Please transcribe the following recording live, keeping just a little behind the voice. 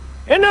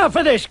Enough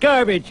of this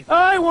garbage.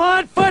 I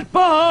want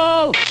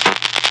football.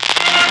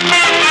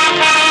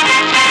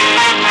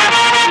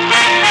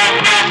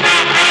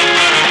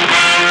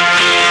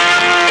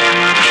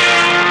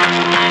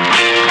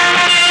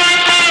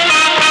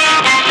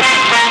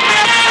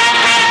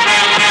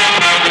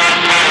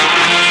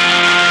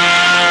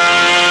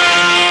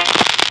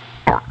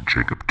 Art and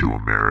Jacob to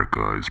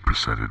America is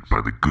presented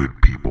by the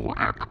good people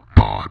at the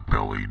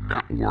Podbelly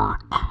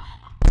Network.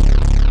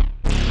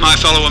 My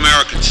fellow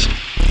Americans,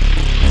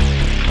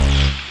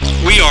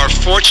 we are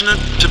fortunate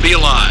to be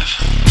alive.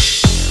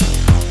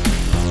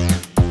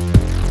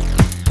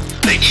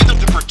 They need them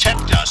to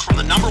protect us from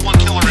the number one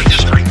killer in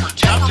history.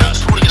 Protect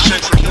us from 20th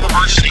Century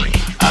University.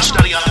 A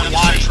study on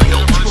why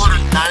killed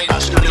 290. A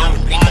study on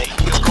why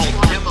it's called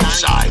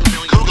democide.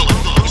 Google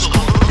it. It's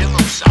called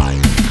democide.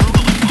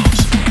 Google it,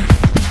 folks.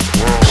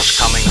 The world was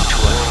coming to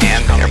an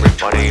end.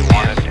 Everybody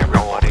wanted to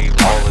know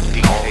all the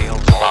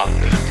details about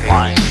the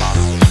flying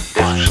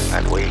discs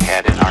that we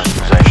had in our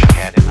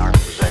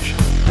possession.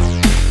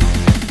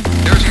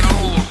 There's an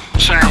old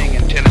saying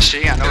in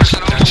Tennessee, I know it's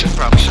from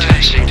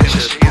Tennessee, this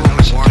is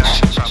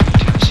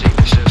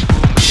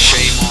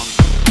shame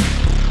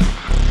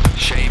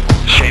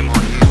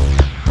on you.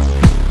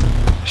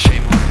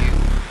 You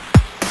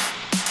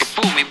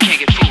fool me, we can't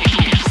get fooled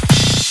again.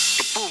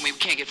 You fool me, we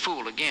can't get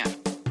fooled again.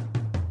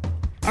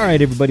 All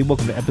right, everybody,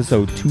 welcome to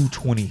episode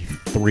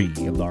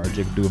 223 of the Art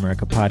Jacob Do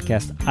America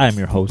podcast. I'm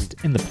your host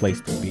in the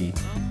place to be,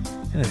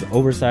 in this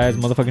oversized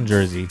motherfucking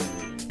jersey.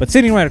 But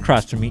sitting right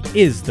across from me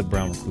is the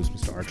brown recluse,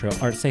 Mr.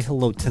 Artrail. Art, say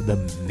hello to the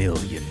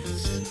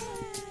millions.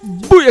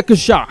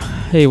 Booyakasha!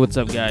 Hey, what's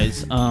up,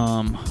 guys?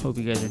 Hope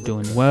you guys are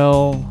doing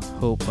well.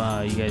 Hope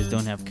you guys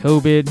don't have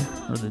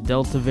COVID or the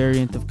Delta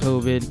variant of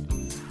COVID.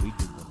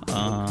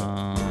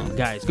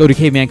 Guys, go to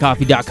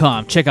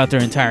cavemancoffee.com. Check out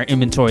their entire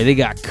inventory. They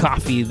got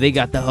coffee. They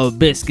got the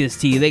hibiscus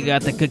tea. They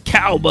got the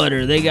cacao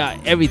butter. They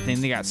got everything.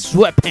 They got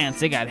sweatpants.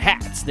 They got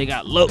hats. They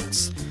got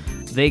locs.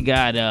 They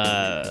got,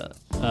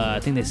 I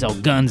think they sell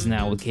guns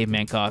now with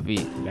Caveman Coffee.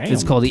 Damn.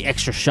 It's called the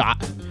Extra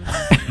Shot.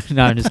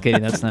 No, I'm just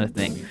kidding. That's not a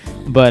thing.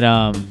 But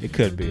It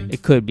could be.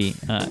 it could be.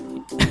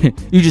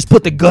 You just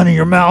put the gun in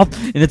your mouth,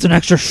 and it's an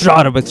extra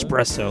shot of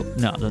espresso.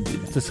 No, don't do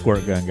that. It's a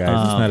squirt gun, guys.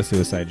 It's not a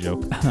suicide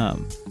joke.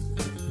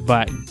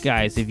 But,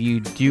 guys, if you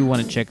do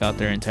want to check out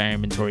their entire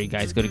inventory,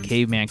 guys, go to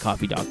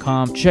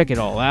cavemancoffee.com. Check it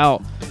all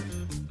out.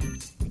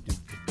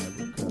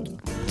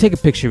 Take a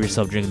picture of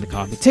yourself drinking the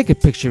coffee. Take a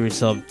picture of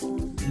yourself,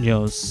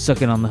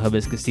 sucking on the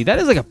hibiscus tea. That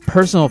is like a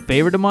personal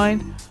favorite of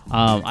mine.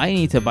 I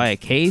need to buy a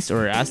case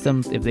or ask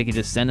them if they could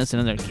just send us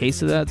another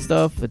case of that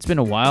stuff. It's been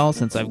a while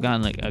since I've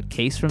gotten like a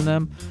case from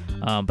them,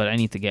 but I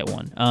need to get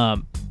one.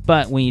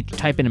 But when you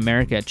type in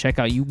America at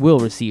checkout, you will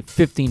receive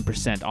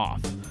 15%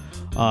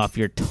 off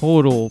your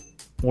total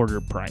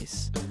order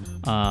price.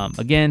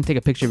 Again, take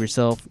a picture of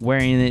yourself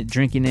wearing it,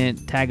 drinking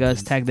it, tag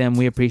us, tag them.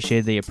 We appreciate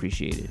it. They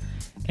appreciate it.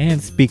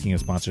 And speaking of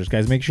sponsors,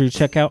 guys, make sure you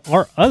check out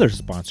our other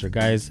sponsor,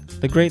 guys.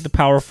 The great, the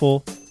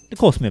powerful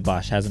Nicole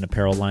Smith-Bosch has an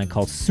apparel line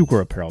called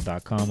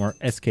sucreapparel.com or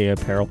SK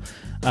Apparel.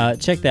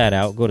 Check that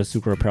out. Go to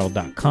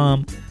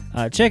sucreapparel.com.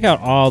 Check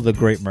out all the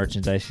great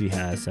merchandise she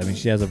has. I mean,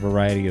 she has a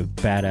variety of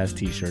badass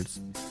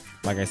t-shirts.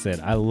 Like I said,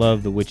 I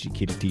love the Witchy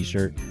Kitty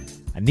t-shirt.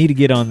 I need to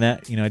get on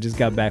that. I just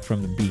got back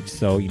from the beach,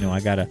 so, I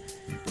got to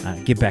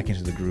get back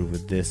into the groove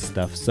with this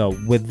stuff. So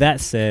with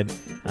that said,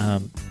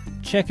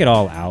 check it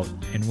all out.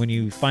 And when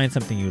you find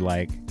something you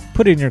like,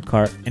 put it in your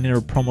cart and enter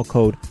promo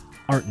code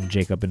Art and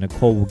Jacob, and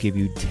Nicole will give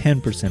you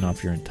 10%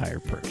 off your entire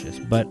purchase.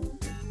 But,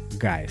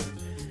 guys,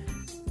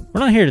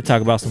 we're not here to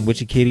talk about some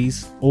witchy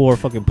kitties or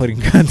fucking putting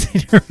guns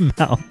in your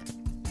mouth.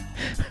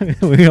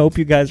 We hope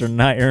you guys are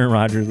not Aaron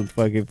Rodgers with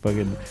fucking,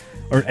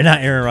 or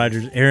not Aaron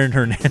Rodgers, Aaron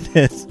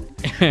Hernandez.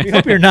 We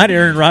hope you're not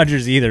Aaron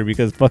Rodgers either,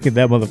 because fucking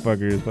that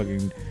motherfucker is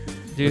fucking...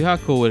 Dude, how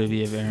cool would it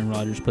be if Aaron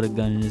Rodgers put a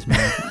gun in his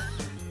mouth?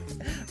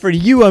 For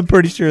you, I'm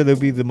pretty sure that'd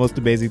be the most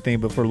amazing thing,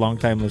 but for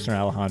long-time listener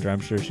Alejandra, I'm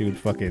sure she would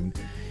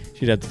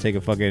she'd have to take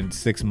a fucking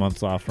 6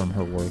 months off from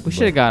her work. We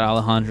should have got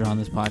Alejandra on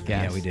this podcast.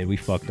 Yeah, we did. We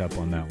fucked up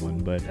on that one,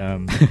 but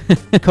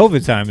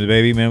COVID times,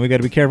 baby, man. We got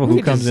to be careful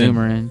who comes in.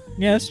 Zoomer in.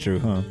 Yeah, that's true,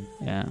 huh?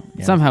 Yeah.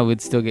 Somehow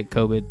we'd still get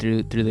COVID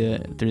through the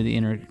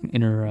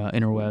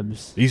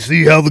interwebs. You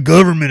see how the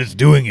government is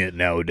doing it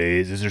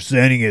nowadays, is they're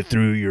sending it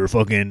through your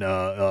fucking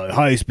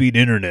high-speed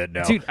internet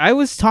now. Dude, I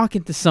was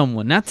talking to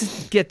someone, not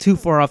to get too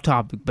far off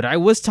topic, but I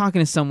was talking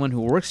to someone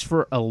who works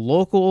for a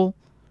local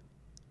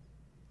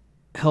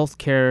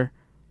healthcare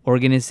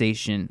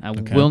organization. I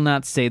will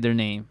not say their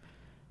name,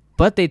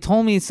 but they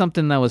told me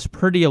something that was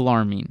pretty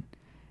alarming.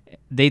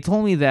 They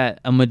told me that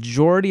a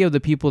majority of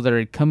the people that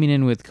are coming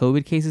in with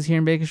COVID cases here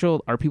in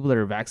Bakersfield are people that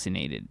are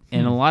vaccinated.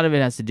 And a lot of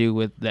it has to do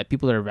with that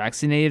people that are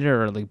vaccinated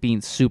are like being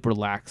super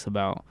lax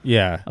about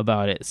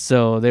it.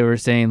 So they were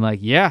saying like,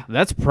 yeah,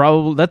 that's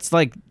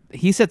like,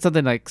 he said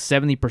something like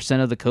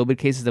 70% of the COVID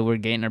cases that we're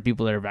getting are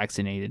people that are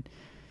vaccinated.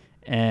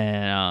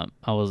 And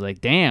I was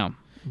like, damn.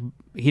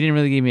 he didn't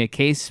really give me a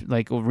case,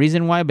 like a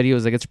reason why, but he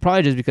was like, it's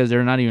probably just because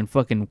they're not even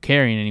fucking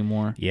carrying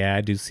anymore. Yeah,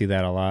 I do see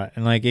that a lot.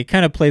 And like it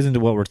kind of plays into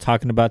what we're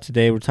talking about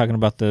today. We're talking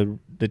about the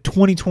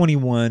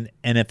 2021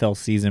 NFL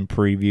season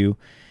preview.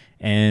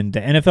 And the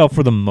NFL,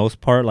 for the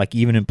most part, like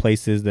even in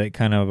places that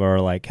kind of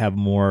are like have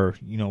more,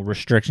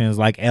 restrictions,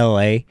 like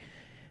LA,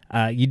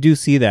 you do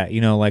see that,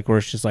 like where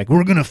it's just like,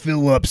 we're gonna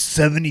fill up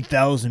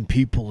 70,000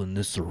 people in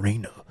this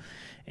arena,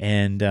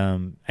 and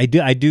I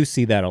do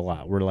see that a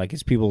lot. Where like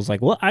it's people's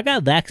like, well, I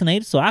got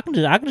vaccinated, so I can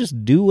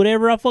just do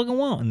whatever I fucking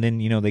want, and then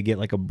they get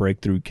like a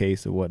breakthrough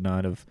case or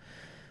whatnot of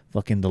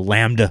fucking the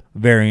Lambda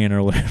variant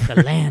or whatever.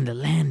 The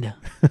Lambda.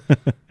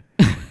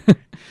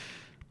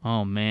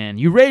 Oh, man.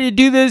 You ready to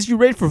do this? You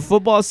ready for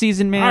football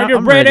season, man?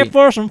 I'm ready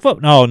for some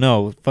football.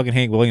 No, fucking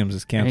Hank Williams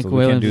is canceled. Hank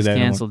Williams is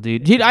canceled,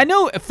 dude. Dude, I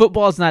know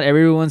football is not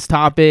everyone's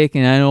topic,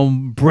 and I know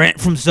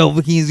Brent from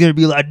Silver King is going to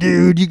be like,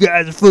 dude, you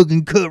guys are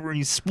fucking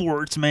covering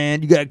sports,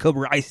 man. You got to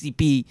cover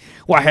ICP.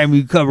 Why haven't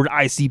you covered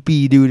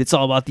ICP, dude? It's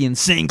all about the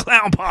insane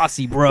clown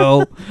posse,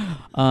 bro.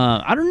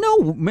 I don't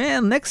know,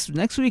 man. Next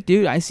week,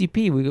 dude,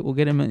 ICP, we'll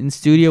get him in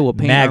studio. We'll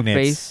paint Magnets,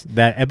 our face.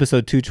 That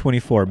episode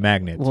 224,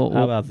 Magnets.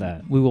 How about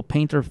that? We will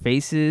paint our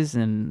faces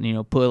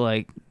and put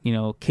like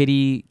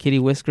kitty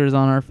whiskers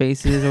on our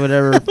faces or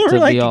whatever to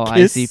like be all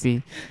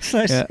ICP.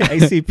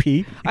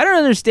 ICP. I don't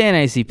understand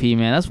ICP,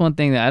 man. That's one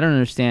thing that I don't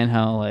understand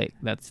how like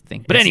that's the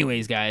thing. But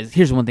anyways, guys,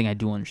 here's one thing I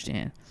do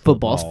understand.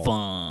 Football's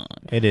fun.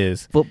 It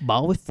is.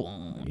 Football is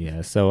fun.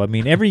 Yeah. So I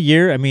mean, every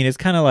year, it's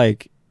kind of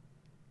like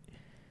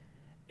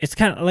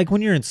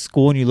when you're in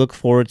school and you look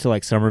forward to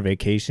like summer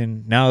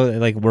vacation. Now,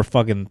 like we're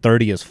fucking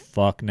 30 as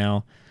fuck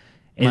now.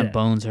 My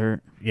bones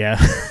hurt. Yeah,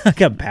 I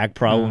got back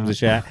problems and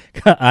shit.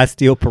 Got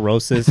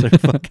osteoporosis or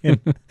fucking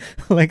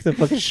like the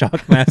fucking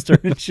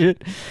Shockmaster and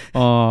shit.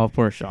 Oh,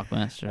 poor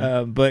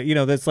Shockmaster. But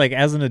that's like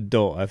as an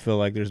adult, I feel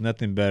like there's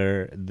nothing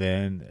better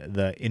than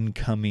the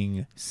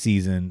incoming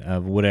season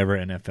of whatever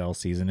NFL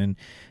season.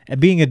 And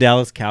being a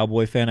Dallas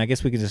Cowboy fan, I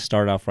guess we can just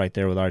start off right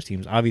there with our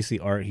teams. Obviously,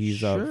 Art, he's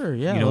sure,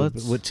 yeah,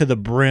 to the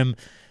brim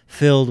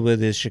filled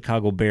with his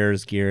Chicago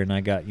Bears gear, and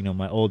I got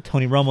my old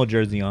Tony Romo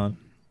jersey on.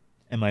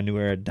 And my new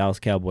era Dallas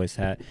Cowboys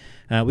hat.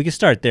 We can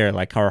start there,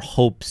 like our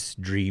hopes,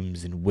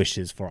 dreams, and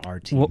wishes for our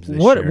teams this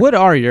year. What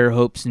are your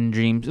hopes and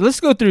dreams?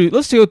 Let's go through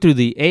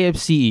the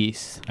AFC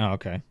East. Oh,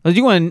 okay.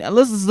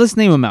 Let's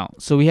name them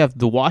out. So we have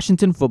the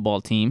Washington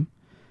football team.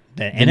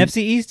 The NFC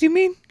East, you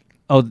mean?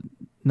 Oh,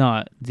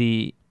 no,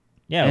 the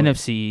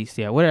NFC East.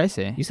 Yeah, what did I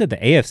say? You said the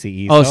AFC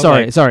East. Oh,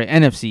 sorry,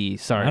 NFC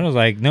East. Sorry. I was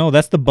like, no,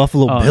 that's the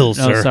Buffalo Bills,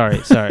 sir.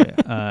 Sorry.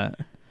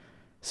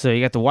 So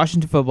you got the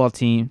Washington football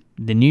team,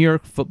 the New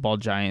York Football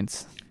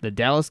Giants, the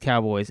Dallas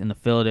Cowboys, and the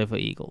Philadelphia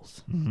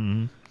Eagles.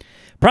 Mm-hmm.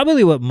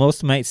 Probably what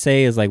most might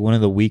say is like one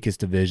of the weakest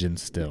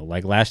divisions still.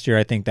 Like last year,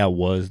 I think that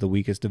was the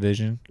weakest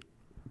division.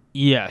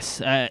 Yes,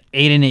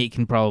 8-8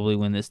 can probably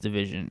win this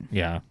division.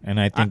 Yeah, and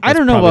I think I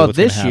don't know about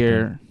this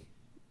year.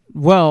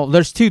 Well,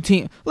 there's two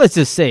teams. Let's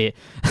just say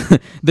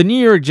it. The New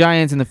York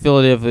Giants and the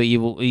Philadelphia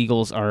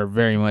Eagles are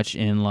very much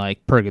in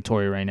like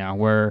purgatory right now,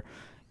 where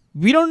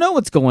we don't know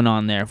what's going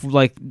on there.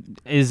 Like,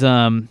 is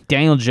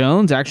Daniel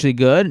Jones actually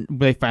good?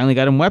 They finally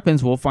got him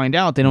weapons. We'll find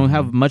out. They don't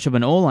have much of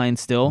an O-line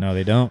still. No,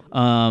 they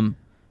don't.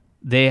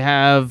 They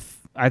have,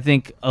 I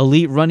think,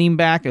 elite running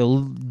back,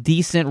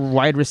 decent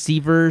wide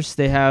receivers.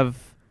 They have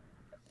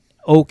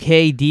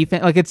okay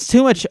defense. Like, it's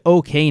too much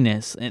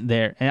okayness in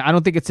there. And I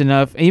don't think it's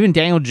enough. Even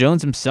Daniel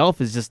Jones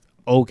himself is just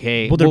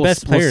okay. Well, their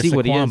best player is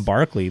Saquon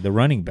Barkley, the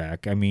running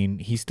back. I mean,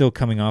 he's still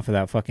coming off of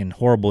that fucking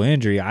horrible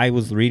injury. I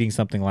was reading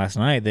something last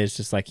night that it's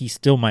just like he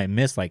still might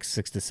miss like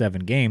 6 to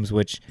 7 games,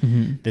 which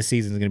this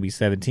season is going to be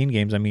 17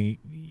 games. I mean,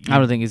 I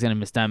don't think he's going to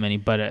miss that many,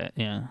 but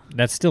yeah.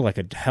 That's still like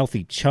a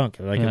healthy chunk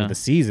of the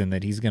season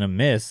that he's going to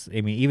miss. I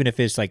mean, even if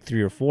it's like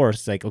 3 or 4,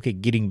 it's like, okay,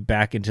 getting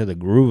back into the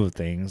groove of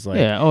things. Like,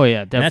 yeah, oh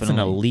yeah, definitely. That's an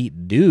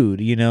elite dude,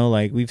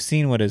 like we've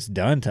seen what it's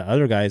done to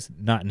other guys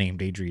not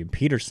named Adrian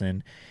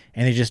Peterson.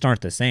 And they just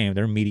aren't the same.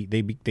 They're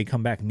they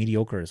come back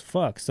mediocre as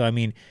fuck. So, I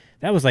mean,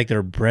 that was like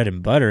their bread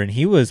and butter. And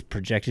he was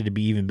projected to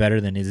be even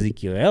better than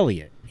Ezekiel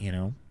Elliott,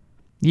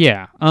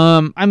 Yeah.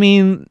 I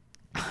mean,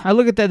 I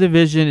look at that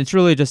division. It's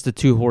really just a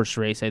 2-horse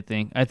race, I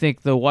think. I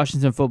think the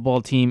Washington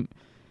football team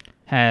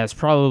has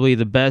probably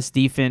the best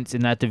defense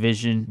in that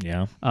division.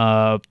 Yeah.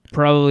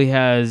 Probably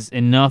has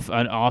enough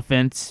on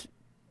offense.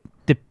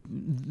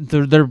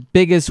 Their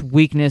biggest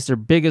weakness, their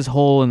biggest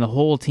hole in the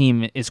whole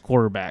team is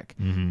quarterback.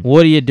 Mm-hmm.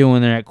 What are you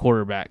doing there at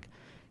quarterback?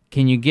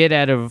 Can you get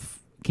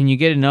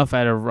enough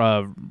out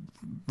of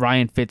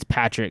Ryan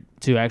Fitzpatrick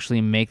to actually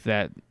make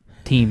that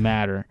team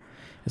matter?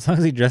 As long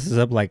as he dresses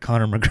up like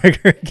Conor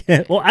McGregor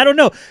again. Well, I don't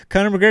know.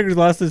 Conor McGregor's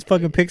lost his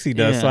fucking pixie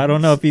dust, so I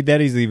don't know if that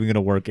is even going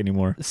to work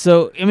anymore.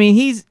 So, I mean,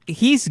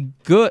 he's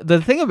good.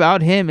 The thing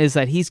about him is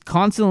that he's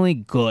constantly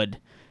good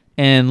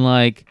and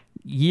like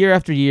year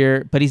after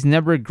year, but he's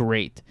never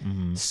great.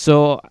 Mm-hmm.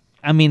 So,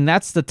 I mean,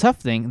 that's the tough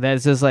thing.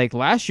 That's just like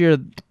last year,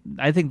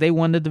 I think they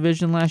won the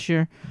division last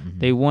year. Mm-hmm.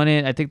 They won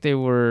it. I think they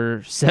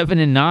were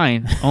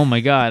 7-9. Oh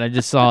my God, I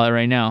just saw it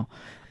right now.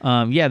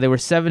 Yeah, they were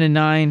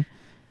 7-9.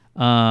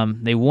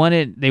 They won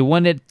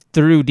it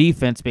through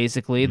defense,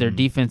 basically. Their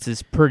defense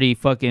is pretty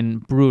fucking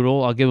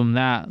brutal. I'll give them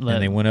that.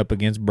 And they went up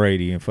against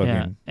Brady and fucking.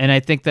 Yeah. And I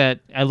think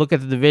that I look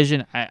at the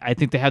division. I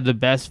think they have the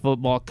best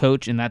football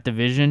coach in that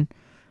division,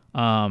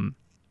 and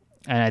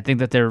I think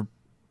that they're,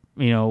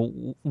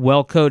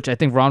 well coached. I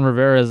think Ron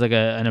Rivera is like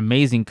an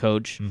amazing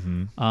coach.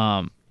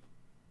 Mm-hmm.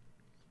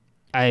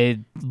 I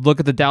look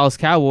at the Dallas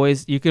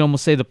Cowboys. You can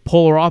almost say the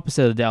polar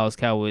opposite of the Dallas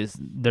Cowboys.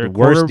 Their The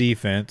worst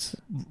defense.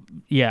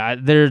 Yeah,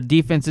 their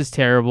defense is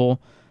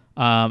terrible.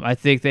 I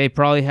think they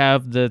probably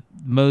have the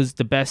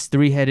best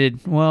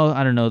three-headed. Well,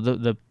 I don't know.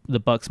 The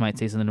Bucks might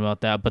say something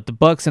about that, but the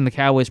Bucks and the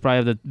Cowboys probably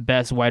have the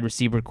best wide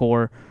receiver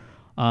core.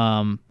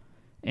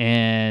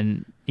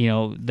 And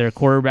their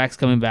quarterback's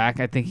coming back.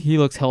 I think he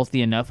looks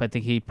healthy enough. I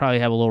think he probably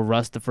have a little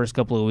rust the first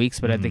couple of weeks,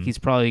 but I think he's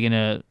probably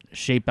gonna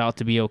shape out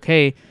to be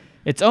okay.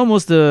 It's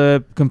almost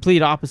the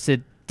complete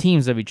opposite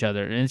teams of each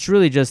other, and it's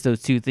really just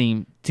those two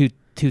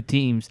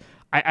teams.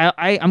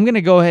 I'm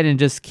gonna go ahead and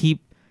just keep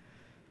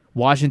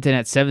Washington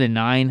at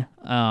 7-9.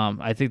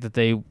 I think that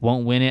they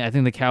won't win it. I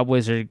think the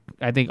Cowboys are.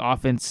 I think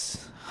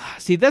offense.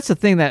 See, that's the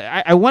thing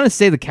that I want to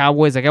say. The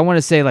Cowboys, I want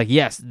to say,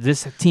 yes,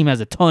 this team has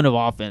a ton of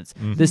offense.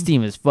 Mm-hmm. This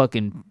team is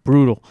fucking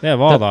brutal. They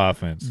have all the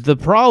offense. The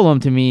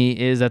problem to me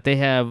is that they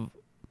have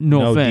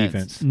no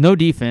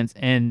defense,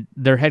 and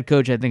their head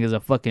coach, I think, is a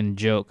fucking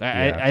joke.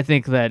 I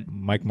think that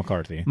Mike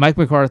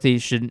McCarthy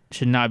should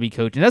not be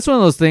coaching. That's one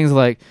of those things.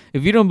 Like,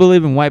 if you don't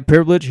believe in white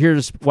privilege,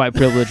 here's white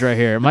privilege right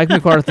here. Mike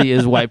McCarthy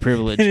is white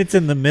privilege, and it's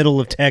in the middle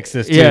of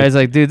Texas, too. Yeah, it's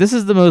like, dude, this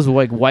is the most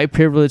white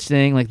privilege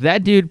thing. Like,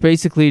 that dude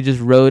basically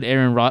just rode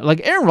Aaron Rodgers. Like,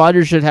 Aaron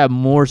Rodgers should have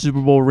more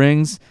Super Bowl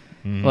rings.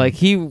 Mm-hmm. Like,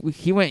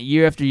 he went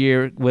year after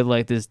year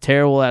with this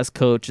terrible ass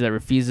coach that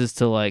refuses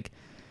to like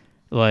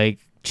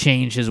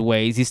change his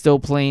ways. He's still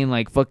playing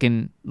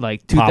fucking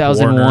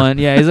 2001.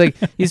 Yeah,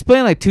 he's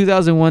playing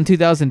 2001,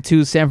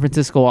 2002 San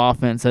Francisco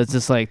offense. That's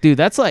just dude,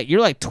 that's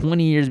you're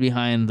 20 years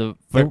behind the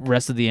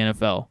rest of the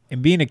NFL.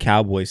 And being a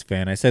Cowboys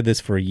fan, I said this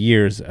for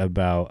years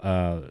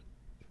about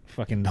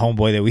fucking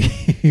homeboy that we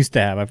used to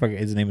have. I forget,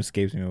 his name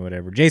escapes me or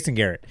whatever. Jason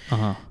Garrett.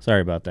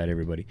 Sorry about that,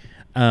 everybody.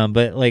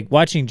 But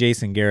watching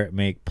Jason Garrett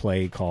make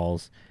play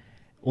calls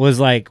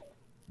was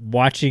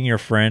watching your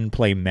friend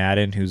play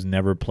Madden who's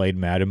never played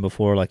Madden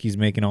before. He's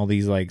making all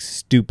these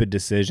stupid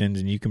decisions,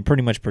 and you can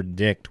pretty much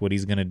predict what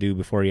he's going to do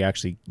before he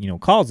actually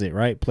calls it,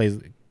 right?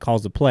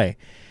 Calls the play.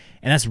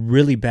 And that's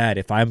really bad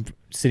if I'm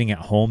sitting at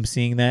home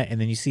seeing that, and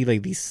then you see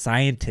these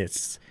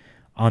scientists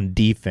on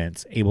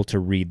defense able to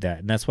read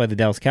that. And that's why the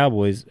Dallas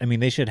Cowboys,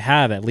 they should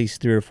have at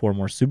least 3 or 4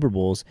 more Super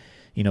Bowls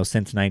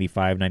since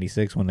 95,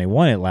 96 when they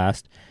won it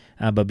last.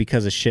 But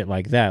because of shit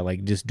like that,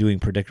 just doing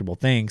predictable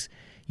things,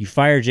 you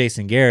fire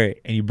Jason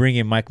Garrett and you bring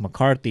in Mike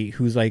McCarthy,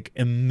 who's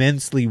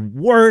immensely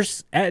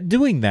worse at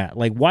doing that.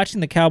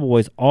 Watching the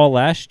Cowboys all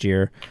last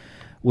year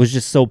was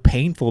just so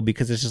painful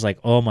because it's just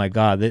oh my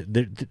God,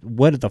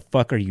 what the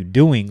fuck are you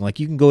doing?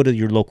 You can go to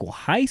your local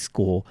high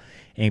school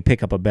and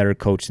pick up a better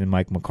coach than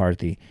Mike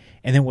McCarthy.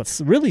 And then what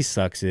really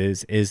sucks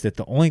is that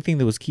the only thing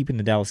that was keeping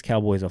the Dallas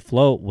Cowboys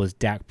afloat was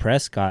Dak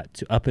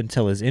Prescott up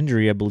until his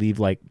injury, I believe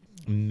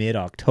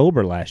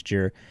mid-October last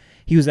year.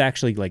 He was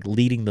actually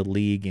leading the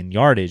league in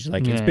yardage.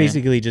 It's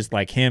basically just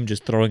him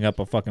just throwing up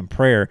a fucking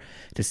prayer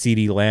to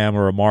CeeDee Lamb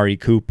or Amari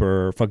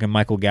Cooper or fucking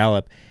Michael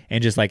Gallup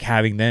and just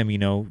having them,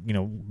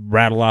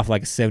 rattle off a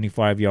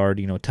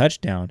 75-yard,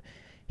 touchdown.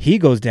 He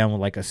goes down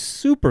with a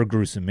super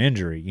gruesome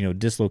injury,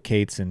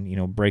 dislocates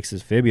and, breaks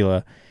his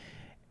fibula.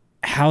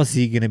 How's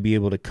he going to be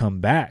able to come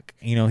back?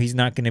 He's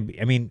not going to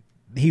be,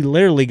 he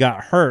literally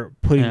got hurt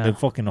putting the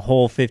fucking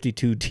whole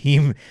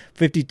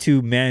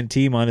 52-man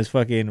team on his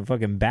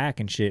fucking back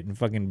and shit, and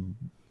fucking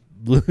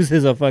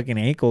loses a fucking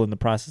ankle in the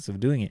process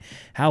of doing it.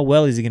 How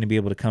well is he going to be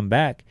able to come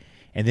back?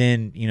 And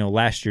then,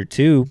 last year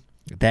too,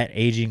 that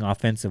aging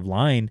offensive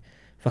line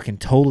fucking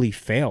totally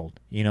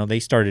failed. They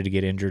started to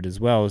get injured as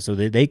well. So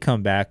they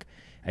come back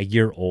a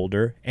year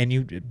older, and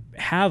you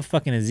have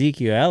fucking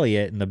Ezekiel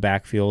Elliott in the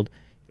backfield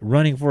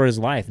running for his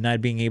life,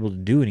 not being able to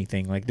do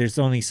anything. There's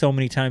only so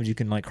many times you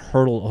can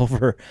hurdle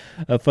over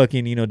a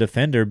fucking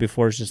defender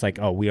before it's just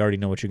oh, we already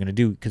know what you're gonna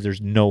do, because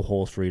there's no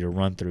holes for you to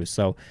run through.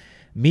 So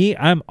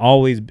I'm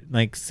always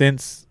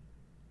since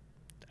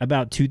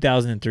about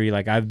 2003,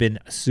 I've been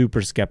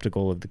super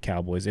skeptical of the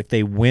Cowboys. If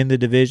they win the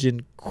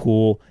division,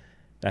 cool,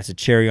 that's a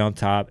cherry on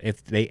top.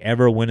 If they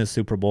ever win a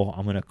Super Bowl,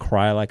 I'm gonna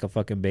cry like a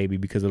fucking baby,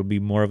 because it'll be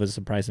more of a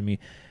surprise to me.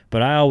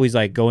 But I always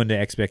go into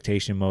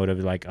expectation mode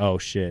of oh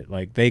shit,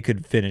 they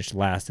could finish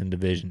last in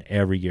division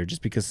every year,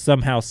 just because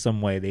somehow, some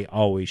way, they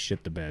always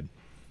shit the bed.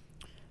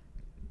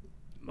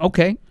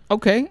 Okay,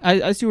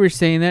 I see what you're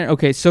saying there.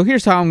 Okay, so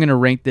here's how I'm gonna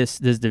rank this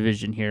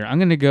division here. I'm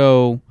gonna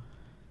go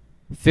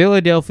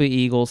Philadelphia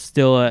Eagles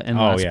still in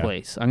last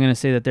place. I'm gonna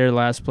say that they're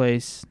last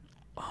place,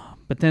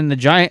 but then the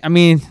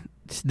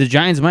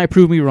Giants might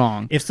prove me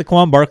wrong. If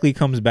Saquon Barkley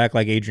comes back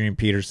like Adrian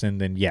Peterson,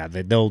 then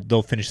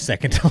they'll finish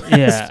second to last.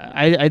 Yeah,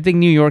 I think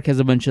New York has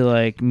a bunch of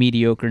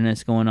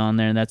mediocreness going on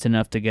there, and that's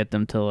enough to get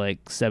them to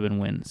 7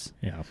 wins.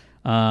 Yeah.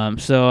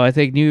 So I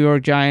think New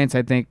York Giants.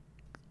 I think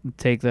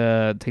take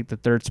the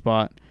third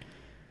spot.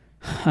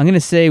 I'm gonna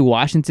say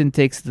Washington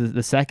takes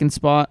the second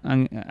spot.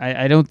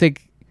 I don't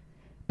think,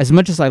 as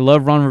much as I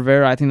love Ron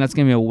Rivera, I think that's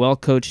gonna be a well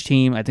coached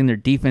team. I think their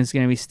defense is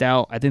gonna be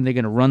stout. I think they're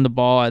gonna run the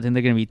ball. I think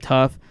they're gonna be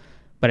tough,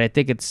 but I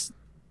think it's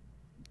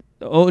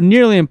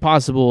nearly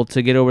impossible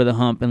to get over the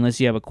hump unless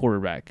you have a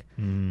quarterback.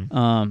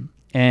 I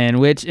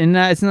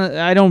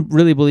don't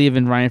really believe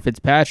in Ryan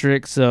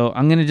Fitzpatrick, so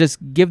I'm gonna just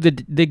give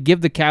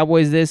the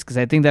Cowboys this because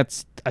I think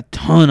that's a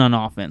ton on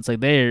offense. Like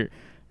they're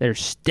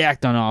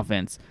stacked on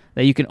offense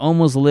that you can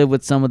almost live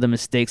with some of the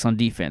mistakes on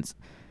defense.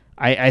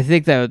 I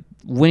think that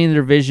winning the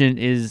division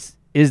is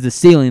the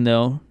ceiling,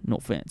 though. No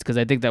offense, because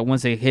I think that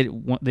once they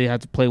they have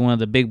to play one of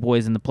the big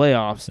boys in the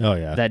playoffs. Oh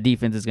yeah, that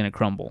defense is gonna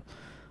crumble.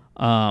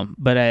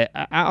 But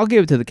I'll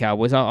give it to the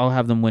Cowboys. I'll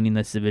have them winning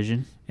this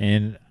division.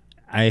 And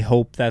I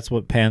hope that's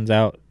what pans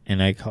out.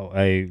 And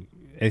I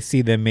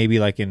see them maybe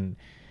like in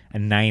a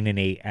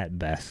 9-8 at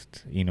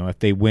best. You know, if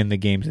they win the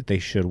games that they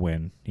should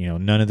win. You know,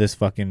 none of this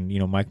fucking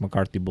Mike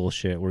McCarthy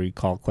bullshit where you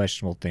call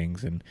questionable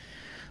things and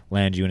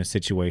land you in a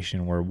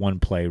situation where one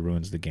play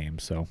ruins the game.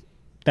 So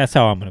that's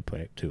how I'm gonna put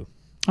it too.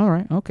 All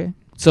right. Okay.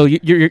 So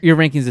your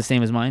ranking's the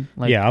same as mine.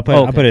 Like, yeah, I'll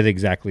put it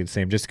exactly the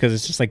same. Just because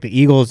it's just like the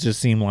Eagles just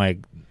seem like.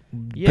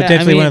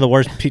 Potentially one of the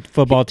worst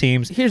football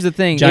teams. Here's the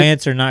thing.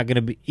 Giants are not going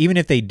to be, even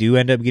if they do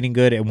end up getting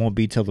good, it won't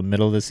be till the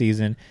middle of the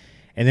season.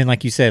 And then,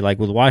 like you said, like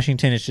with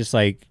Washington, it's just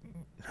like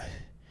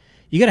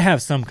you got to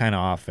have some kind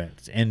of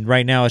offense. And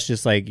right now, it's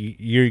just like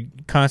you're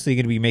constantly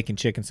going to be making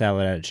chicken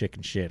salad out of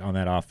chicken shit on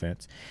that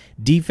offense.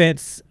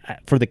 Defense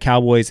for the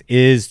Cowboys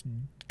is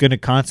going to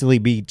constantly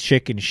be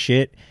chicken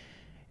shit.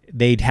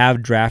 They'd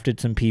have drafted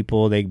some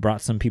people. They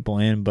brought some people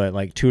in, but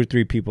like 2 or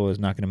 3 people is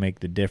not going to make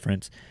the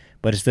difference.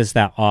 But it's just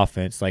that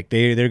offense. Like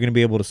they're going to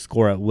be able to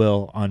score at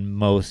will on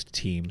most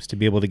teams to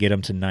be able to get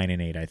them to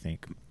 9-8, I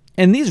think.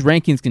 And these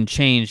rankings can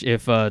change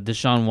if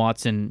Deshaun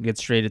Watson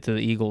gets traded to the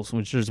Eagles,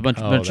 which there's a bunch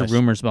of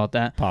rumors about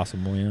that.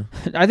 Possible, yeah.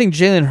 I think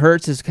Jalen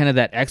Hurts is kind of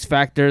that X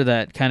factor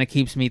that kind of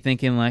keeps me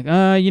thinking like,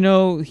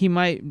 he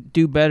might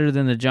do better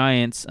than the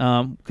Giants.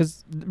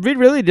 Because we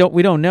really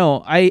don't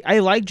know. I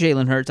like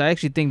Jalen Hurts. I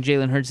actually think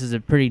Jalen Hurts is a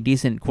pretty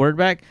decent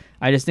quarterback.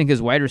 I just think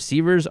his wide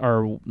receivers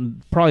are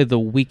probably the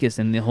weakest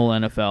in the whole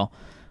NFL.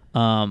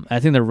 I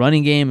think the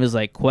running game is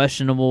like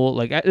questionable.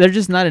 Like they're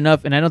just not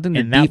enough, and I don't think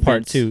and that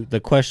part too,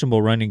 the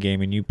questionable running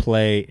game, and you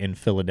play in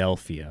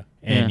Philadelphia,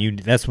 and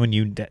that's when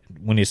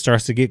it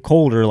starts to get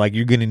colder. Like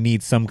you're gonna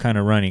need some kind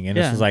of running, and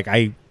this is like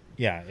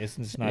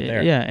it's not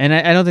there. Yeah, and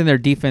I don't think their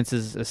defense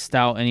is as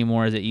stout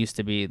anymore as it used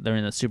to be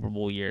during the Super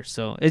Bowl year.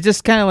 So it's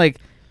just kind of like.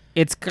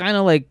 It's kind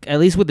of like,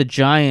 at least with the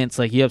Giants,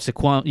 like you have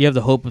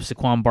the hope of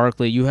Saquon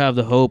Barkley, you have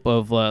the hope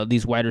of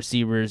these wide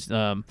receivers.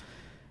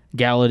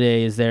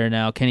 Galladay is there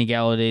now, Kenny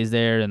Galladay is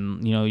there,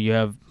 and you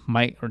have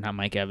not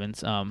Mike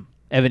Evans,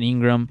 Evan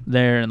Ingram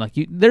there, and like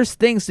there's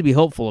things to be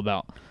hopeful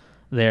about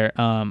there.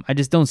 I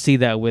just don't see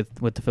that with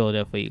the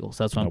Philadelphia Eagles.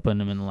 That's why I'm putting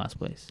them in the last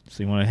place.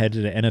 So you want to head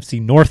to the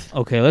NFC North?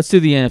 Okay, let's do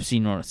the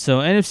NFC North. So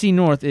NFC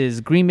North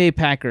is Green Bay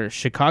Packers,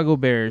 Chicago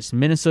Bears,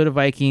 Minnesota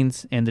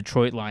Vikings, and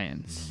Detroit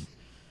Lions.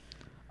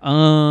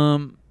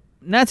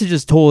 Not to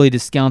just totally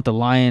discount the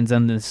Lions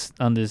on this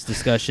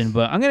discussion,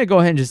 but I'm gonna go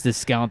ahead and just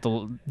discount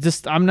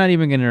I'm not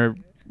even gonna.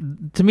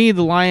 To me,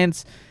 the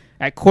Lions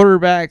at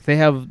quarterback, they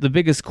have the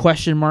biggest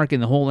question mark in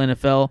the whole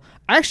NFL.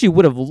 I actually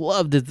would have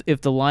loved it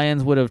if the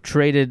Lions would have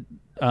traded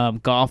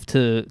Goff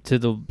to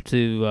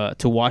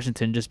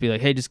Washington. Just be like,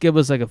 hey, just give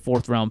us like a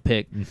 4th round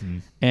pick,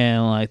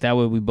 and like that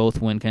way we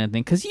both win, kind of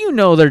thing. Because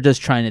they're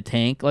just trying to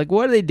tank. Like,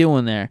 what are they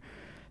doing there?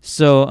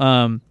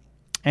 So,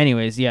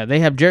 anyways, yeah, they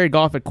have Jared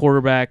Goff at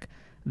quarterback.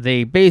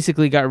 They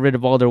basically got rid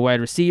of all their wide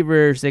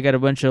receivers. They got a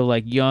bunch of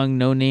like young,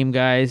 no-name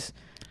guys.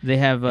 They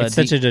have it's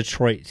such a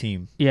Detroit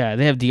team. Yeah,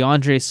 they have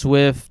DeAndre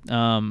Swift.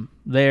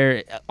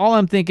 There. All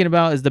I'm thinking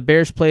about is the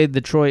Bears played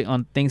Detroit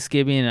on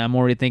Thanksgiving, and I'm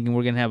already thinking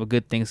we're gonna have a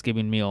good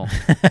Thanksgiving meal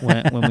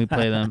when we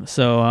play them.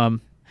 So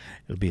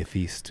it'll be a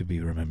feast to be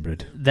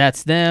remembered.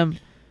 That's them.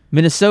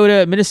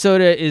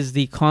 Minnesota is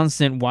the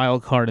constant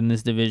wild card in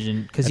this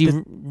division because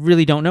you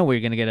really don't know where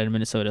you're going to get out of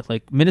Minnesota.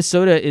 Like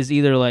Minnesota is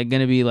either like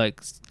going to be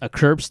like a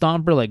curb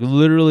stomper, like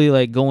literally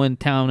like going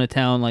town to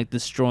town, like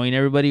destroying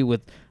everybody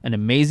with an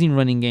amazing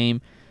running game,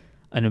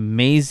 an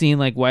amazing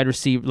like wide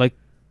receiver, like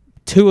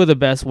 2 of the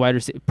best wide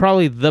receiver,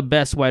 probably the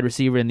best wide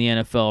receiver in the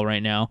NFL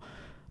right now,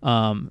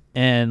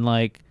 and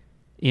like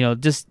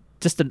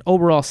just an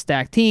overall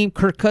stacked team.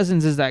 Kirk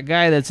Cousins is that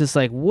guy that's just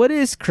like, what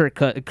is Kirk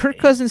Cousins? Kirk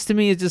Cousins to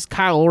me is just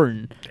Kyle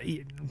Orton.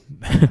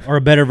 Or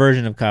a better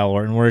version of Kyle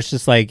Orton, where it's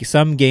just like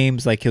some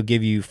games like he'll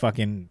give you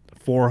fucking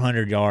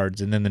 400 yards,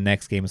 and then the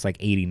next game it's like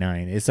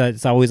 89.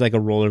 It's always like a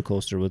roller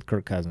coaster with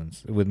Kirk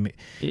Cousins. With me,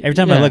 every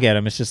time I look at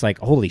him, it's just like,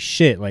 holy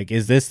shit! Like,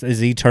 is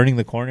he turning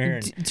the corner?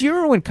 Do you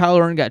remember when Kyle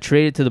Orton got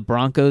traded to the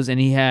Broncos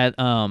and he had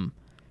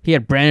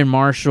Brandon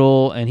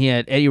Marshall and he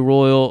had Eddie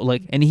Royal,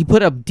 and he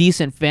put up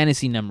decent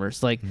fantasy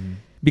numbers,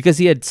 because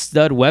he had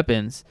stud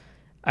weapons.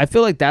 I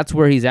feel like that's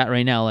where he's at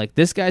right now. Like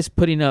this guy's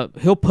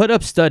he'll put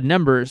up stud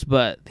numbers,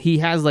 but he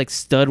has like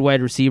stud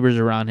wide receivers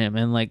around him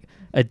and like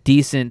a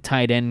decent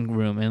tight end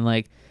room, and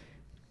like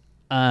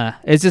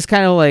it's just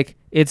kind of like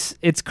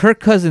it's Kirk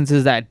Cousins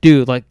is that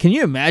dude. Like, can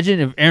you imagine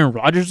if Aaron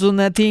Rodgers was on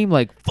that team?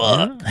 Like,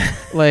 fuck,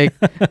 like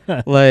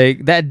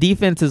that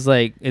defense is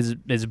like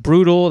is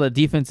brutal. The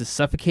defense is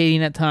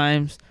suffocating at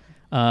times.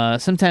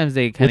 Sometimes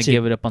they kind of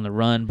give it up on the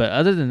run, but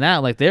other than that,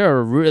 like they're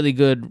a really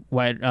good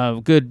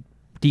good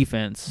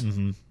defense.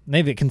 Mm-hmm.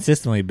 They've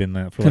consistently been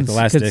that for like the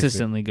last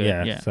consistently good.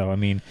 Yeah. So I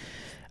mean,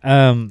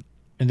 and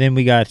then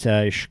we got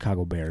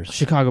Chicago Bears.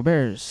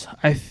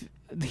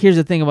 Here's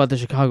the thing about the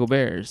Chicago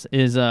Bears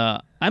is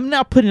I'm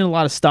not putting a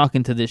lot of stock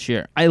into this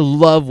year. I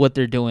love what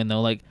they're doing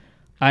though. Like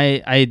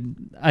I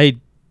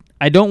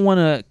don't want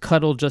to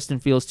cuddle Justin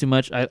Fields too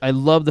much. I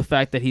love the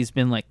fact that he's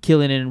been like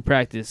killing it in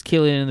practice,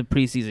 killing it in the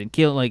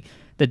preseason, like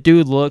the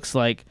dude looks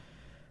like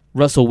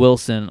Russell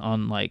Wilson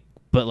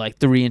but like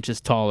 3 inches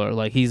taller.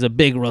 Like he's a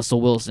big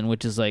Russell Wilson,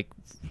 which is like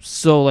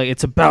so like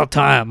it's about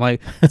time.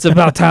 Like it's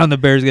about time the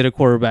Bears get a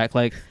quarterback.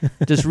 Like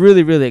just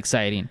really, really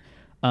exciting.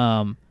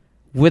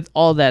 With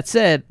all that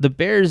said, the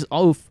Bears'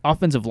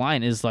 offensive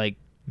line is like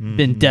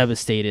been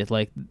devastated.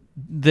 Like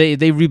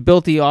they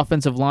rebuilt the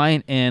offensive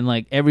line, and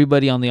like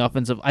everybody on the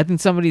offensive, I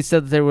think somebody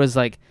said that there was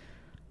like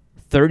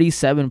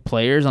 37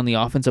 players on the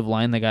offensive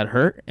line that got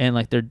hurt, and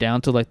like they're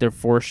down to like their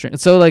 4th string.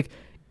 So like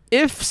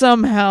if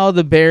somehow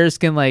the Bears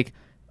can like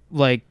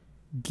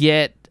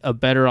get a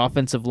better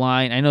offensive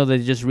line, I know they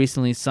just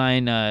recently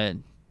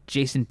signed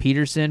Jason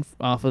Peterson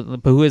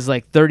who is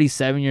like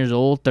 37 years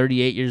old,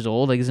 38 years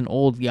old. Like he's an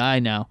old guy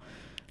now.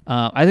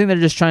 I think they're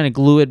just trying to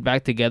glue it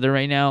back together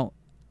right now.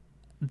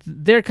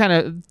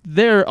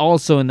 They're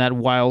also in that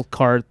wild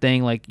card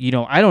thing. Like, you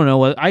know,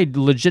 I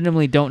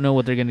legitimately don't know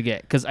what they're going to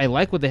get, because I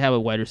like what they have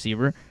at wide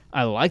receiver.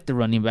 I like the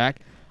running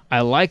back.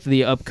 I like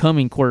the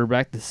upcoming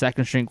quarterback, the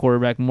 2nd string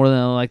quarterback, more than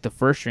I like the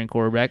 1st string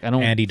quarterback.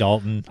 Andy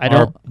Dalton,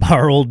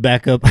 our old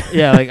backup.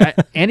 Yeah, like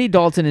Andy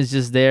Dalton is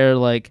just there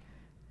like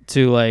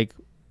to like,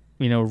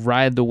 you know,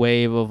 ride the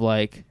wave of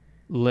like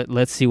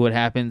let's see what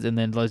happens, and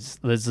then let's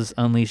just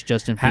unleash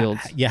Justin Fields.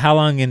 How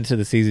long into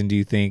the season do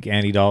you think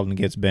Andy Dalton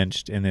gets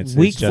benched? And it's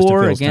week Justin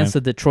 4 Fields against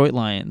time? the Detroit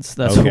Lions.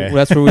 That's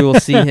where we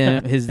will see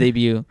his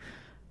debut.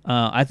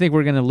 I think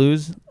we're gonna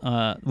lose.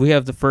 We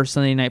have the first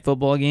Sunday night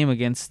football game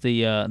against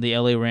the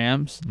LA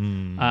Rams.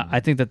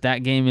 I think that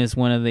game is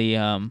one of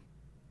the.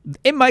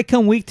 It might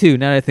come week 2.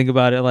 Now that I think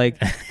about it, like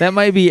that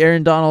might be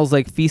Aaron Donald's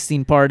like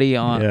feasting party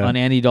on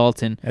Andy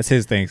Dalton. That's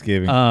his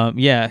Thanksgiving.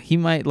 Yeah, he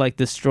might like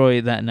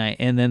destroy that night,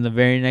 and then the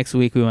very next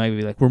week we might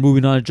be like, we're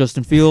moving on to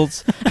Justin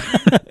Fields.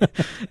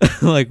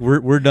 Like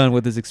we're done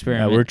with this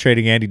experiment. We're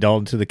trading Andy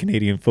Dalton to the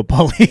Canadian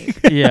Football League.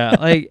 Yeah,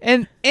 like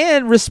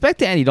and respect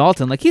to Andy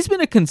Dalton. Like he's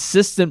been a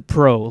consistent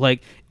pro.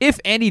 Like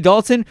if Andy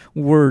Dalton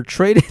were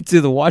traded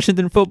to the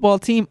Washington football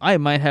team, I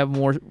might have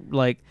more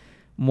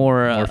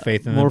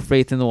faith in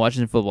the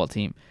Washington football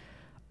team.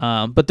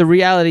 But the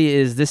reality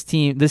is this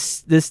team,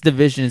 this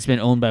division has been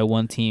owned by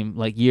one team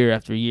like year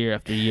after year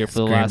after year for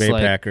the Green last Bay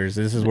like Packers.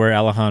 This is where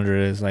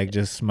Alejandra is like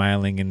just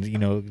smiling and, you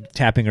know,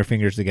 tapping her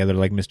fingers together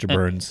like Mr.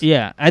 Burns.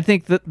 Yeah, I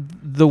think that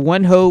the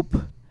one hope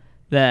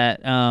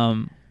that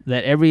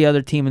that every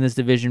other team in this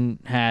division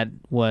had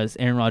was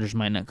Aaron Rodgers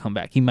might not come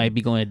back. He might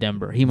be going to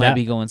Denver. He might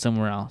be going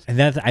somewhere else. And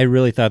I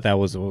really thought that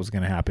was what was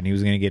going to happen. He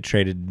was going to get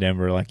traded to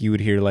Denver. Like you would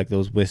hear like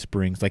those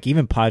whisperings, like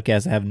even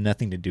podcasts that have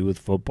nothing to do with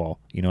football.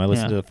 You know, I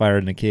listened to The Fire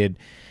and the Kid,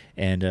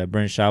 and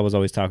Brendan Shaw was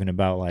always talking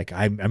about like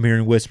I'm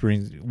hearing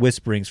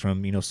whisperings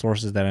from, you know,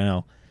 sources that I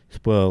know.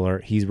 Spoiler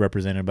alert, he's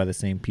represented by the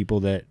same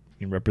people that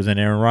represent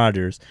Aaron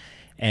Rodgers.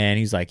 And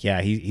he's like,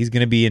 yeah, he's going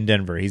to be in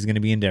Denver. He's going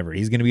to be in Denver.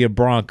 He's going to be a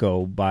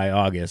Bronco by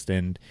August.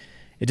 And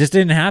it just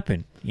didn't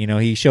happen. You know,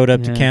 he showed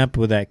up to camp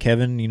with that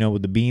Kevin, you know,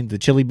 with the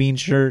chili bean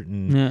shirt,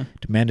 and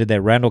demanded that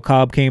Randall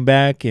Cobb came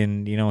back.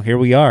 And, you know, here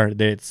we are.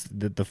 It's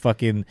the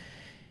fucking...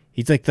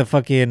 He's like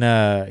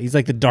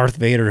the Darth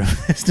Vader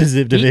of this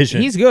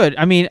division. He's good.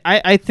 I mean,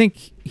 I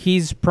think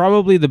he's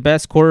probably the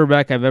best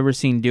quarterback I've ever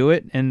seen do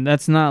it. And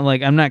that's not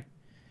like... I'm not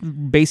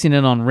basing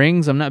it on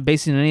rings. I'm not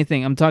basing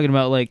anything. I'm talking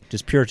about like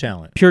just pure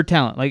talent.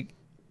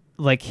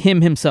 Like him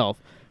himself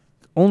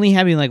only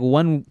having like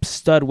one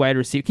stud wide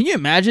receiver. Can you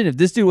imagine if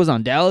this dude was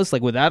on Dallas,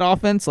 like with that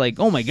offense? Like,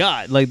 oh my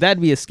god, like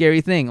that'd be a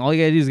scary thing. All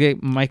you gotta do is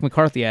get Mike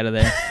McCarthy out of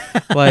there.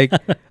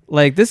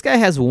 like this guy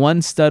has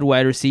one stud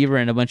wide receiver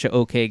and a bunch of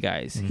okay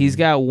guys. He's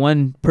got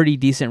one pretty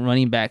decent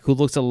running back who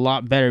looks a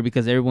lot better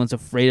because everyone's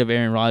afraid of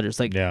Aaron Rodgers.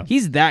 Like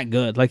he's that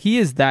good. Like he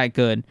is that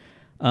good.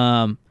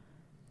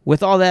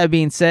 With all that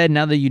being said,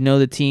 now that you know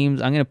the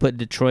teams, I'm going to put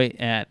Detroit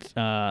at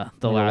the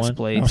last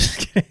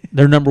place.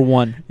 They're number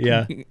 1.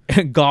 Yeah.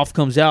 Goff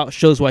comes out,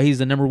 shows why he's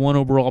the number 1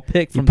 overall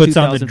pick from He puts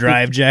on the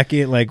drive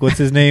jacket, like, what's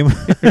his name?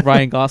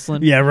 Ryan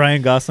Gosling. Yeah,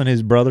 Ryan Gosling,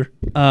 his brother.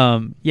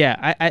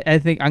 I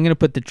think I'm going to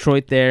put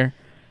Detroit there.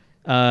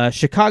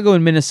 Chicago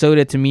and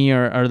Minnesota, to me,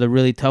 are the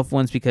really tough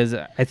ones because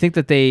I think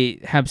that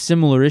they have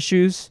similar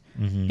issues,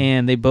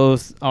 and they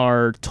both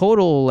are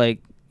total,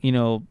 like, you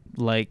know,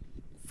 like,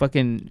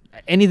 fucking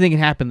anything can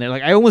happen there.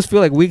 Like I almost feel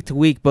like week to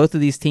week, both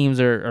of these teams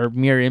are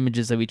mirror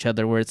images of each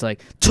other, where it's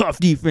like tough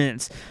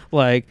defense.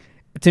 Like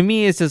to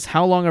me, it's just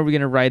how long are we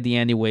gonna ride the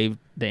Andy Wave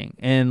thing?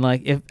 And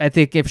like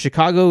if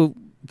Chicago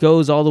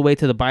goes all the way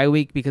to the bye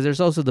week, because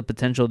there's also the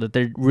potential that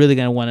they're really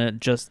gonna want to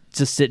just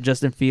sit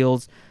Justin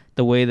Fields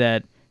the way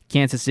that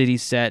Kansas City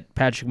set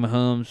Patrick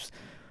Mahomes.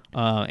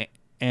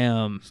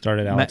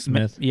 Started Alex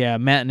Smith.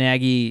 Matt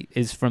Nagy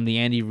is from the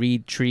Andy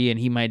Reid tree, and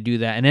he might do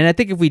that. And then I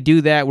think if we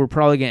do that, we're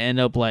probably gonna end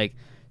up like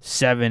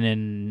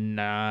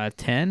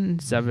 7-10,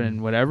 7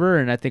 and whatever,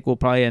 and I think we'll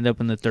probably end up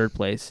in the third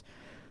place.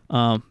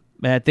 I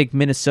think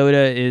Minnesota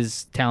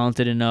is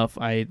talented enough.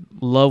 I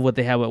love what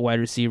they have at wide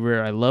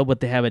receiver. I love what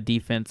they have at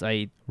defense.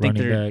 I think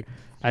Running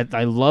back.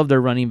 I love their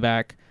running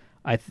back.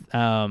 I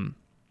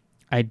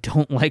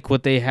don't like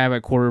what they have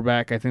at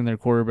quarterback. I think their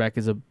quarterback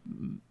is a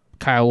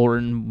Kyle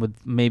Orton with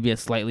maybe a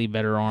slightly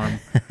better arm.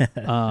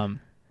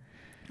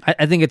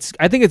 I think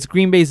it's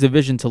Green Bay's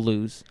division to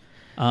lose.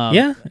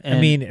 I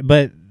mean,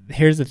 but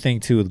here's the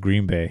thing too with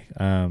Green Bay.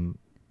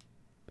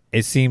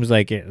 It seems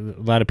like a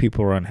lot of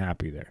people are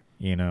unhappy there,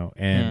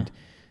 and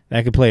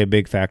that could play a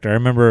big factor. I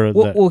remember.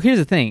 Well, here's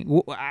the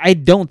thing. I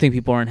don't think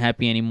people aren't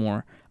happy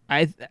anymore.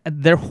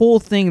 Their whole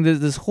thing,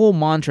 this whole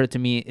mantra to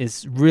me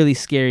is really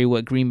scary.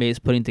 What Green Bay is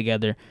putting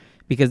together.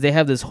 Because they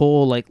have this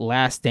whole like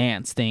last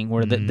dance thing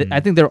where I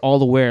think they're all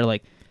aware,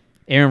 like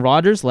Aaron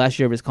Rodgers last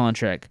year of his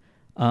contract,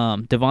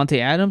 Devontae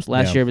Adams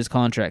last year of his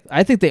contract.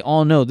 I think they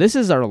all know this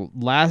is our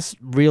last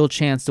real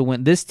chance to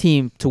win this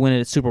team to win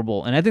a Super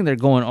Bowl, and I think they're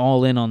going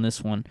all in on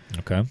this one.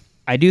 Okay,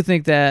 I do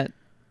think that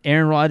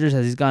Aaron Rodgers,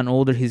 as he's gotten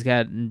older, he's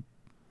got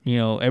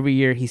every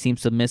year he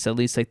seems to miss at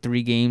least like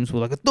 3 games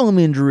with like a thumb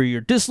injury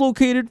or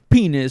dislocated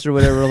penis or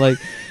whatever. Like.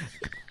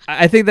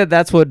 I think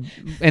that's what,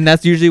 and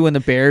that's usually when the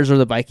Bears or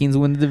the Vikings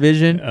win the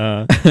division.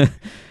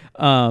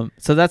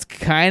 So that's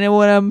kind of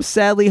what I'm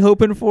sadly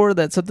hoping for,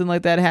 that something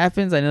like that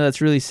happens. I know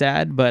that's really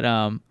sad, but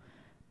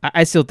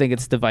I still think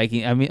it's the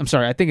Vikings. I mean, I'm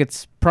sorry. I think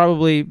it's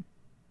probably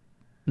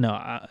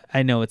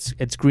I know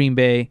it's Green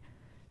Bay,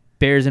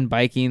 Bears and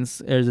Vikings.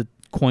 There's a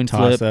coin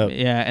Toss flip, up.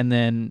 and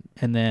then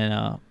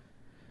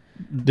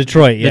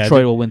Detroit, yeah.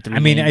 Detroit will win 3 I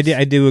mean, games.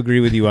 I do agree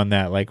with you on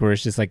that. Like, where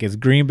it's just like, it's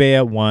Green Bay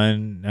at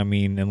 1. I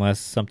mean, unless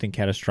something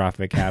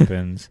catastrophic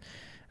happens,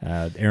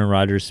 Aaron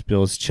Rodgers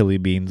spills chili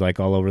beans like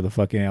all over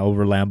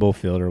over Lambeau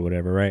Field or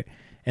whatever, right?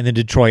 And then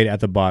Detroit at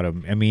the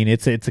bottom. I mean,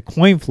 it's a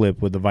coin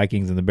flip with the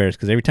Vikings and the Bears,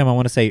 because every time I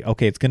want to say,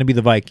 okay, it's going to be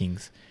the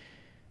Vikings,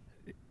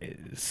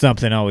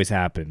 something always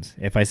happens.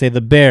 If I say the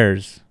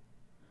Bears,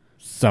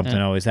 something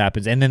always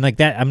happens. And then like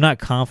that, I'm not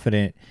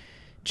confident.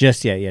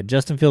 Just yet, yeah.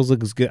 Justin Fields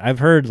looks good. I've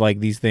heard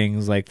like these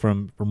things like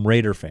from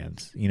Raider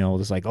fans,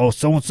 just like, oh,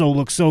 so and so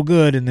looks so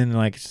good, and then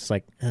like it's just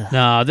like, ugh.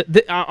 No,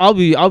 I'll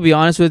be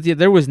honest with you.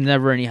 There was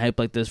never any hype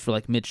like this for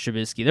like Mitch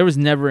Trubisky. There was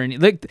never any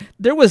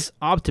there was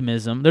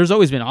optimism. There's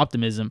always been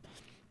optimism.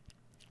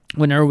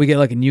 Whenever we get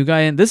like a new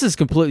guy in, this is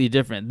completely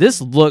different. This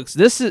guy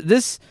This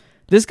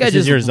just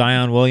is your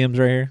Zion Williams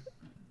right here.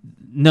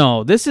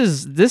 No, this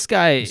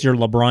guy. It's your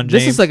LeBron James.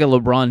 This is like a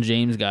LeBron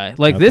James guy.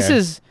 Like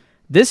Okay.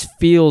 This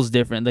feels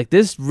different. Like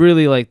this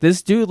really, like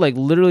this dude, like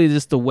literally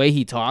just the way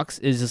he talks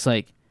is just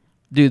like,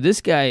 dude,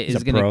 this guy He's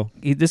is a gonna pro.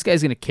 This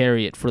guy's gonna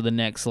carry it for the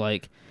next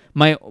like.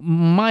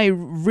 My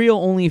real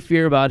only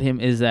fear about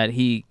him is that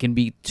he can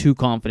be too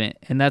confident,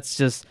 and that's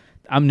just,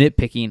 I'm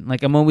nitpicking.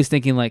 Like I'm always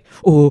thinking like,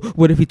 oh,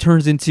 what if he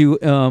turns into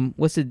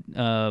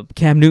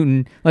Cam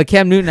Newton? Like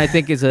Cam Newton, I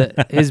think is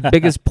his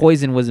biggest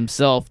poison was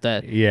himself,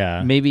 that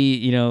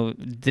maybe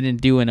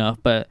didn't do enough,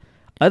 but.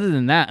 Other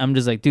than that, I'm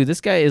just like, dude, this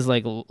guy is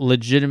like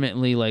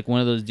legitimately like one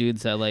of those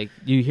dudes that like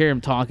you hear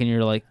him talk and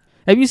you're like,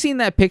 have you seen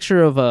that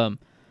picture of Mitch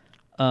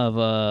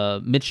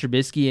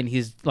Trubisky, and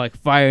he's like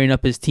firing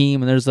up his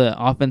team, and there's an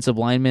offensive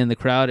lineman in the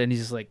crowd, and he's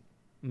just like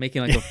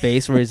making like a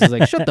face where he's just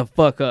like, shut the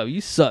fuck up,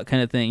 you suck,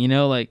 kind of thing,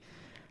 like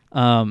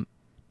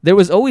there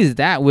was always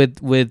that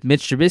with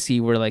Mitch Trubisky,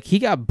 where like he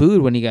got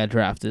booed when he got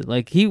drafted.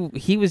 Like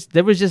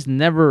there was just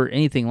never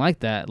anything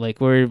like that.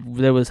 Like where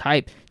there was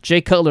hype.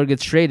 Jay Cutler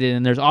gets traded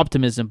and there's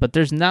optimism, but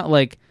there's not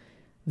like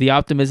the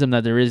optimism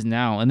that there is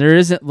now. And there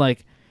isn't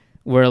like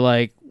where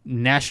like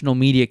national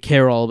media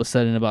care all of a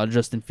sudden about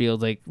Justin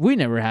Fields. Like we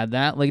never had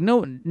that. Like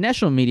no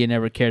national media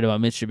never cared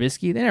about Mitch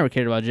Trubisky. They never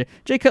cared about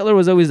Jay Cutler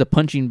was always the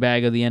punching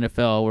bag of the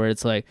NFL, where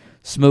it's like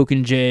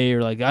smoking Jay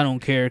or like I don't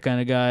care kind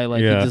of guy.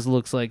 Like he just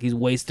looks like he's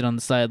wasted on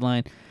the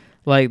sideline.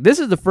 Like this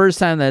is the first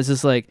time that it's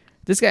just like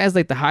this guy has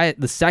like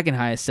the second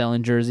highest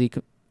selling jersey.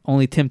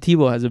 Only Tim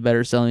Tebow has a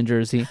better selling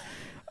jersey.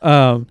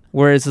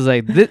 Whereas it's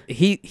like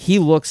he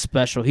looks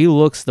special. He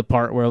looks the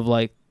part where of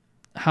like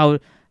how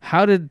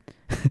did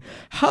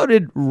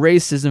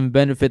racism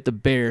benefit the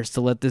Bears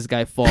to let this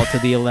guy fall to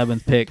the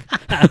 11th pick?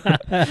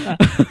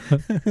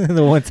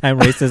 The one time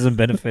racism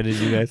benefited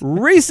you guys.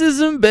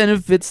 Racism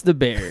benefits the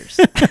Bears.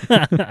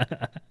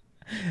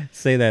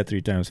 Say that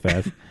 3 times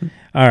fast.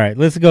 All right,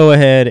 let's go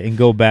ahead and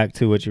go back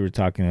to what you were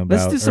talking about.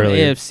 Let's do some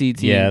earlier. AFC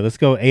team. Yeah, let's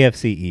go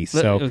AFC East.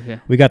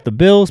 Okay. We got the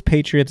Bills,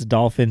 Patriots,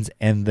 Dolphins,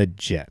 and the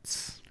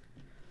Jets.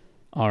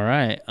 All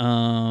right.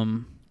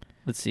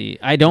 The Let's see.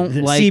 I don't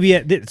like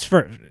CBS.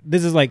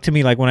 This is like to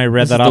me like when I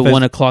read this that is off. the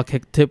 1 o'clock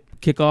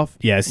kickoff.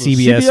 Yeah,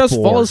 CBS fall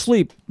Sports.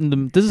 asleep.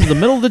 This is the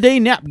middle of the day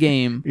nap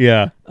game.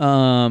 Yeah.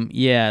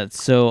 Yeah.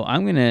 So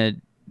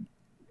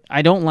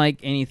I don't like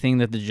anything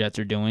that the Jets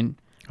are doing.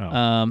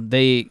 Oh.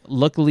 They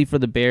luckily for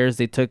the Bears,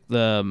 they took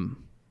I'm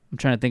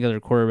trying to think of their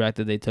quarterback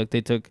that they took.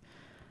 They took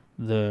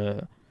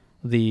the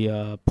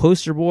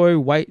poster boy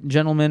white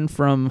gentleman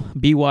from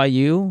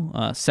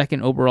BYU,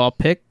 second overall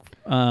pick,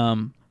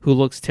 who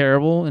looks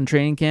terrible in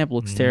training camp,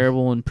 looks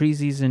terrible in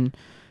preseason.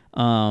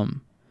 I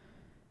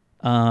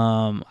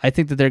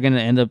think that they're going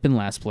to end up in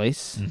last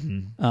place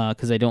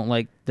because I don't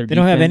like their. They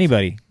don't have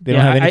anybody. They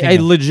don't have anything. I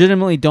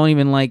legitimately don't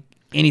even like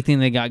anything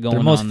they got going on.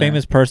 The most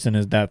famous person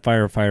is that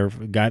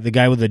firefighter guy, the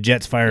guy with the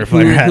Jets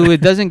firefighter hat. who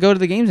doesn't go to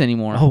the games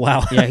anymore. Oh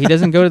wow! Yeah, he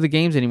doesn't go to the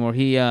games anymore.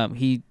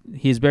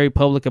 He's very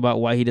public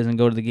about why he doesn't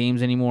go to the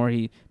games anymore.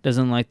 He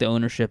doesn't like the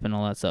ownership and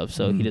all that stuff,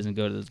 so he doesn't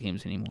go to those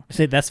games anymore.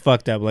 Say that's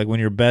fucked up. Like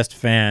when your best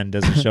fan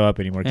doesn't show up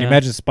anymore. Can you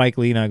imagine Spike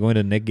Lee not going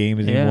to Knick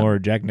games anymore, or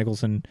Jack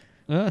Nicholson?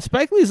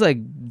 Spike Lee's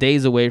like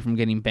days away from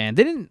getting banned.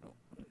 They didn't.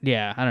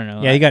 Yeah, I don't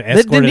know. Yeah, he got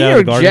escorted the New out York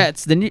of the garden.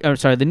 Jets. The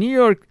New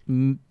York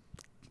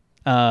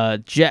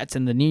Jets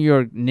and the New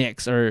York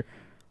Knicks are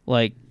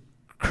like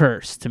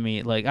cursed to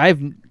me. Like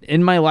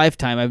in my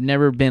lifetime, I've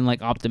never been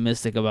like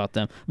optimistic about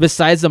them.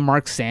 Besides the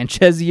Mark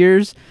Sanchez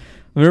years,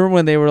 remember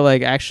when they were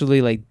like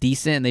actually like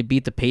decent and they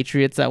beat the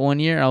Patriots that one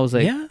year? I was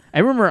like, Yeah. I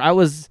remember I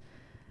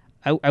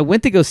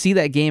went to go see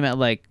that game at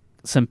like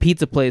some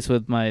pizza place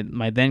with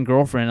my then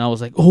girlfriend. And I was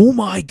like, oh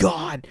my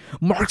god,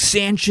 Mark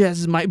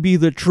Sanchez might be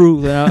the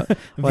truth.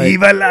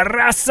 Viva la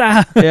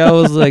raza! Yeah, I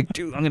was like,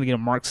 dude, I'm gonna get a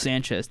Mark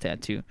Sanchez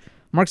tattoo.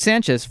 Mark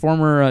Sanchez,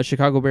 former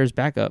Chicago Bears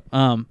backup.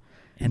 And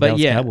but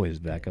Dallas yeah, Cowboys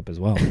backup as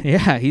well.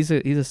 yeah, he's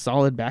a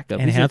solid backup.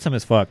 And He's handsome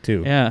as fuck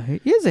too. yeah,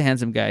 he is a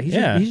handsome guy. He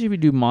should be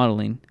doing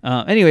modeling.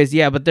 Anyways,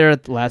 yeah, but they're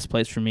at the last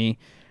place for me.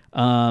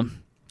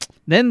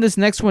 Then this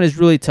next one is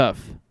really tough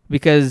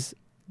because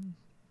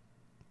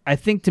I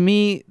think to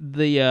me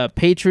the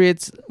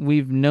Patriots,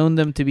 we've known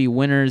them to be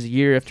winners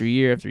year after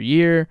year after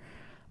year.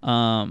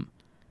 No,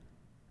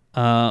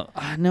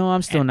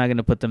 I'm still not going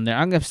to put them there.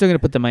 I'm still going to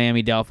put the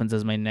Miami Dolphins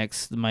as my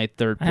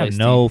third place. I have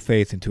no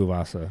faith in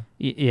Tuivasa.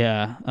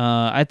 Yeah,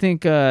 I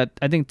think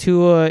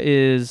Tua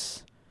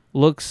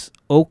looks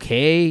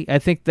okay. I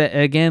think that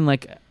again,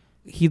 like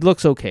he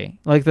looks okay.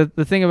 Like the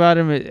thing about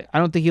him, I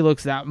don't think he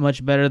looks that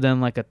much better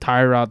than like a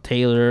Tyrod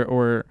Taylor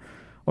or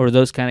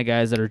those kind of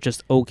guys that are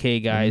just okay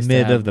guys,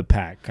 Mid of the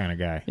pack kind of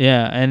guy.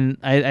 Yeah, and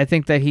I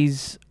think that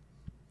he's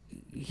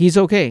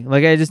okay.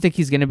 Like I just think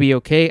he's going to be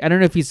okay. I don't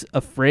know if he's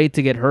afraid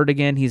to get hurt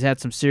again. He's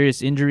had some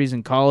serious injuries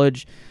in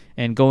college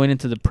and going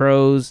into the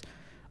pros.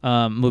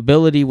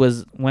 Mobility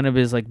was one of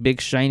his like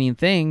big shining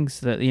things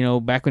that,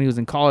 back when he was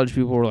in college,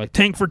 people were like,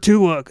 tank for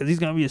Tua because he's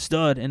going to be a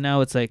stud. And now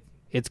it's like,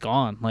 it's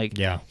gone. Like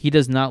he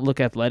does not look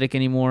athletic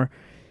anymore.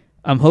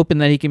 I'm hoping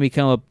that he can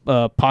become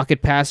a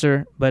pocket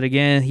passer. But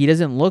again, he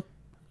doesn't look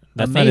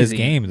That's amazing. not his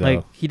game, though.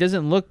 Like he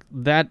doesn't look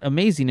that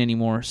amazing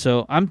anymore.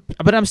 So I'm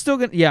still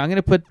gonna. Yeah, I'm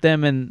gonna put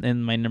them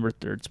in my number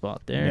 3rd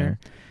spot there.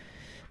 Yeah.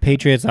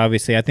 Patriots,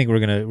 obviously, I think we're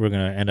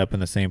gonna end up in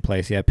the same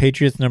place. Yeah,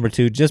 Patriots number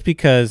 2, just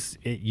because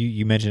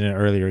you mentioned it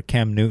earlier,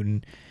 Cam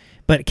Newton.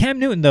 But Cam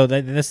Newton, though,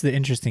 that's the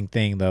interesting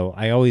thing, though.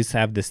 I always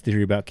have this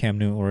theory about Cam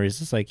Newton, where it's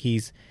just like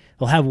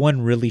he'll have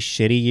one really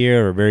shitty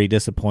year or very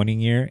disappointing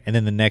year, and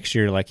then the next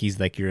year, like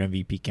he's like your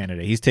MVP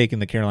candidate. He's taking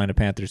the Carolina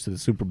Panthers to the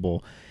Super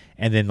Bowl.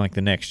 And then, like,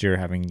 the next year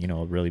having,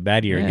 a really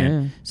bad year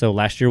again. Yeah. So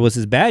last year was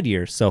his bad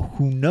year. So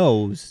who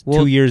knows? Well,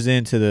 2 years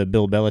into the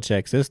Bill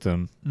Belichick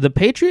system. The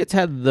Patriots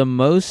had the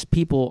most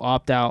people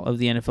opt out of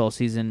the NFL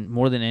season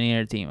more than any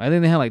other team. I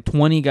think they had like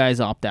 20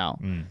 guys opt out.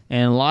 And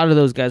a lot of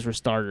those guys were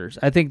starters.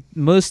 I think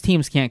most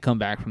teams can't come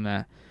back from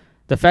that.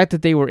 The fact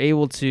that they were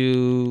able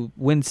to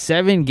win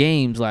 7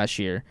 games last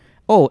year.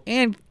 Oh,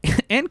 and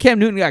Cam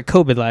Newton got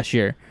COVID last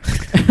year.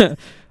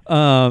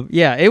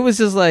 Yeah, it was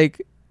just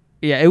like...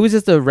 Yeah, it was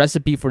just a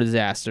recipe for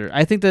disaster.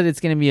 I think that it's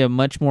going to be a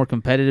much more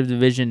competitive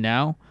division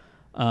now,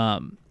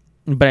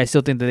 but I still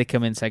think that they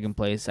come in second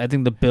place. I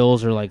think the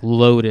Bills are like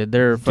loaded.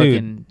 They're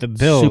fucking the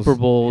Bills, Super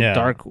Bowl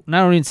dark. I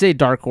don't even say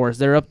dark horse.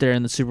 They're up there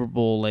in the Super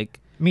Bowl. Like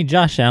I mean,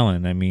 Josh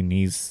Allen. I mean,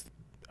 he's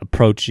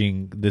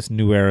approaching this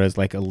new era as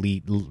like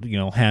elite.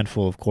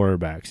 Handful of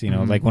quarterbacks.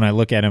 Like when I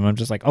look at him, I'm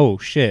just like, oh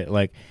shit,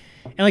 like.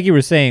 And like you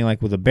were saying, like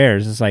with the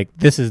Bears, it's like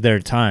this is their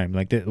time.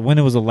 Like when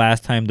it was the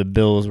last time the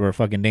Bills were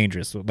fucking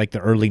dangerous, like the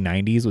early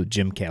 '90s with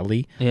Jim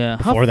Kelly. Yeah,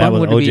 Before how fun that with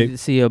would it OJ. be to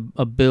see a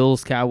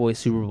Bills Cowboys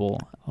Super Bowl?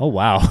 Oh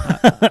wow!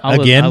 I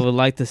Again, would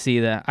like to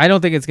see that. I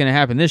don't think it's going to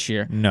happen this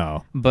year.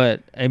 No,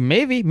 but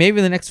maybe in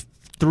the next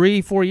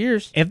 3-4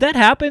 years. If that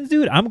happens,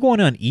 dude, I'm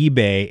going on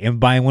eBay and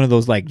buying one of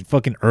those like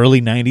fucking early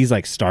 '90s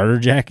like starter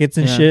jackets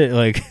and shit,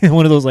 like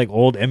one of those like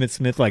old Emmitt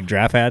Smith like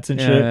draft hats and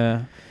shit.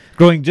 Yeah.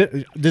 Growing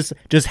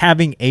just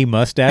having a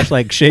mustache,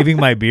 like shaving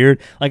my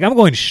beard, like I'm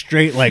going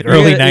straight like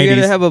early '90s. You're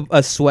gonna have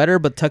a sweater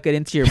but tuck it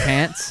into your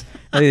pants,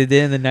 like they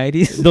did in the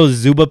 90s. Those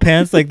Zuba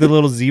pants, like the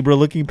little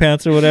zebra-looking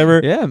pants or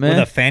whatever. Yeah, man. With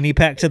a fanny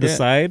pack to the Yeah.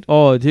 side.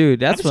 Oh, dude,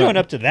 that's I'm showing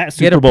up to that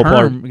Get Super a Bowl perm.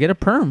 party. Get a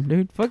perm,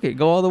 dude. Fuck it.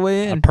 Go all the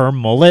way A in. perm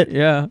mullet.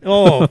 Yeah.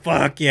 Oh,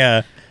 fuck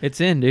yeah. It's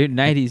in, dude.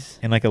 90s.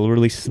 And like a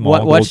really small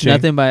gold Watch chain.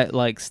 nothing but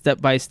like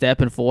Step by Step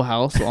and Full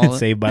House. All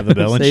Saved by the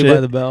Bell and Saved shit.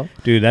 by the Bell.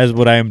 Dude, that's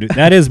what I am doing.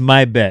 That is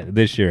my bet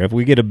this year. If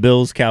we get a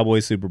Bills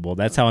Cowboys Super Bowl,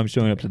 that's how I'm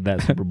showing up to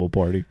that Super Bowl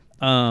party.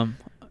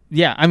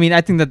 Yeah, I mean,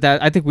 I think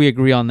I think we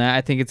agree on that. I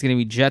think it's going to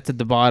be Jets at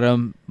the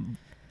bottom,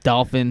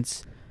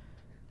 Dolphins,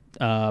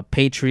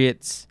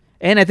 Patriots,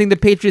 and I think the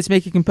Patriots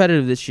make it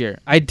competitive this year.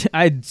 I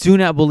do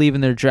not believe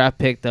in their draft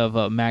pick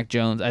of Mac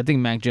Jones. I think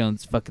Mac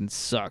Jones fucking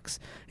sucks.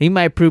 He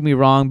might prove me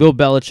wrong. Bill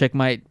Belichick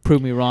might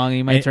prove me wrong.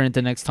 He might turn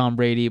into next Tom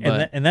Brady.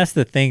 But And that's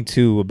the thing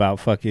too about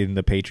fucking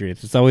the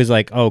Patriots. It's always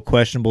like, oh,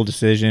 questionable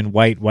decision,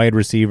 wide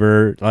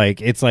receiver.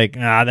 Like it's like,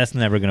 that's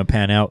never gonna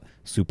pan out.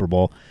 Super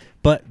Bowl.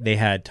 But they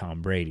had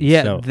Tom Brady.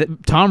 yeah, so.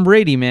 Tom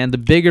Brady, man, the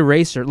big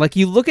eraser. Like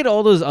you look at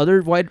all those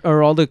other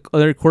all the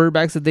other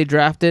quarterbacks that they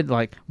drafted,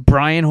 like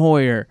Brian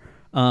Hoyer,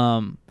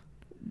 Garoppolo.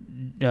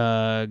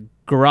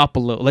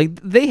 Like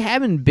they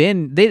haven't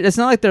been. It's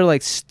not like they're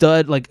like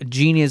stud, like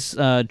genius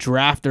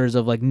drafters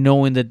of like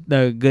knowing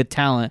the good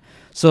talent.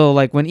 So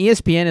like when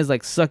ESPN is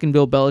like sucking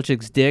Bill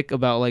Belichick's dick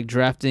about like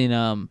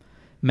drafting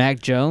Mac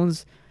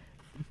Jones.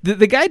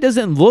 The guy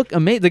doesn't look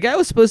amazing. The guy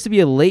was supposed to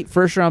be a late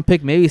first-round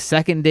pick, maybe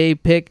second-day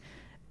pick,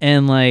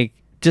 and like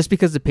just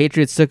because the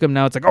Patriots took him,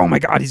 now it's like, oh my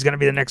God, he's gonna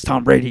be the next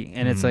Tom Brady,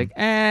 and it's like,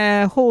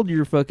 hold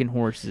your fucking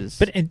horses.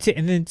 But and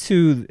then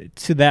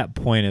to that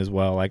point as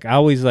well, like I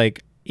always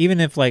like, even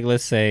if like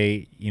let's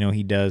say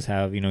he does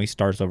have he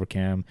starts over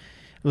Cam,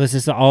 let's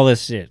just all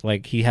this shit,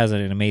 like he has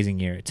an amazing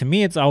year. To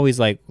me, it's always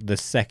like the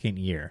second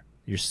year,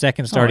 your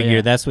second starting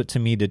year. That's what to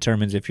me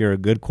determines if you're a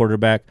good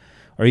quarterback.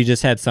 Or you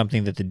just had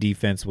something that the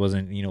defense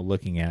wasn't,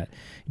 looking at.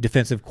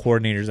 Defensive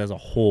coordinators as a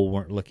whole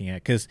weren't looking at.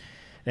 Because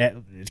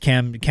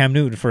Cam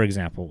Newton, for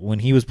example, when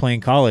he was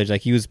playing college, like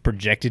he was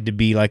projected to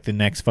be like the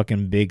next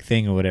fucking big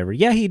thing or whatever.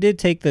 Yeah, he did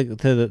take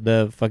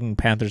the fucking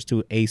Panthers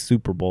to a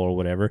Super Bowl or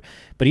whatever.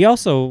 But he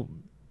also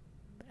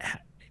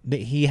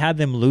he had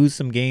them lose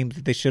some games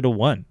that they should have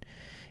won.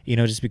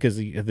 Just because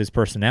of his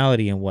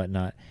personality and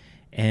whatnot.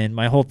 And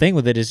my whole thing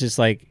with it is just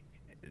like,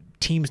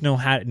 teams knew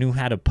how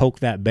to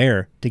poke that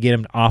bear to get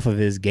him off of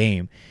his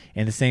game.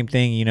 And the same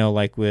thing,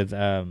 like with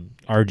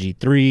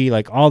RG3,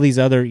 like all these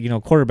other,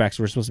 quarterbacks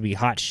were supposed to be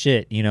hot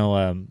shit,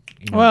 Well,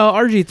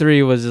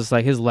 RG3 was just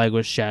like his leg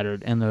was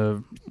shattered, and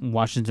the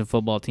Washington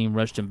football team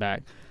rushed him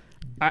back.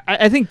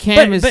 I think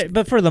Cam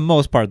but for the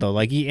most part though,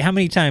 like how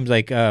many times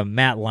like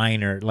Matt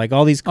Leinart, like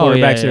all these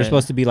quarterbacks that are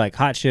supposed to be like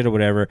hot shit or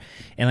whatever,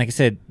 and like I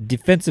said,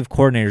 defensive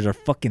coordinators are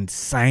fucking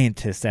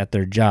scientists at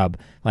their job.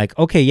 Like,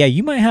 okay, yeah,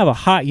 you might have a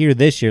hot year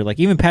this year. Like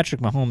even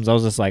Patrick Mahomes, I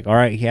was just like, all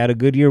right, he had a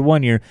good year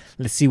one year.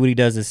 Let's see what he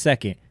does this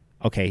second.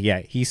 Okay, yeah,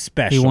 he's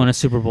special. He won a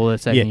Super Bowl that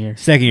second year.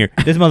 Second year.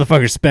 This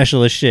motherfucker's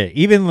special as shit.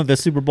 Even with the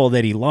Super Bowl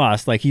that he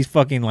lost, like he's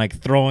fucking like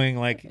throwing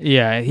like.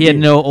 Yeah, he had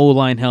no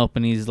O-line help,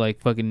 and he's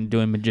like fucking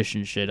doing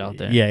magician shit out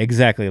there. Yeah,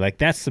 exactly. Like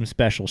that's some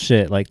special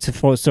shit. Like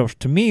so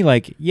to me,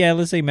 like yeah,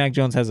 let's say Mac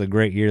Jones has a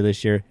great year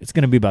this year. It's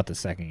gonna be about the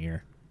second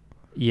year.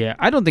 Yeah,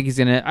 I don't think he's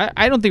gonna.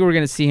 I don't think we're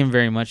gonna see him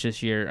very much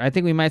this year. I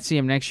think we might see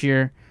him next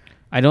year.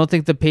 I don't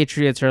think the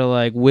Patriots are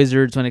like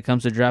wizards when it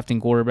comes to drafting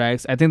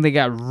quarterbacks. I think they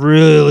got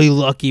really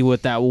lucky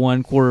with that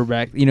one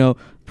quarterback.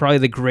 Probably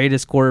the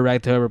greatest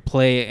quarterback to ever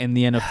play in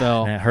the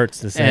NFL. That hurts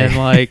to say. And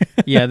like,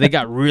 yeah, they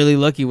got really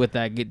lucky with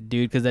that dude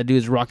because that dude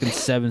is rocking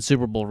 7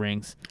 Super Bowl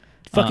rings.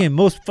 Fucking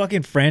most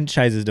fucking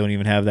franchises don't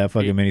even have that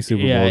fucking many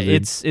Super Bowls.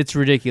 Yeah, it's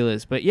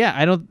ridiculous. But yeah,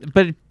 I don't.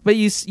 But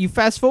you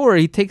fast forward,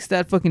 he takes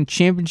that fucking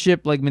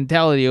championship like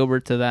mentality over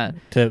to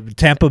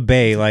Tampa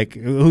Bay, like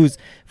who's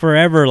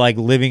forever like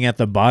living at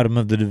the bottom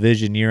of the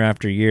division year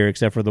after year,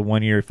 except for the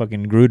 1 year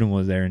fucking Gruden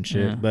was there and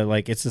shit. Yeah. But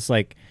like it's just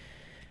like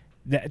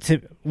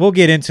we'll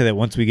get into that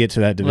once we get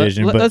to that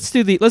division. But let's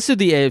do the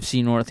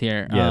AFC North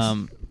here. Yes.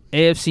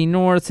 AFC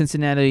North: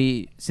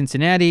 Cincinnati,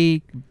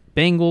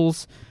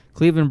 Bengals,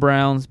 Cleveland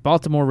Browns,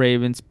 Baltimore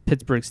Ravens,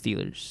 Pittsburgh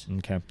Steelers.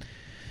 Okay.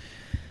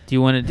 Do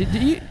you want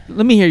to?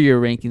 Let me hear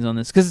your rankings on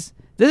this because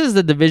this is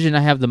the division I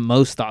have the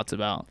most thoughts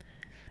about.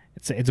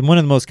 It's one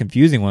of the most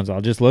confusing ones.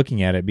 Just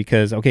looking at it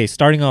because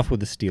starting off with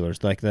the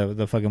Steelers, like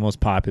the fucking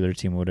most popular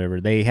team or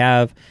whatever. They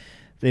have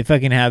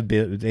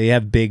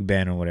Big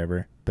Ben or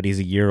whatever, but he's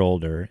a year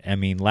older. I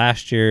mean,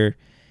 last year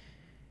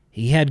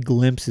he had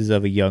glimpses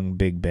of a young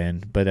Big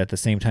Ben, but at the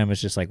same time,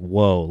 it's just like,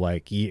 whoa,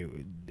 like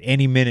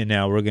any minute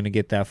now we're gonna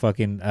get that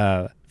fucking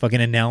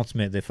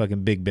announcement that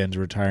fucking Big Ben's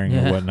retiring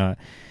or whatnot.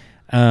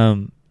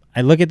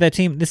 I look at that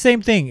team, the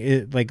same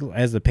thing like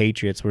as the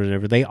Patriots or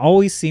whatever. They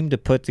always seem to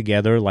put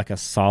together like a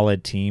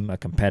solid team, a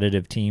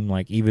competitive team.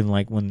 Like even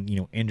like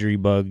when injury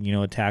bug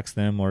attacks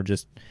them or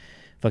just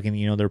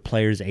fucking their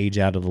players age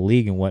out of the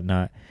league and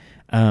whatnot.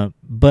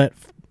 But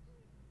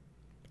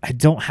I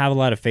don't have a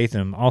lot of faith in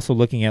them. Also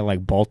looking at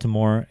like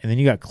Baltimore, and then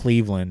you got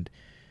Cleveland,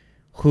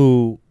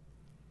 who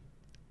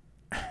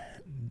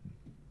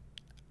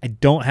I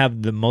don't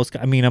have the most.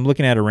 I mean, I'm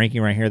looking at a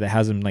ranking right here that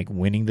has them like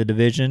winning the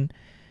division,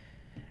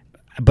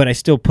 but I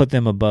still put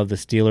them above the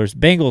Steelers.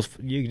 Bengals,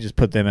 you can just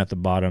put them at the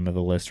bottom of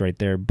the list right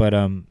there. But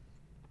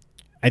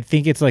I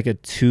think it's like a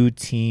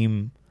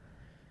 2-team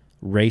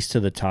race to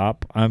the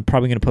top. I'm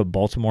probably going to put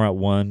Baltimore at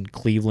 1,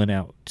 Cleveland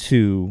at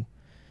 2,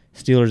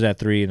 Steelers at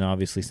 3, and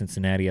obviously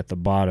Cincinnati at the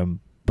bottom.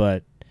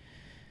 But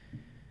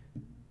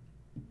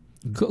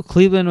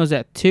Cleveland was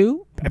at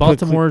 2.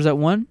 Baltimore's at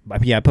 1.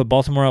 Yeah, I put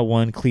Baltimore at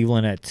 1,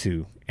 Cleveland at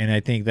 2. And I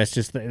think that's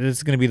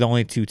going to be the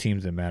only 2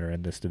 teams that matter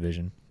in this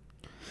division.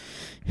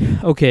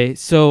 Okay,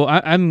 so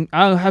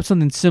I'll have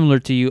something similar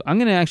to you. I'm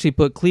gonna actually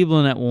put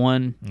Cleveland at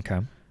 1. Okay.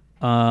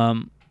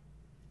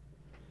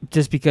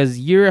 Just because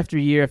year after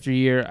year after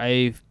year,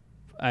 what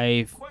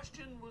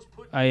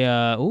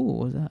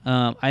was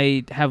that?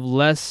 I have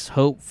less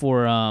hope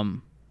for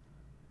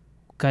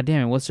God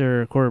damn it, what's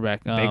their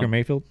quarterback? Baker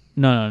Mayfield?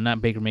 No,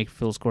 not Baker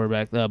Mayfield's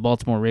quarterback.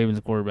 Baltimore Ravens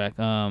quarterback.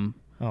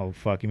 Oh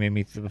fuck! You made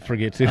me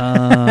forget too.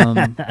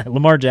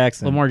 Lamar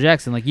Jackson. Lamar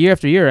Jackson. Like year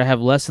after year, I have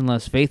less and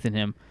less faith in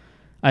him.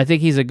 I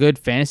think he's a good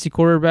fantasy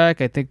quarterback.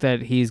 I think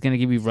that he's going to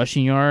give you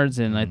rushing yards,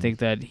 and I think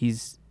that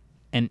he's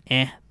an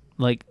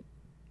like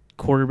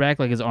quarterback.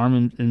 Like his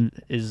arm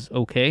is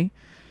okay.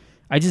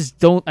 I just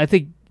don't. I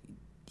think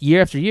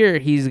year after year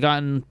he's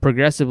gotten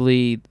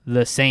progressively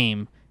the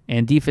same,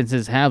 and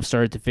defenses have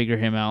started to figure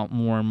him out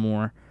more and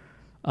more.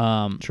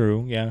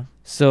 True. Yeah.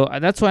 So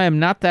that's why I'm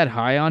not that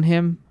high on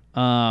him.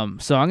 So I'm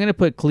going to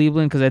put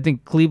Cleveland because I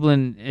think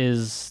Cleveland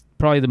is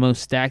probably the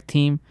most stacked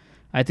team.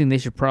 I think they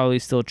should probably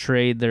still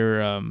trade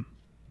their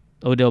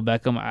Odell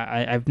Beckham.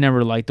 I've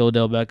never liked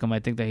Odell Beckham. I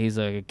think that he's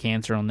a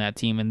cancer on that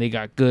team, and they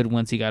got good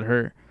once he got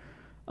hurt.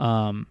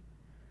 Then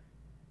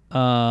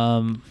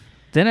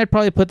I'd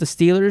probably put the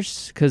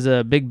Steelers because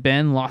Big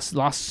Ben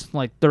lost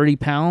like 30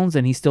 pounds,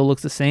 and he still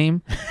looks the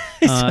same.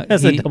 He still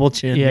has a double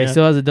chin. Yeah, he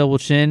still has a double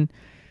chin.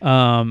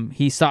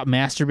 He stopped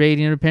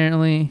masturbating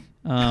apparently.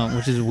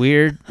 Which is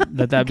weird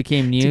that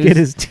became news. To get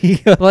his tea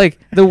up. Like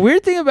the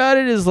weird thing about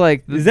it is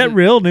like, is that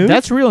real news?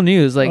 That's real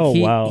news. Like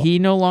wow. he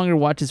no longer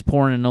watches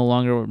porn and no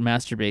longer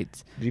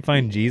masturbates. Did he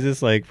find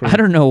Jesus? Like I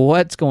don't know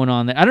what's going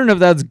on there. I don't know if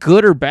that's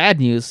good or bad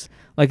news.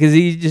 Like is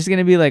he just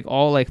gonna be like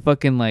all like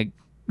fucking like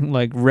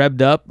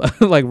revved up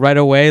like right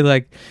away?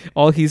 Like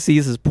all he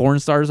sees is porn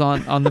stars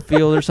on the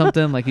field or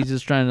something. Like he's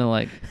just trying to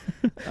like.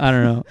 I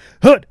don't know.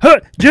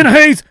 Hut, Jenna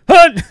Hayes,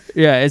 hut.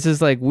 Yeah, it's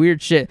just like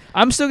weird shit.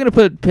 I'm still gonna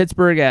put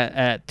Pittsburgh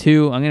at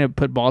 2. I'm gonna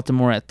put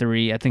Baltimore at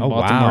 3. I think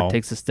Baltimore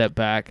takes a step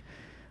back.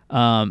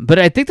 But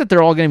I think that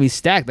they're all gonna be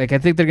stacked. Like I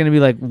think they're gonna be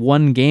like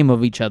one game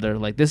of each other.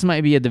 Like this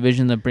might be a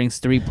division that brings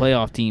 3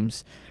 playoff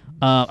teams.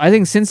 I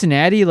think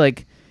Cincinnati,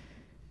 like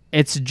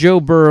it's Joe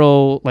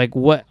Burrow. Like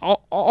what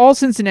all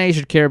Cincinnati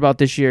should care about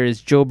this year is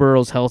Joe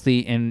Burrow's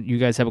healthy and you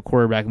guys have a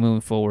quarterback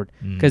moving forward.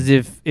 Because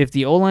if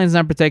the O-line's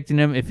not protecting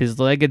him, if his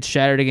leg gets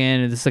shattered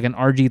again, and it's like an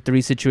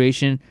RG3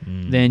 situation,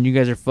 then you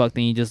guys are fucked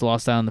and you just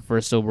lost out on the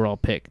first overall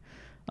pick.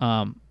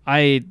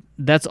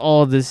 That's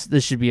all this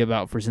should be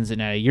about for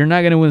Cincinnati. You're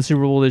not going to win the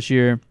Super Bowl this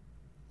year.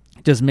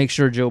 Just make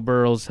sure Joe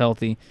Burrow's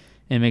healthy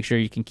and make sure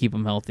you can keep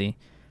him healthy.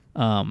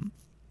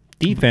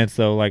 Defense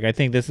though, like I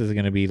think this is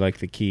going to be like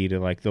the key to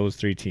like those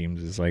 3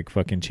 teams is like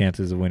fucking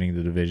chances of winning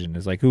the division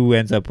is like who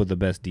ends up with the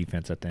best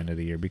defense at the end of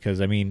the year.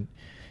 Because I mean,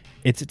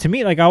 it's to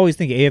me like I always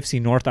think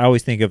AFC North. I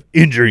always think of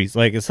injuries.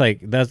 Like it's like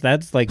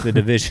that's like the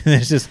division.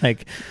 It's just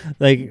like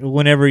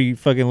whenever you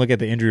fucking look at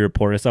the injury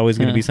report, it's always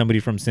going to be somebody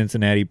from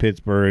Cincinnati,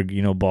 Pittsburgh,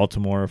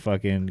 Baltimore,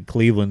 fucking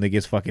Cleveland that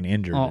gets fucking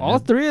injured. All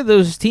 3 of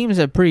those teams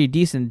have pretty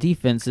decent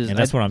defenses, and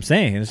that's what I'm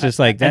saying. It's just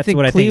like that's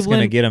what I think is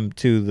going to get them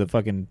to the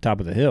fucking top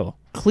of the hill.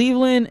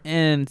 Cleveland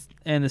and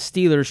the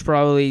Steelers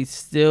probably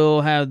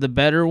still have the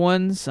better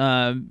ones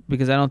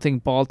because I don't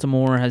think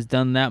Baltimore has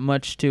done that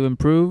much to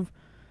improve.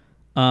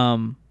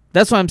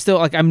 That's why I'm still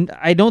like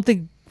I don't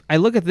think I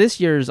look at this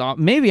year's.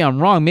 Maybe I'm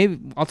wrong. Maybe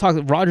I'll talk.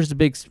 Roger's a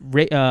big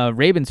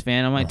Ravens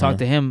fan. I might talk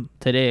to him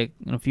today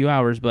in a few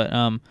hours. But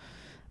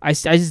I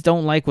just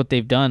don't like what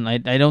they've done.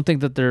 I don't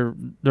think that they're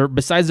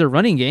besides their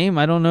running game.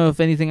 I don't know if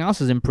anything else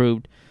has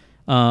improved.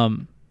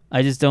 I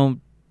just don't.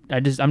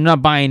 I'm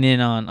not buying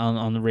in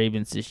on the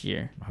Ravens this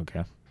year.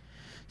 Okay.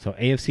 So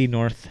AFC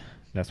North,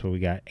 that's what we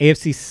got.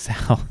 AFC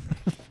South.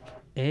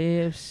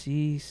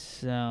 AFC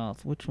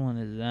South. Which one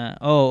is that?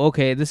 Oh,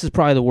 okay. This is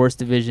probably the worst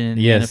division in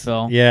the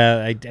NFL.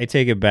 Yeah, I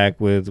take it back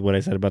with what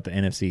I said about the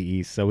NFC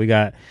East. So we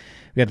got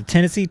the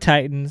Tennessee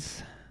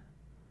Titans,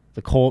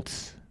 the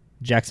Colts,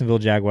 Jacksonville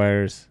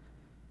Jaguars,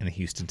 and the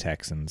Houston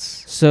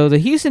Texans. So the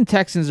Houston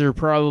Texans are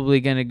probably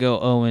going to go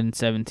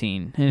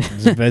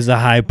 0-17. There's a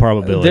high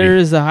probability. There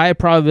is a high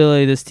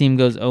probability this team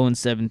goes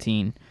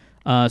 0-17.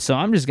 So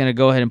I'm just going to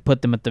go ahead and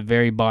put them at the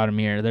very bottom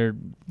here. They're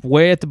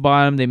way at the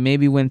bottom. They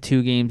maybe win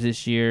 2 games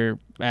this year.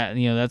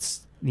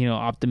 That's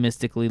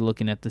optimistically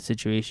looking at the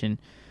situation.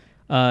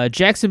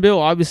 Jacksonville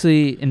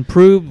obviously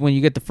improved when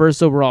you get the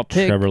first overall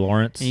pick. Trevor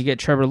Lawrence. And you get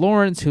Trevor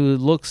Lawrence, who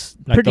looks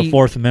like pretty, the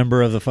 4th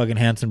member of the fucking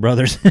Hanson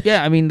brothers.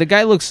 Yeah, I mean the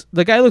guy looks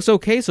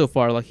okay so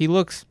far. Like he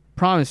looks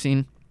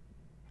promising.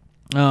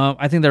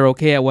 I think they're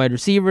okay at wide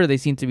receiver. They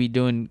seem to be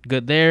doing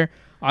good there.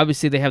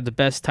 Obviously, they have the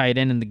best tight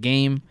end in the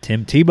game.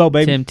 Tim Tebow,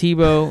 baby. Tim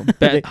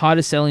Tebow,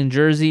 hottest selling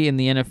jersey in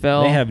the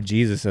NFL. They have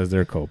Jesus as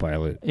their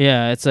co-pilot.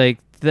 Yeah, it's like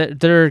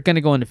they're going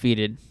to go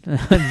undefeated.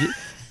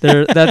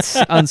 That's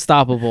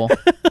unstoppable.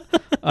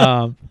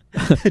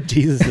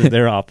 Jesus is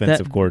their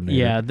offensive coordinator.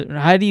 Yeah,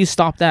 how do you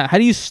stop that? How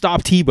do you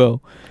stop Tebow?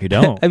 You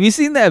don't. Have you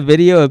seen that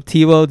video of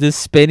Tebow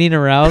just spinning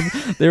around?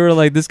 They were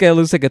like, this guy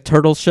looks like a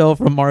turtle shell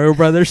from Mario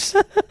Brothers.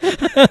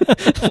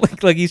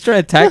 like he's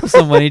trying to tackle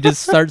someone, he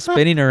just starts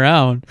spinning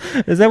around.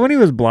 Is that when he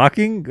was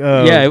blocking?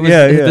 Yeah, it was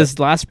this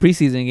last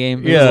preseason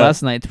game. It was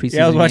last night's preseason game.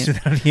 Yeah, I was watching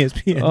that on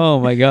ESPN. Oh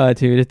my god,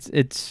 dude.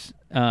 It's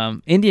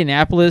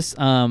Indianapolis.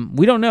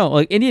 We don't know.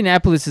 Like,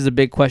 Indianapolis is a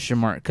big question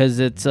mark because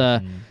it's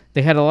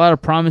they had a lot of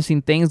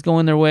promising things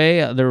going their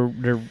way.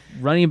 Their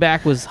running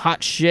back was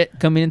hot shit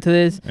coming into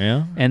this.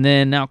 Yeah. And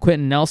then now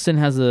Quentin Nelson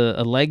has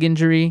a leg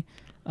injury.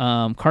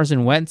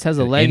 Carson Wentz has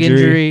a leg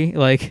injury.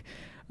 Like,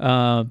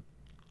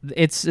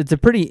 it's a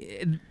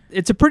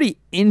pretty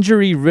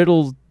injury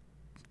riddled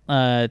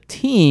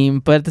team,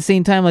 but at the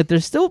same time, like,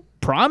 there's still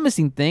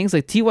promising things.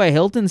 Like, T.Y.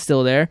 Hilton's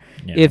still there.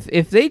 Yeah.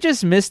 If they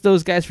just miss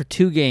those guys for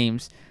 2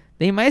 games,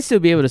 they might still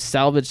be able to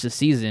salvage the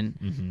season.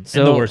 Mm-hmm. So,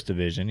 in the worst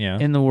division, yeah.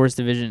 In the worst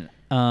division.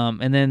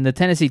 And then the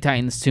Tennessee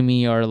Titans, to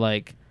me, are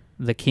like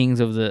the kings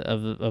of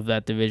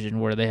that division,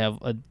 where they have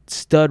a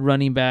stud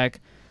running back.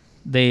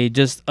 They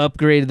just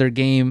upgraded their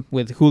game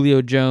with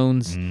Julio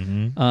Jones.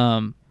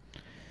 Mm-hmm.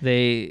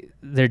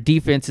 Their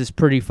defense is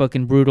pretty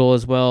fucking brutal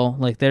as well.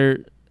 Like,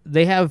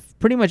 they have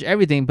pretty much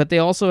everything, but they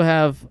also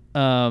have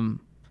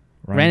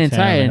Ryan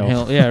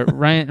Tannehill. Yeah,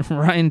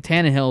 Ryan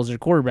Tannehill is their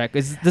quarterback.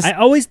 I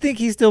always think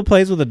he still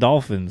plays with the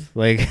Dolphins.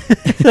 Like,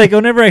 like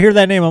whenever I hear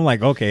that name, I'm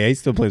like, okay, he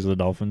still plays with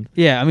the Dolphins.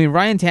 Yeah, I mean,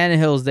 Ryan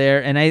Tannehill is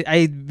there, and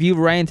I view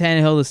Ryan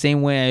Tannehill the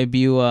same way I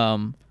view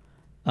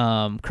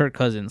Kirk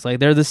Cousins. Like,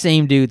 they're the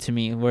same dude to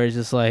me, where it's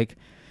just like,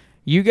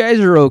 you guys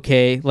are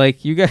okay.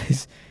 Like, you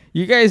guys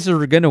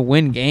are gonna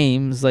win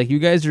games. Like, you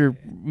guys are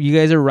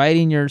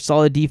riding your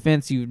solid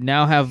defense. You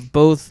now have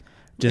both.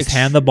 Just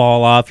hand the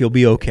ball off. You'll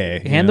be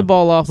okay. Hand the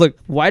ball off. Look,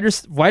 wide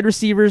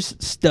receivers,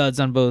 studs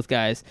on both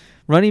guys.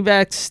 Running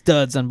backs,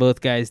 studs on both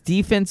guys.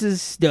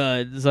 Defenses,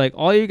 studs. Like,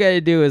 all you got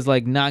to do is,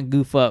 like, not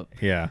goof up.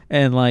 Yeah.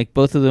 And, like,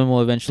 both of them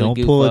will eventually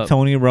goof up. Don't pull a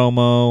Tony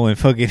Romo and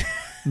fucking...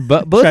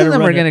 But both of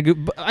them are going to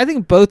go. I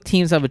think both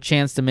teams have a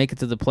chance to make it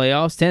to the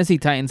playoffs. Tennessee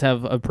Titans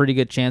have a pretty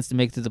good chance to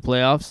make it to the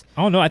playoffs.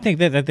 Oh, no, I think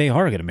that they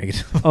are going to make it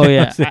to the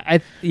playoffs. Oh,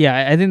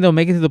 yeah. I think they'll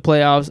make it to the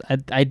playoffs.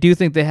 I do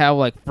think they have,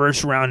 like,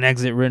 first-round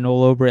exit written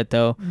all over it,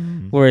 though,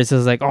 where it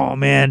says, like, oh,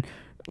 man,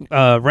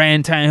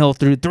 Ryan Tannehill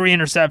threw 3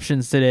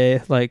 interceptions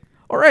today. Like,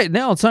 all right,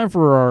 now it's time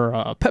for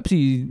our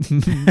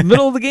Pepsi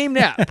middle of the game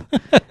nap.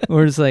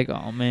 We're just like,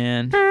 oh,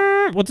 man.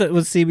 What's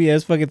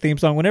CBS fucking theme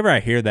song? Whenever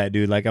I hear that,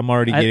 dude, like, I'm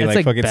already getting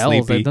like fucking bells.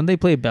 sleepy. Like, don't they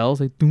play bells?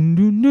 Like, dun,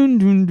 dun, dun,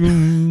 dun,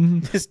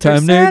 dun. It's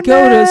time to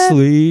go to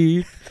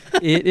sleep.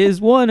 It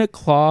is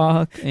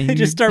 1:00. And they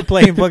just start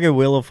playing fucking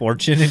Wheel of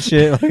Fortune and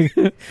shit. Like,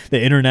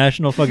 the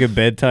international fucking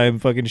bedtime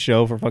fucking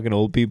show for fucking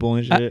old people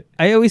and shit.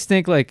 I always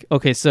think, like,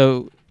 okay,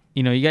 so,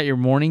 you know, you got your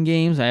morning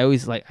games. I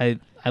always like, I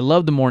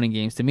love the morning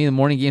games. To me, the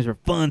morning games are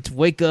fun to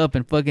wake up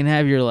and fucking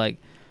have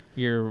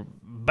your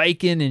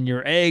bacon and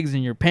your eggs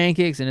and your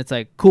pancakes, and it's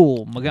like,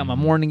 cool, I got my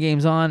morning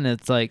games on, and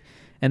it's like,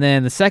 and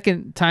then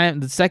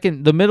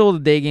the middle of the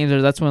day games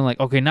that's when, like,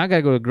 okay, now I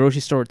gotta go to the grocery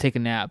store, take a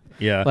nap.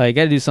 Yeah, like, I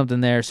gotta do something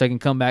there so I can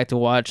come back to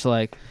watch,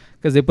 like,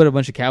 because they put a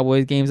bunch of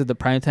Cowboys games at the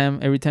prime time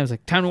every time. It's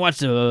like, time to watch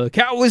the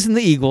Cowboys and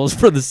the Eagles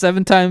for the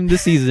 7th time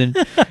this season.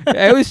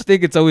 I always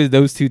think it's always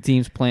those two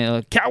teams playing,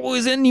 like,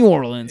 Cowboys in New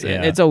Orleans.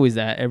 Yeah. It's always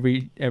that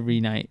every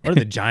night. Or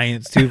the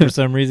Giants too, for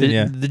some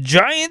reason. The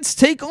Giants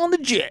take on the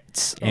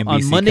Jets NBC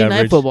on Monday coverage.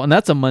 Night Football, and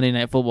that's a Monday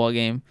Night Football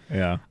game.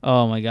 Yeah.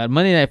 Oh my God,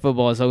 Monday Night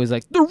Football is always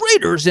like the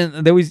Raiders,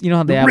 and they always, you know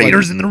how they have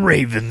Raiders like, and the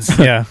Ravens.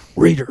 Yeah.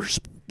 Raiders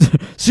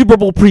Super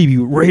Bowl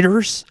preview.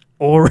 Raiders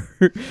or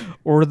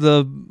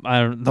the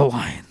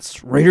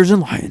Lions. Raiders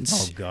and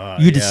Lions. Oh God.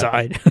 You yeah.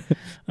 decide.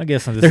 I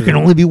guess there can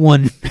only be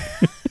one.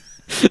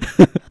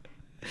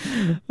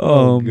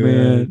 Oh God.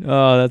 man.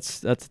 Oh,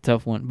 that's a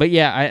tough one. But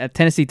yeah,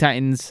 Tennessee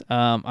Titans.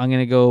 I'm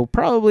gonna go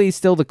probably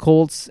still the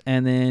Colts,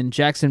 and then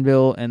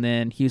Jacksonville, and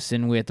then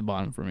Houston way at the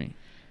bottom for me.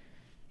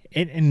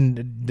 And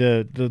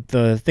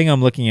the thing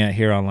I'm looking at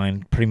here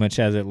online pretty much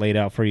has it laid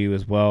out for you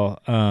as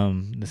well,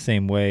 the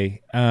same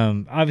way.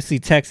 Obviously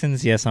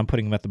Texans, yes, I'm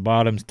putting them at the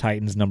bottom.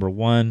 Titans number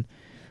 1.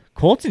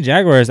 Colts and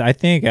Jaguars, I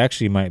think,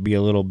 actually might be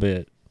a little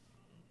bit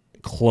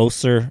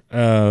closer,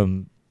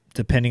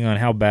 depending on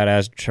how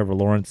badass Trevor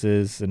Lawrence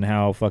is and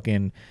how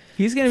fucking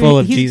he's gonna full be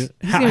of he's, Jesus.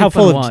 he's How gonna be fun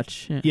full to of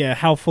watch. yeah,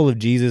 how full of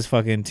Jesus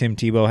fucking Tim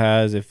Tebow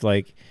has. If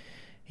like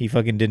he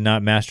fucking did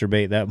not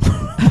masturbate that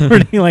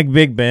morning like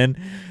Big Ben.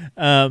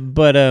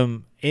 But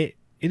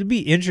it'd be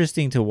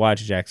interesting to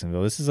watch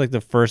Jacksonville. This is like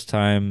the first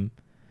time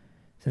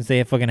since they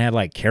have fucking had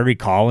like Kerry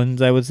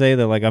Collins, I would say,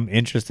 that like I'm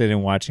interested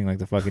in watching like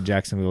the fucking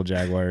Jacksonville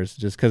Jaguars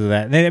just because of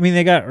that.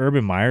 They got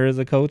Urban Meyer as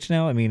a coach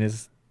now. I mean,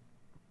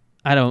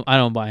 I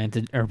don't buy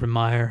into Urban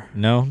Meyer.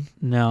 No,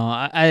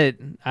 I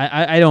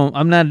don't.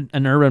 I'm not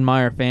an Urban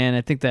Meyer fan.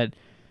 I think that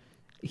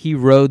he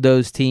rode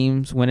those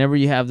teams. Whenever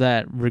you have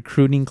that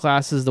recruiting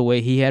classes, the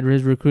way he had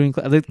his recruiting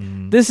class,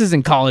 this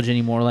isn't college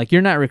anymore. Like,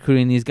 you're not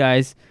recruiting these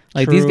guys.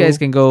 Like, these True. guys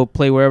can go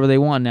play wherever they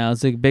want now.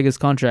 It's the biggest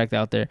contract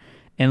out there.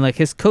 And, like,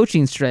 his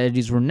coaching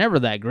strategies were never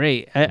that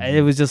great.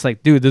 It was just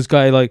like, dude, this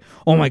guy, like,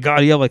 oh, my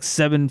God, you have, like,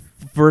 7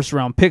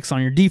 first-round picks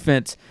on your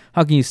defense.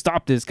 How can you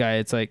stop this guy?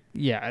 It's like,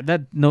 yeah,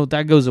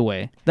 that goes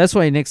away. That's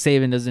why Nick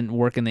Saban doesn't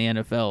work in the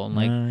NFL. And,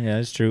 like, yeah,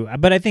 that's true.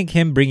 But I think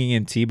him bringing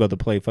in Tebow to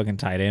play fucking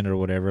tight end or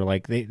whatever,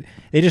 like, they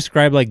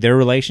describe, like, their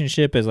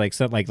relationship as, like,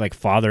 something like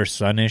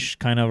father-son-ish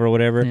kind of or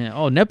whatever. yeah.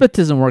 Oh,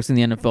 nepotism works in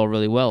the NFL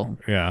really well.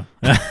 Yeah.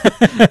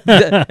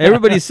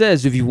 Everybody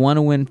says if you want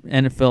to win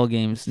NFL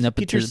games, your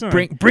nepotism.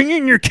 son. Bring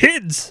in your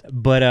kids.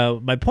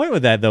 But my point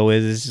with that, though,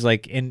 is it's just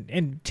like,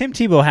 and Tim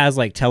Tebow has,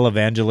 like,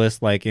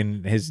 televangelist, like,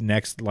 in his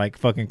next, like,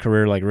 fucking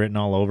career, like, written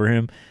all over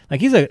him.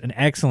 Like, he's an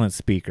excellent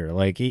speaker.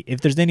 Like,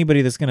 if there's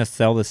anybody that's going to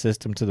sell the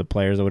system to the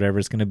players or whatever,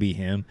 it's going to be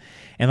him.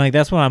 And, like,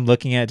 that's what I'm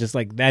looking at, just,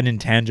 like, that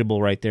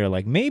intangible right there.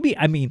 Like, maybe,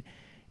 I mean,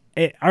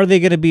 are they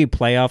going to be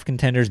playoff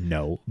contenders?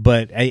 No.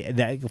 But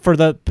for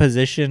the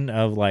position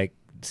of, like,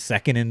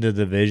 second in the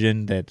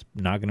division that's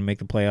not going to make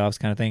the playoffs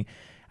kind of thing,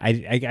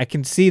 I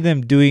can see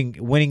them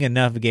winning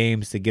enough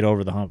games to get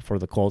over the hump for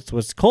the Colts.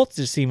 Which Colts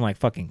just seem like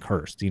fucking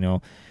cursed, you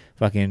know.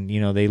 Fucking, you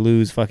know, they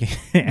lose fucking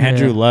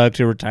Andrew Luck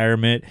to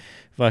retirement,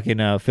 fucking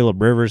Phillip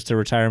Rivers to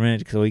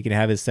retirement so he can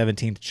have his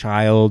 17th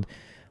child.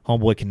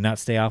 Homeboy cannot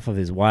stay off of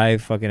his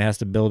wife. Fucking has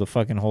to build a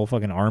fucking whole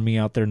fucking army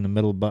out there in the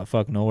middle of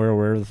buttfuck nowhere,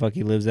 wherever the fuck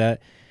he lives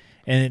at.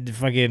 And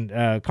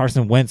fucking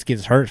Carson Wentz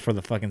gets hurt for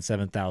the fucking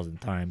 7,000th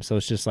time. So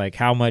it's just like,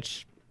 how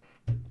much...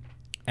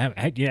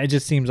 It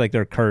just seems like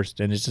they're cursed,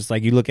 and it's just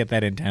like you look at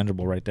that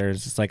intangible right there.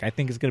 It's just like, I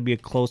think it's going to be a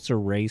closer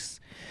race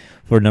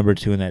for number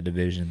 2 in that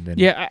division.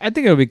 Yeah, I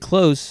think it'll be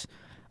close.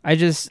 I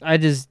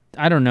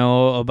don't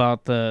know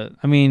about the.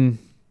 I mean,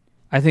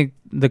 I think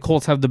the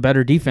Colts have the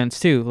better defense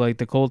too. Like,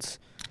 the Colts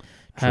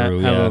have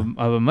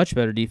a much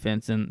better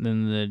defense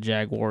than the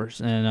Jaguars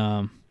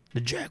and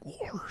the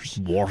Jaguars.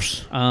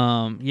 Worse.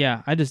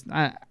 Yeah,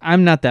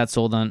 I'm not that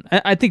sold on.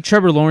 I think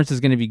Trevor Lawrence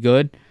is going to be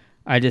good.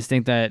 I just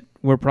think that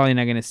we're probably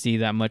not going to see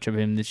that much of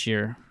him this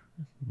year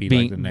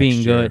being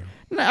good.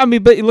 I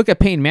mean, but you look at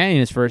Peyton Manning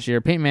his first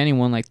year. Peyton Manning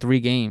won like 3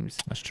 games.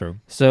 That's true.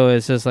 So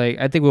it's just like,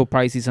 I think we'll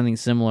probably see something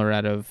similar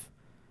out of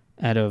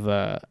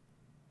Trevor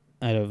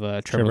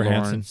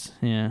Lawrence.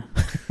 Yeah.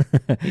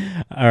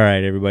 All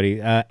right, everybody.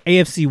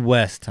 AFC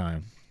West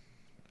time.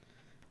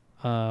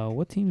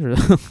 What teams are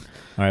those?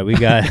 All right, we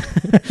got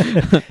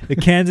the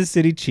Kansas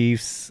City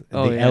Chiefs,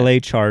 LA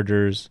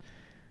Chargers.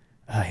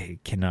 I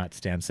cannot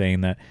stand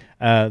saying that.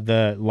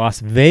 The Las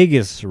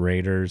Vegas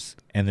Raiders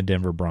and the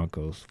Denver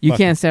Broncos. You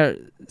can't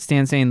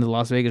stand saying the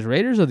Las Vegas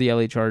Raiders or the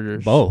LA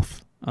Chargers?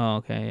 Both. Oh,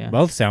 okay, yeah.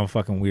 Both sound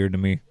fucking weird to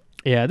me.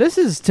 Yeah, this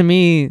is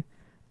the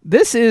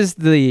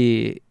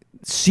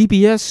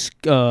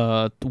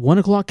CBS 1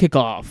 o'clock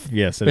kickoff.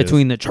 Yes, it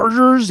between the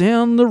Chargers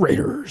and the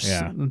Raiders.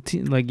 Yeah.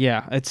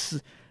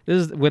 This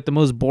is with the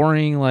most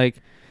boring,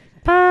 like...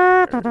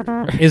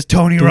 Is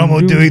Tony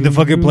Romo doing the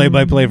fucking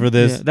play-by-play for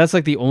this? Yeah, that's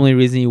like the only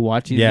reason you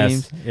watch these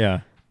games.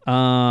 Yeah.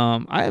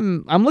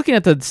 I'm looking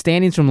at the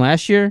standings from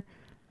last year.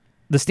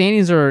 The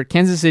standings are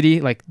Kansas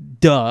City, like,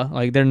 duh,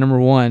 like, they're number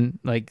 1.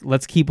 Like,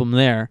 let's keep them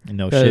there.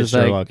 No shit,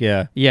 Sherlock.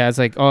 Yeah, it's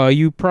like, oh,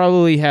 you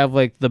probably have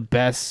like the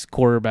best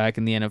quarterback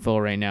in the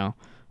NFL right now.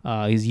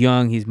 He's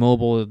young, he's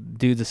mobile,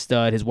 dude's a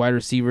stud. His wide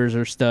receivers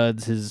are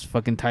studs. His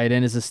fucking tight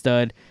end is a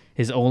stud.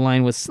 His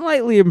O-line was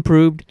slightly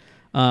improved.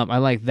 I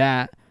like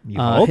that. You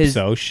hope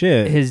so.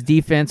 Shit. His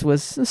defense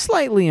was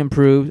slightly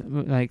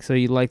improved, like, so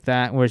you like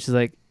that. Where it's just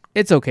like,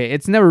 it's okay.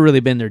 It's never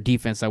really been their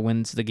defense that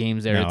wins the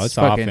games there. No, it's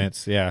fucking,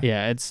 offense. Yeah.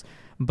 Yeah.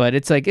 But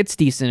it's like, it's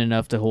decent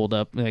enough to hold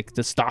up, like,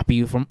 to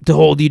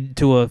hold you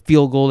to a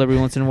field goal every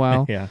once in a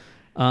while. Yeah.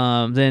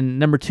 Then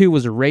number 2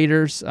 was the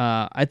Raiders.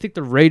 I think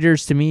the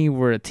Raiders, to me,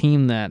 were a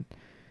team that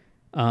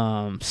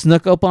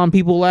snuck up on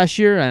people last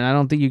year, and I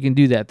don't think you can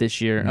do that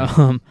this year.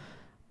 No.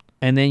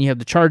 And then you have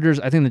the Chargers.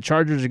 I think the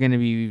Chargers are going to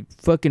be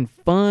fucking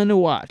fun to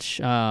watch.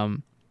 Not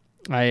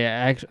that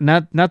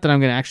I'm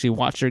going to actually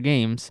watch their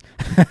games,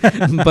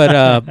 but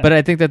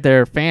I think that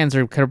their fans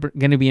are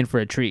going to be in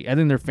for a treat. I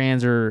think their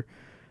fans are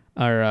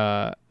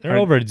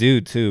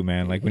overdue too,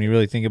 man. Like, when you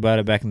really think about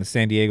it, back in the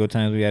San Diego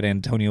times, we had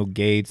Antonio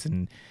Gates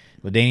and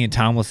LaDainian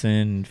Tomlinson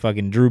and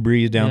fucking Drew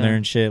Brees down there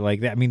and shit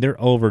like that. I mean, they're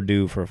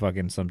overdue for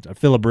fucking some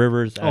Phillip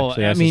Rivers.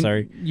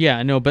 Actually, yeah,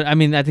 I know, but I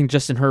mean, I think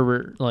Justin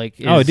Herbert, like,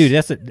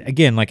 that's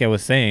again, like I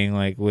was saying,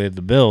 like with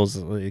the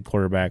Bills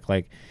quarterback,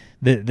 like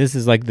this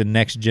is like the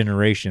next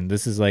generation.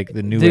 This is like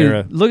the new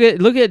era. Look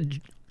at.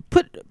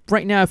 Put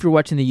right now, if you're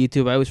watching the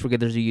YouTube, I always forget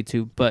there's a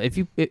YouTube. But if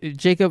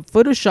Jacob,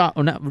 Photoshop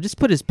or not, just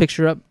put his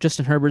picture up,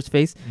 Justin Herbert's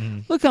face.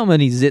 Look how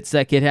many zits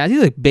that kid has.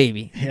 He's like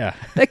baby. Yeah,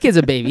 that kid's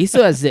a baby. He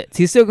still has zits.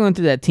 He's still going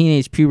through that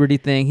teenage puberty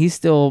thing. He's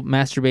still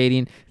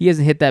masturbating. He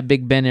hasn't hit that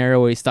Big Ben era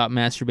where he stopped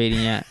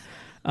masturbating yet.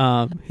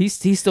 He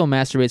still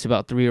masturbates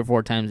about 3 or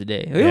 4 times a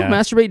day. He'll Yeah.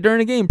 masturbate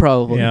during a game,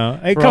 probably. Yeah.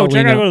 Hey, for all coach, we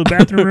I gotta know. go to the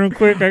bathroom real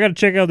quick. I gotta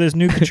check out this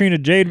new Katrina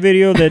Jade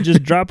video that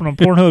just dropped on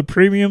Pornhub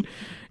Premium.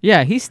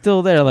 Yeah, he's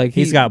still there. Like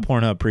He's got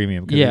Pornhub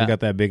Premium because Yeah. he's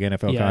got that big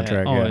NFL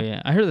contract. Oh Yeah.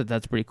 yeah, I heard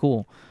that's pretty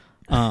cool.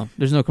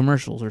 There's no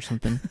commercials or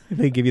something.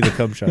 They give you the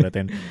cum shot at the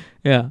end.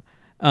 Yeah.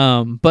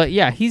 But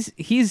yeah,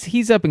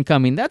 he's up and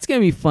coming. That's gonna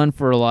be fun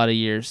for a lot of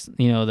years.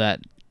 You know, that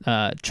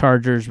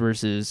Chargers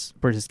versus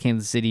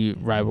Kansas City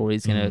rivalry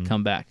is gonna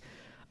come back.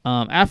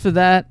 After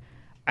that,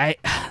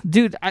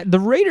 the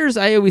Raiders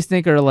I always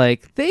think are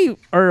like, they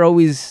are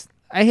always.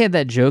 I had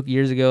that joke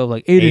years ago of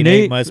like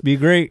 8-8 must be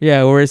great.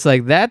 Yeah, where it's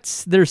like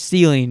that's their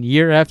ceiling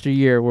year after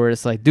year. Where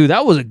it's like, dude,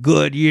 that was a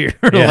good year.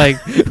 Yeah.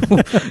 Like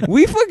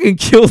we fucking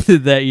killed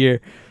it that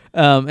year.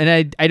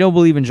 And I don't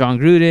believe in John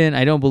Gruden.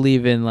 I don't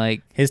believe in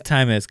like His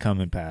time has come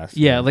and passed.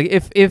 yeah, like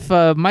if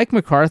Mike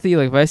McCarthy,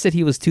 like if I said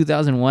he was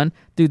 2001,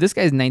 dude, this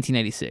guy's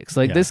 1996.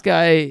 Like Yeah. this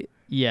guy,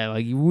 yeah,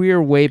 like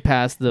we're way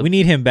past the. We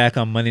need him back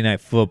on Monday Night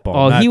Football.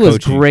 Oh, not he was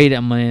coaching. great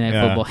at Monday Night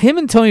Yeah. Football. Him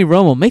and Tony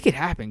Romo, make it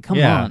happen.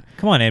 Come on.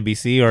 Come on,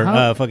 NBC or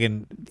How-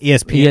 fucking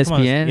ESPN. Come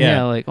on. ESPN,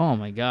 yeah, like oh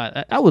my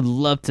god, I would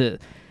love to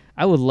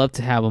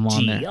have him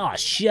on there. Oh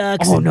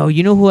shucks. Oh no,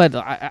 you know who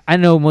I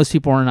know most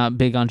people are not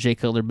big on Jay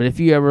Cutler, but if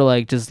you ever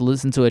like just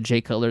listen to a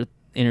Jay Cutler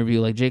interview,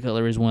 like Jay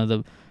Cutler is one of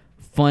the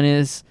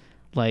funnest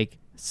like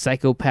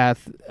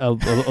psychopath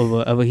of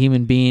a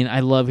human being. I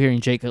love hearing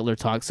Jay Cutler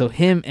talk. So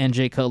him and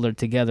Jay Cutler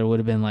together would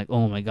have been like,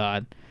 oh my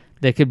god,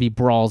 there could be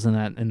brawls in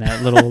that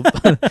little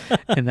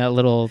in that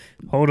little.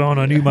 Hold on,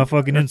 I need my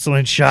fucking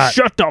insulin shot.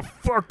 Shut the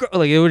fuck up!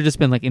 Like it would have just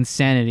been like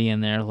insanity in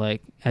there.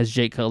 Like as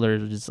Jay Cutler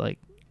just like.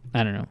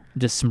 I don't know,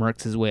 just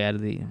smirks his way out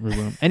of the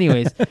room.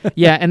 Anyways,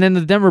 yeah, and then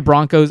the Denver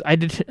Broncos. I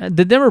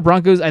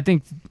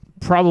think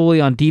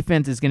probably on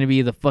defense is going to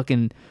be the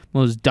fucking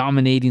most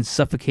dominating,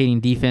 suffocating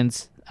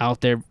defense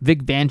out there.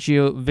 Vic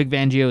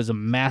Fangio is a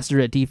master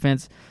at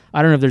defense.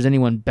 I don't know if there's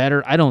anyone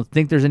better. I don't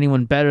think there's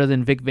anyone better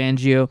than Vic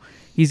Fangio.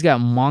 He's got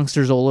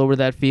monsters all over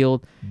that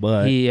field.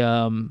 But He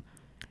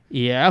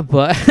yeah,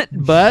 but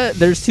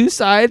there's two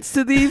sides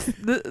to this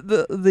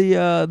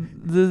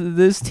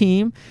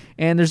team,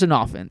 and there's an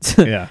offense.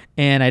 Yeah.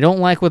 And I don't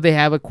like what they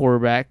have at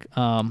quarterback.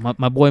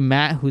 My boy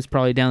Matt, who's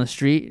probably down the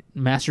street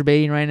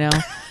masturbating right now,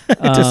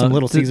 To some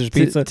Little Caesars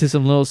pizza. to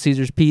some Little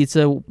Caesars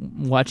pizza,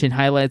 watching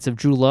highlights of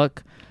Drew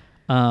Luck.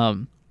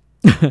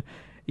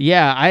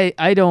 Yeah,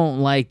 I don't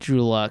like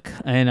Drew Luck,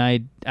 and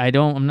I'm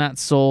not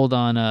sold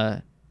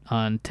on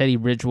Teddy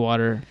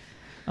Bridgewater.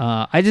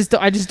 I just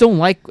don't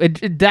like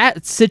it.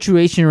 That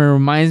situation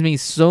reminds me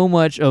so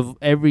much of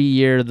every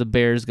year the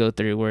Bears go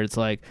through, where it's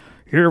like,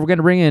 here we're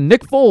gonna bring in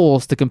Nick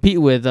Foles to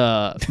compete with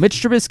Mitch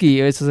Trubisky.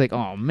 It's just like,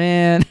 oh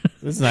man,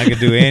 this is not gonna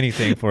do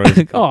anything for us.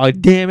 oh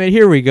damn it,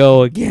 here we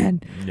go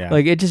again. Yeah.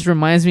 Like it just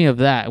reminds me of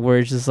that, where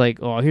it's just like,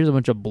 oh, here's a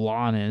bunch of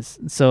blondness.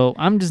 So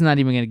I'm just not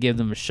even gonna give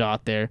them a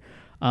shot there.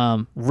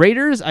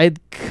 Raiders, I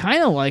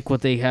kind of like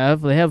what they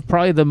have. They have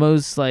probably the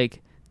most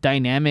like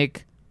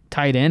dynamic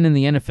tight end in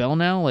the NFL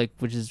now, like,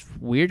 which is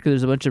weird because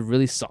there's a bunch of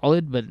really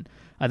solid, but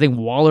I think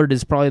Wallard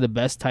is probably the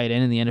best tight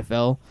end in the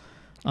NFL.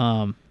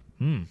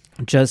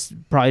 Just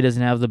probably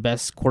doesn't have the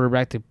best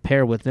quarterback to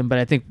pair with him, but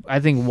I think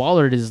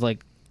Wallard is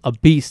like a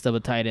beast of a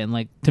tight end.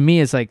 Like to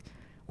me, it's like,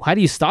 how do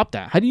you stop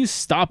that? How do you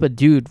stop a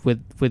dude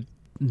with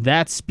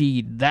that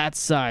speed, that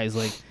size?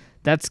 Like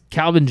that's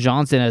Calvin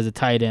Johnson as a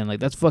tight end.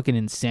 Like that's fucking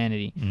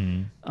insanity.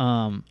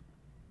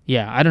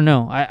 Yeah, I don't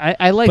know.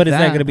 I like that. But is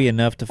that going to be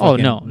enough to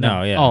fucking... Oh,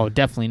 no. Yeah. Oh,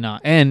 definitely not.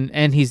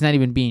 And he's not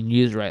even being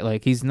used right.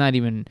 Like, he's not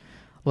even...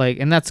 Like,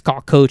 and that's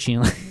called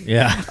coaching.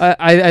 Yeah.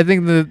 I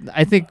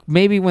think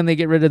maybe when they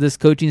get rid of this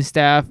coaching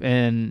staff,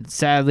 and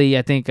sadly,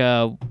 I think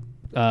they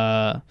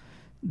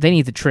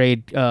need to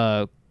trade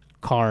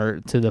Carr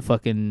to the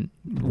fucking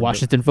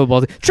Washington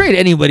football team. Trade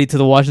anybody to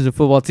the Washington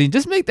football team.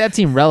 Just make that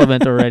team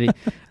relevant already.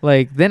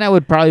 Like, then I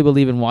would probably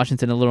believe in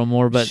Washington a little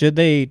more. But should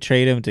they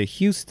trade him to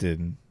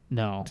Houston?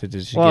 No. To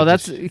just Well, get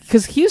that's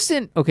because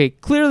Houston. Okay,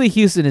 clearly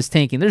Houston is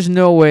tanking. There's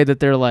no way that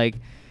they're like,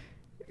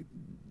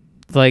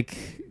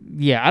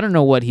 yeah, I don't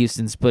know what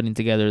Houston's putting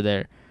together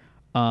there.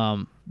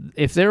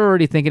 If they're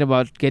already thinking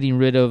about getting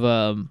rid of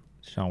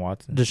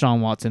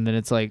Deshaun Watson, then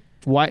it's like,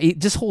 why?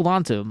 Just hold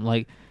on to him.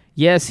 Like,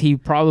 yes, he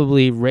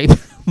probably raped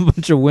a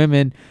bunch of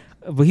women,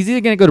 but he's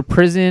either going to go to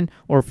prison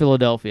or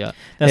Philadelphia.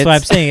 That's why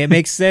I'm saying it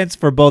makes sense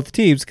for both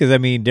teams, because I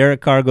mean, Derek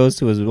Carr goes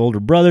to his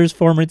older brother's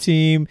former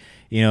team.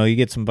 You know, you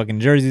get some fucking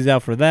jerseys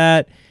out for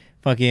that.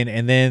 Fucking,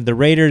 and then the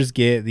Raiders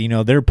get,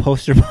 their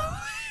poster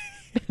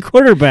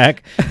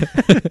quarterback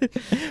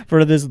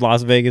for this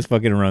Las Vegas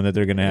fucking run that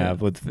they're gonna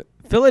have. With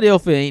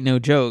Philadelphia ain't no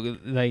joke.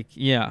 Like,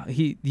 yeah,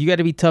 you got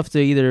to be tough to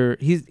either.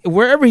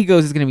 Wherever he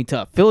goes is gonna be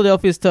tough.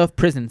 Philadelphia's tough.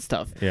 Prison's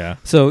tough. Yeah.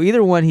 So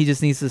either one, he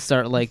just needs to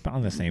start like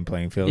on the same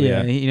playing field.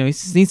 Yeah, Yeah. he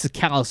just needs to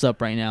callous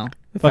up right now.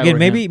 Fucking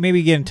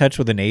maybe get in touch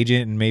with an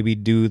agent and maybe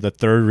do the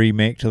third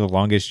remake to The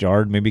Longest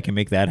Yard. Maybe can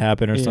make that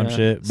happen or some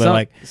shit. But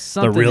like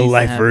the real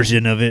life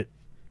version of it.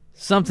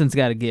 Something's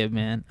got to give,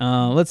 man.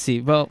 Let's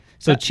see. Well,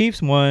 So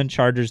Chiefs 1,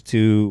 Chargers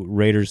 2,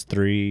 Raiders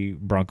 3,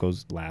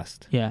 Broncos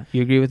last. yeah,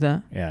 you agree with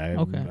that? Yeah.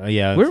 Okay.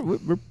 Yeah.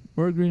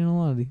 We're agreeing on a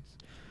lot of these.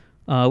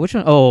 Which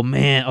one? Oh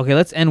man. Okay,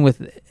 let's end with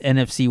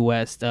NFC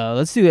West.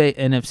 Let's do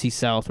NFC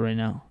South right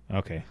now.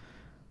 Okay.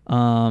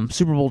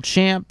 Super Bowl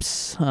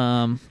champs,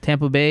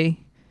 Tampa Bay,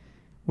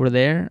 were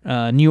there.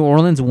 New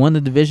Orleans won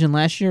the division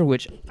last year,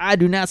 which I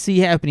do not see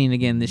happening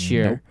again this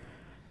year.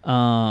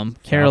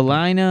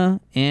 Carolina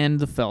and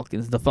the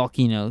Falcons, the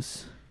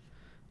Falcinos.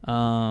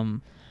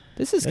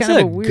 This is That's kind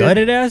of a a weird.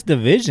 gutted ass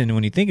division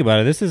when you think about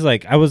it. This is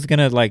like I was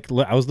gonna like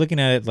I was looking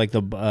at it like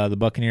the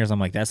Buccaneers. I'm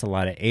like, that's a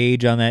lot of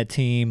age on that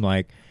team.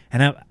 Like,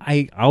 and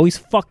I always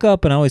fuck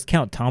up and I always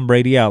count Tom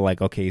Brady out.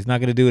 Like, okay, he's not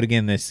gonna do it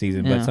again this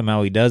season, Yeah. but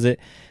somehow he does it.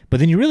 But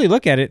then you really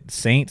look at it: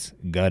 Saints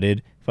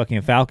gutted,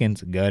 fucking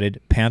Falcons gutted,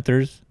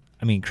 Panthers.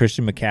 I mean,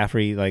 Christian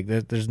McCaffrey. Like,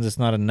 there's just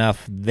not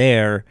enough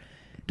there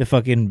to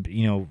fucking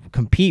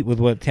compete with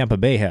what Tampa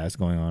Bay has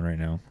going on right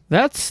now.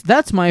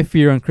 That's my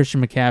fear on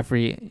Christian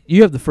McCaffrey.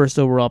 You have the first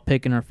overall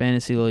pick in our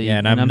fantasy league. Yeah,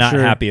 and I'm not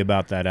sure, happy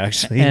about that,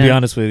 actually, to be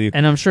honest with you.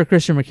 And I'm sure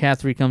Christian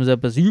McCaffrey comes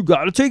up as, you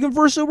got to take him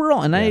first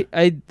overall. And Yeah.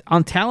 I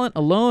on talent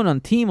alone, on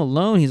team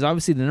alone, he's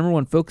obviously the number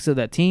one focus of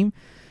that team.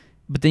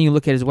 But then you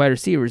look at his wide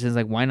receivers, and it's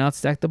like, why not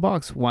stack the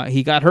box? Why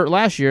he got hurt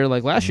last year?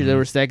 Like last year, they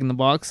were stacking the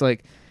box.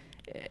 Like,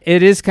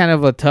 it is kind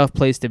of a tough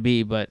place to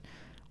be. But,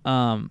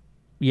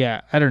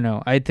 yeah, I don't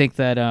know. I think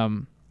that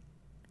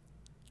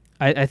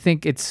I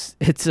think it's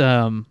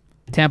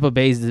Tampa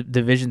Bay's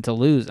division to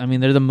lose. I mean,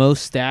 they're the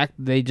most stacked.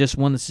 They just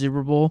won the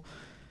Super Bowl.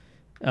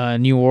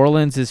 New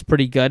Orleans is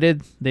pretty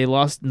gutted. They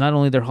lost not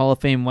only their Hall of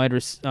Fame wide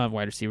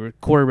receiver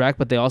quarterback,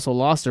 but they also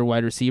lost their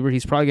wide receiver.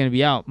 He's probably going to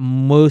be out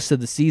most of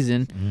the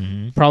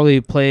season. Probably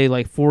play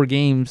like 4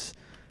 games.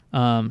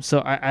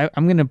 So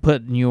I'm going to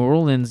put New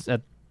Orleans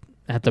at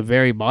the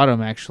very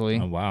bottom. Actually,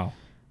 Oh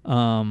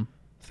wow.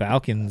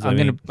 Falcons. I'm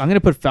gonna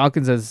put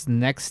Falcons as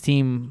next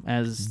team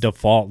as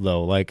default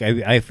though. Like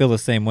I feel the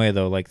same way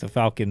though. Like the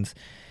Falcons.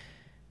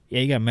 Yeah,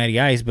 you got Matty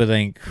Ice, but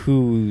like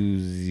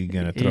who's he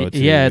gonna throw it to?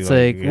 Yeah, it's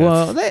like yeah,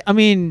 well,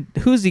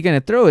 who's he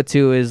gonna throw it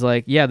to? Is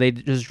like, yeah, they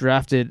just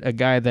drafted a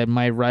guy that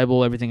might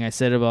rival everything I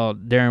said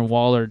about Darren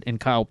Waller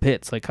and Kyle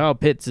Pitts. Like Kyle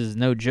Pitts is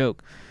no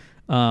joke.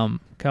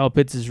 Kyle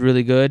Pitts is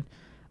really good.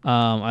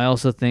 I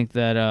also think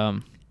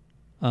that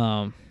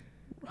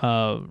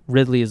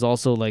Ridley is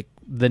also like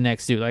the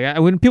next dude. Like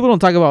when people don't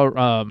talk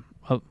about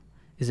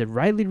is it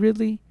Riley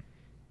Ridley?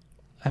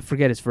 I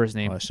forget his first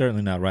name. well, it's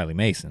certainly not Riley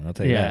Mason. I'll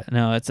tell you Yeah, that.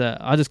 no, it's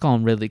I'll just call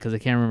him Ridley because I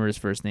can't remember his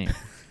first name.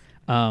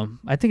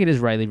 I think it is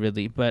Riley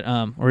Ridley, but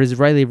or is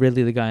Riley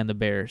Ridley the guy on the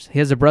Bears? He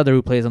has a brother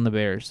who plays on the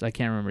Bears. I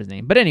can't remember his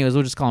name, but anyways,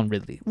 we'll just call him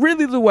Ridley.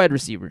 Ridley, the wide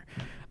receiver,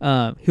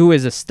 who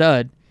is a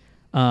stud,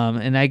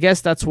 and I guess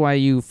that's why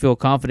you feel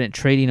confident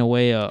trading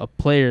away a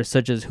player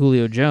such as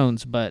Julio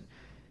Jones. But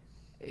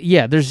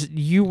yeah,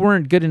 you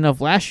weren't good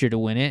enough last year to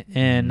win it,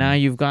 and now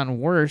you've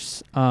gotten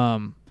worse. So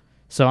I'm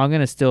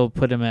gonna still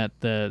put him at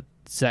the.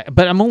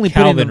 But I'm only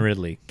putting Calvin him,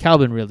 Ridley.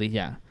 Calvin Ridley,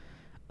 yeah.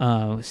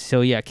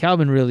 So yeah,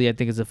 Calvin Ridley, I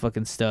think is a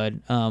fucking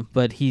stud.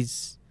 But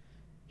he's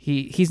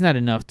not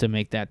enough to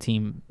make that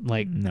team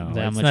like No,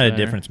 that it's much not a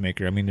better. difference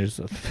maker. I mean, there's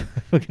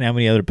looking how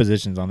many other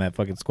positions on that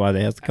fucking squad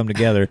that has to come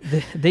together.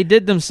 They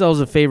did themselves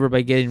a favor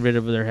by getting rid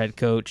of their head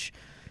coach,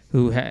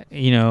 who had,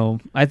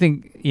 I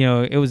think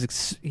it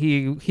was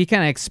he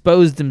kind of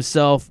exposed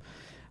himself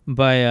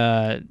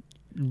by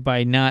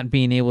not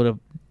being able to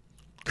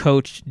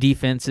coach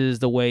defenses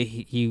the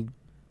way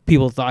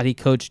people thought he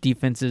coached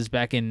defenses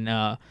back in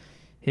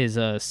his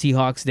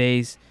Seahawks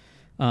days.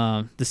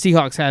 The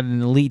Seahawks had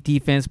an elite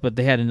defense, but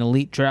they had an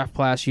elite draft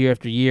class year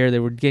after year. They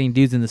were getting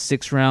dudes in the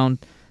 6th round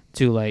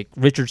to like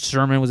Richard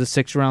Sherman was a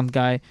 6th round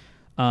guy.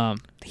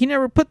 He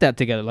never put that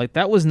together. Like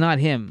that was not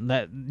him.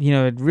 That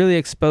it really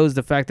exposed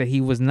the fact that he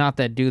was not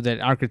that dude that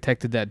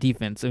architected that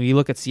defense. I mean, you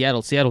look at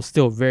Seattle. Seattle's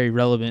still very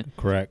relevant.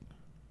 Correct.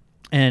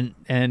 And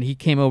he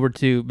came over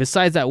to,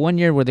 besides that one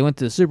year where they went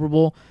to the Super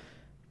Bowl,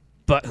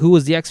 but who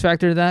was the X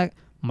factor to that?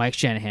 Mike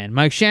Shanahan.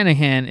 Mike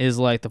Shanahan is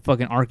like the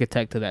fucking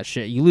architect to that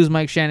shit. You lose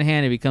Mike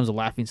Shanahan, it becomes a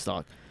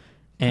laughingstock.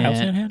 And, Kyle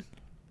Shanahan?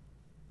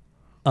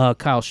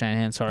 Kyle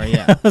Shanahan, sorry,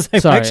 yeah. I was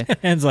like, sorry. Mike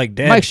Shanahan's like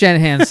dead. Mike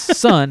Shanahan's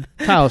son,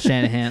 Kyle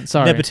Shanahan,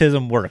 sorry.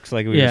 Nepotism works,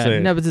 like we were Yeah,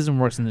 saying. nepotism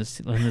works in this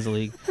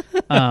league.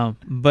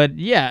 But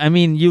yeah, I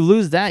mean, you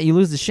lose that, you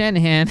lose the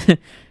Shanahan,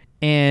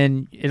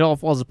 and it all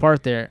falls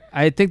apart there.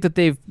 I think that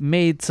they've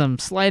made some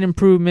slight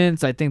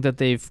improvements. I think that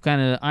they've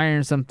kind of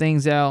ironed some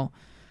things out.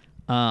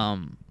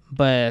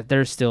 But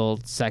they're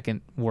still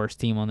second worst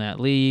team on that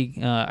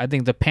league. I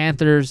think the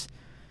Panthers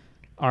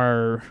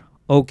are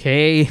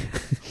okay,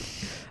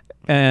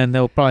 and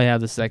they'll probably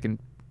have the second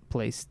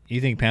place. You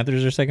think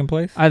Panthers are second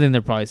place? I think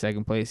they're probably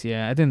second place.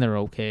 Yeah, I think they're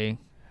okay.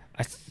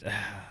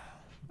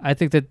 I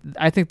think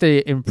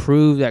they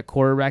improved that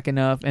quarterback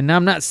enough, and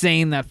I'm not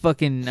saying that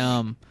fucking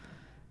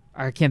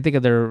I can't think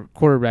of their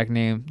quarterback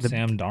name.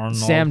 Sam Darnold.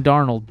 Sam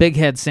Darnold, big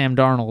head Sam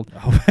Darnold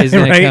is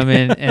gonna Right? come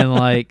in and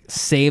like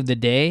save the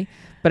day.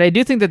 But I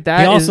do think that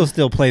He is also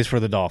still plays for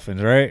the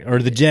Dolphins, right? Or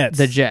the Jets.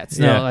 the Jets.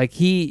 Yeah. No, like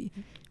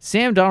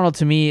Sam Darnold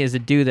to me is a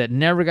dude that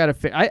never got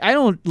a I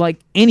don't like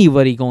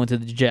anybody going to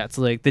the Jets.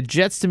 Like the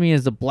Jets to me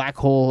is the black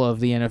hole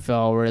of the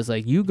NFL, where it's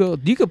like you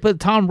could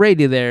put Tom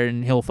Brady there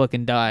and he'll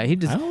fucking die. He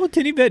just I don't know,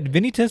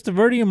 Vinny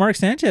Testaverde and Mark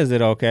Sanchez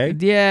did okay.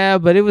 yeah,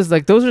 but it was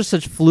like those are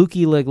such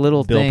fluky like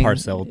little Bill things.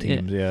 Parcells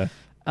teams, yeah.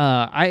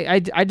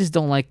 I just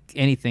don't like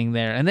anything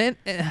there. And then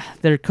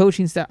their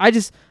coaching staff,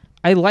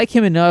 I like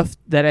him enough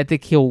that I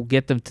think he'll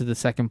get them to the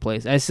second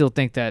place. I still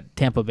think that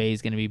Tampa Bay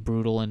is going to be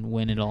brutal and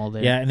win it all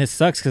there. Yeah, and it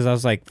sucks because I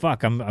was like,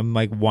 fuck, I'm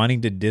like wanting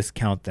to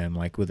discount them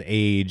like with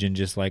age and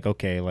just like,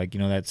 okay, like,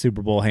 you know, that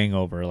Super Bowl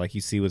hangover like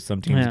you see what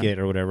some teams get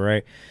or whatever,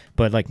 right?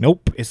 But like,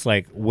 nope, it's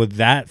like with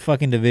that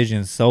fucking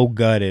division so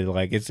gutted,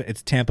 like it's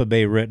Tampa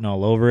Bay written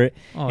all over it,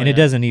 and it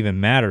doesn't even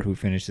matter who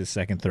finishes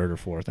second, third, or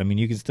fourth. I mean,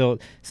 you can still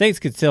Saints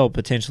could still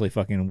potentially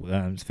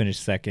fucking finish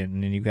second,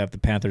 and then you have the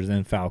Panthers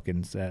and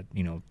Falcons at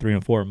 3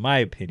 and 4 in my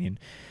opinion.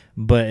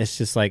 But it's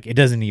just like it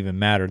doesn't even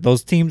matter.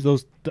 Those teams,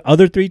 the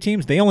other 3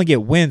 teams, they only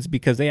get wins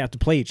because they have to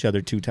play each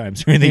other 2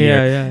 times during the year,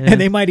 and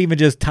they might even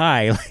just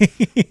tie.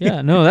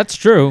 Yeah, no, that's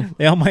true.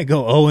 They all might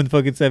go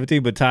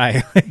 0-17, but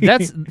tie.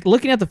 That's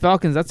looking at the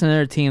Falcons. That's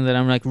another team that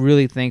I'm like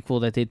really thankful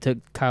that they took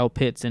Kyle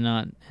Pitts and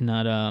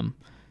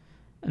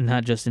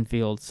not Justin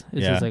Fields.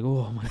 It's just like,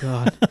 oh my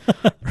god,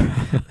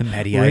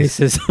 Matty Ice.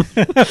 racism.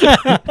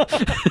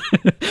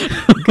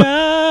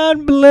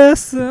 God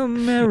bless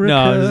America.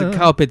 No,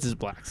 Kyle Pitts is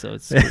black, so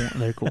it's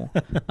they're cool.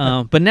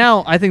 But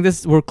now I think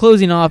we're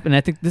closing off, and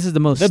I think this is the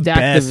most the stacked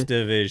best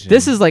division.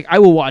 This is like I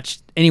will watch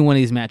any one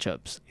of these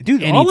matchups,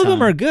 dude. anytime. All of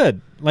them are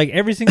good. Like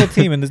every single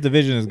team in this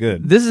division is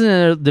good. This is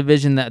a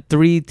division that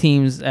 3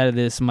 teams out of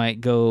this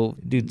might go.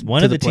 Dude,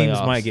 one to of the teams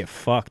playoffs. might get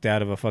fucked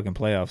out of a fucking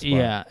playoff spot.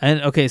 Yeah,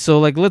 and okay, so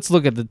like let's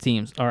look at the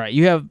teams. All right,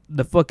 you have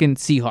the fucking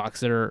Seahawks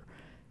that are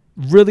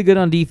really good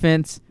on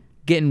defense,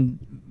 getting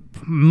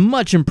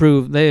much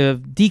improved. They have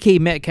DK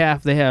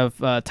Metcalf. They have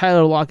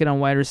Tyler Lockett on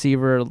wide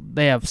receiver.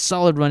 They have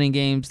solid running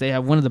games. They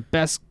have one of the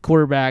best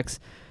quarterbacks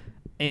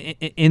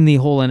in the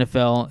whole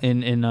NFL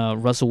in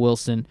Russell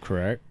Wilson.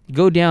 Correct.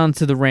 Go down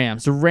to the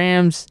Rams. The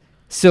Rams.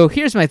 So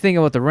here's my thing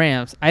about the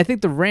Rams. I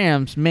think the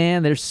Rams,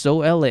 man, they're so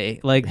LA.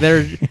 Like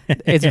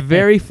it's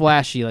very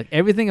flashy. Like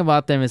everything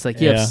about them is like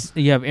you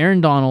have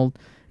Aaron Donald,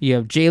 you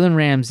have Jalen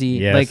Ramsey.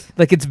 Yes.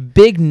 Like it's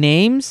big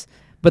names.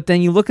 But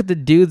then you look at the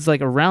dudes like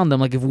around them.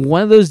 Like if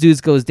one of those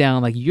dudes goes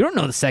down, like you don't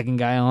know the second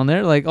guy on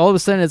there. Like all of a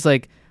sudden it's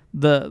like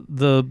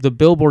the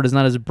billboard is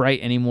not as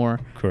bright anymore.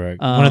 Correct.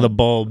 One of the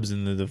bulbs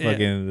and the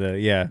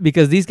fucking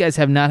because these guys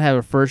have not had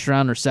a first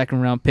round or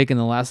second round pick in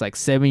the last like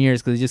 7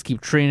 years because they just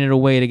keep trading it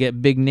away to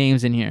get big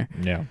names in here.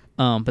 Yeah.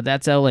 But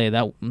that's LA.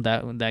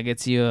 That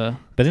gets you.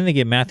 But then they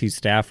get Matthew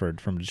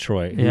Stafford from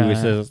Detroit, who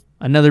says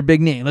another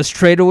big name. Let's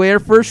trade away our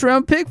first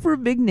round pick for a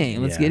big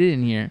name. Let's get it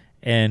in here.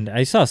 And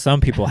I saw some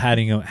people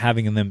having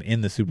them in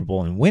the Super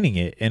Bowl and winning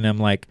it, and I'm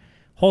like,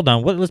 hold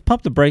on, let's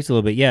pump the brakes a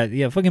little bit.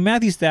 Yeah, fucking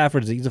Matthew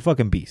Stafford, he's a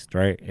fucking beast,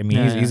 right? I mean,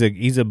 he's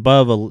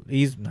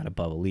not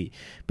above elite,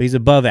 but he's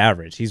above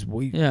average.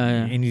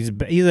 And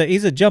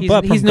he's a jump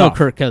up. He's no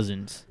Kirk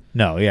Cousins.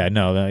 No,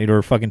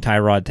 or fucking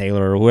Tyrod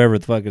Taylor or whoever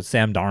the fuck is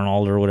Sam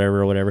Darnold or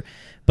whatever.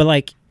 But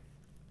like,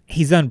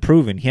 he's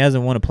unproven. He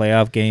hasn't won a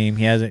playoff game.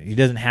 He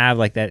doesn't have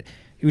like that.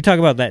 We talk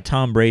about that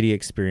Tom Brady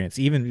experience.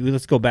 Even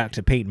let's go back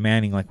to Peyton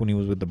Manning, like when he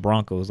was with the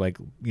Broncos, like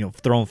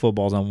throwing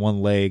footballs on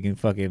one leg and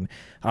fucking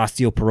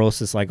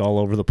osteoporosis like all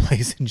over the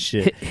place and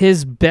shit.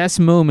 His best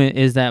moment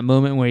is that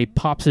moment where he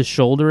pops his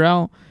shoulder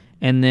out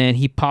and then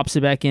he pops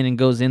it back in and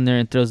goes in there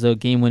and throws the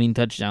game-winning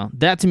touchdown.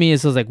 That to me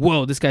is like,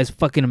 whoa, this guy's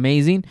fucking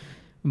amazing.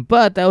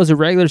 But that was a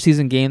regular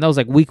season game. That was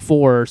like week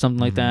 4 or something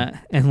like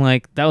that. And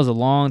like that was a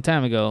long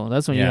time ago.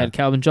 That's when you had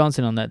Calvin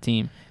Johnson on that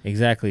team.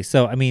 Exactly.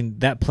 So I mean,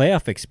 that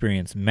playoff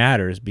experience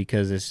matters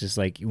because it's just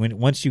like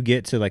once you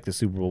get to like the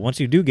Super Bowl, once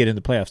you do get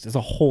into playoffs, it's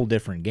a whole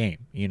different game.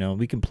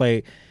 We can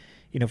play.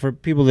 For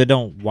people that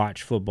don't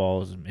watch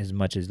football as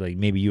much as like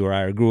maybe you or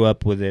I grew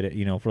up with it,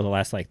 for the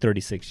last like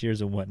 36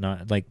 years and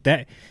whatnot, like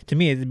that to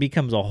me it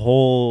becomes a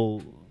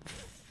whole.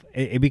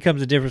 It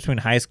becomes a difference between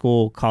high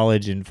school,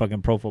 college, and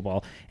fucking pro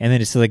football. And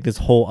then it's like this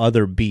whole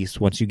other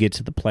beast once you get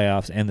to the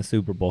playoffs and the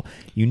Super Bowl.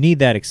 You need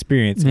that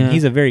experience. And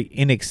he's a very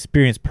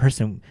inexperienced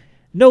person.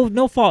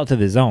 No fault of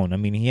his own. I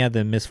mean, he had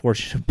the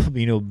misfortune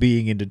of,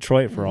 being in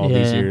Detroit for all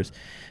these years.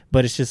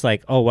 But it's just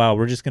like, oh, wow,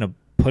 we're just going to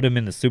put him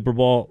in the Super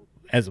Bowl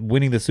as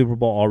winning the Super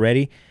Bowl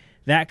already.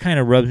 That kind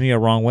of rubs me a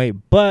wrong way.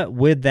 But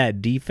with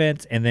that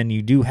defense, and then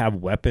you do have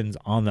weapons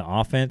on the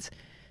offense,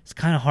 it's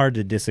kind of hard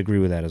to disagree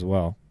with that as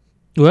well.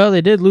 Well,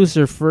 they did lose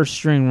their first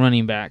string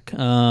running back.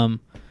 And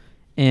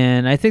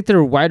I think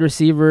their wide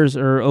receivers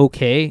are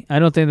okay. I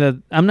don't think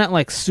that I'm not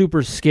like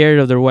super scared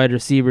of their wide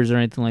receivers or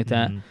anything like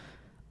that.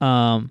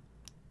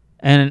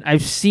 And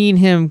I've seen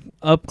him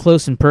up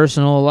close and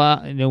personal a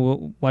lot.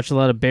 Watch a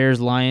lot of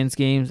Bears-Lions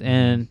games,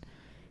 and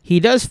he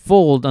does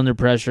fold under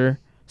pressure.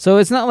 So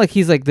it's not like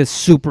he's like this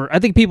super. I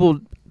think people,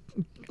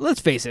 let's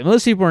face it,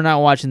 most people are not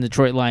watching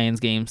Detroit Lions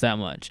games that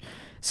much.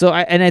 So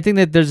I think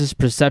that there's this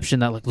perception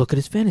that like, look at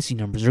his fantasy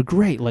numbers, they're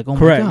great. Like, oh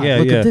Correct, my god, yeah,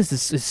 look yeah. at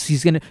this.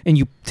 He's gonna, and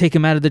you take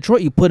him out of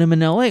Detroit, you put him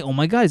in L.A. Oh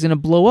my god, he's gonna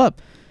blow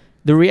up.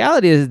 The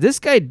reality is this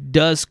guy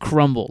does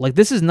crumble. Like,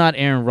 this is not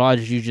Aaron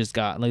Rodgers you just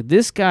got. Like,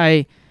 this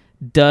guy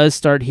does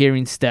start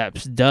hearing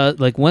steps.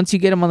 Like, once you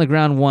get him on the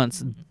ground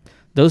once,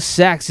 those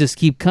sacks just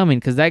keep coming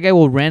because that guy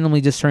will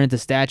randomly just turn into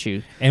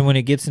statue. And when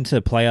it gets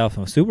into playoff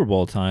and Super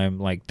Bowl time,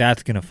 like,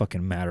 that's gonna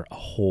fucking matter a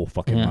whole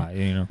fucking lot,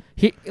 you know.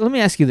 Let me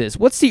ask you this: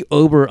 what's the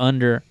over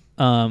under?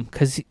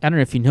 Because I don't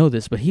know if you know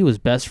this, but he was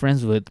best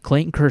friends with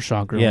Clayton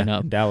Kershaw growing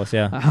up. In Dallas,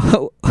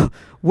 yeah.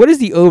 What is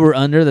the over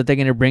under that they're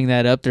going to bring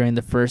that up during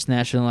the first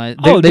national?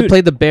 They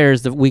played the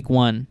Bears the week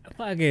 1.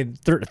 Fucking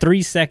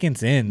 3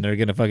 seconds in, they're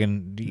gonna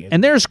fucking.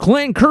 And there's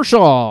Clayton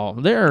Kershaw.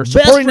 They're best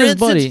supporting his friends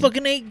buddy. since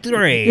fucking 8th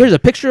grade. Here's a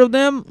picture of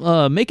them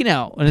making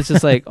out, and it's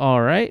just like,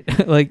 all right,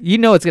 like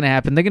it's going to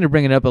happen. They're going to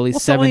bring it up at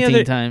least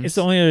 17 times. It's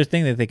the only other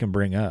thing that they can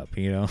bring up,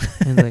 you know.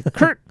 And it's like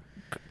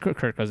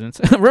Kirk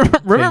Cousins.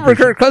 Remember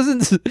Kirk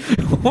Cousins?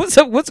 What's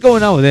up? What's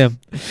going on with him?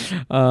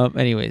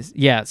 Anyways,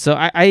 yeah. So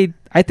I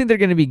think they're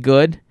going to be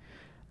good.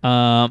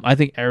 I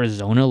think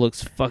Arizona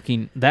looks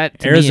fucking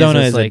that. Arizona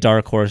is is like, a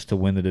dark horse to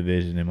win the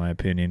division, in my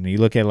opinion. You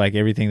look at like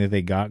everything that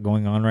they got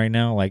going on right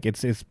now, like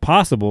it's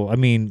possible. I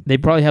mean, they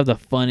probably have the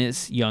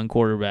funnest young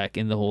quarterback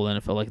in the whole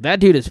NFL. Like that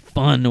dude is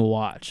fun to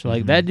watch.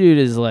 Like that dude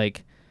is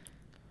like,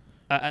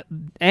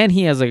 and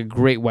he has like a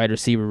great wide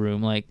receiver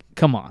room. Like,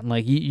 come on,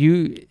 like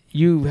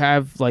you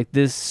have like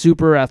this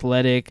super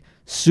athletic,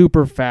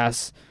 super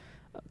fast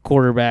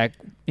quarterback.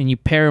 And you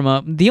pair him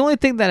up. The only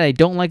thing that I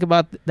don't like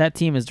about that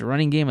team is the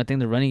running game. I think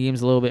the running game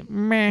is a little bit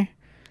meh.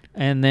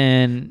 And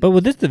then, but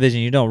with this division,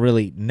 you don't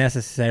really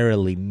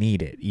necessarily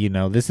need it. You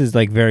know, this is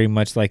like very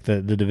much like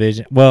the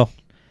division. Well,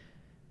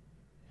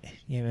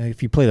 you know,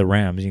 if you play the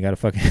Rams, you got to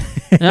fucking.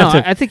 No,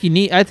 I think you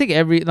need. I think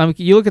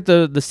you look at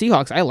the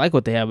Seahawks. I like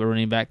what they have at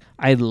running back.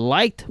 I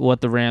liked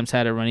what the Rams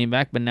had at running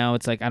back, but now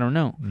it's like I don't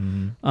know.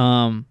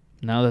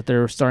 Now that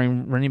their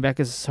starting running back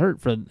is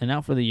hurt and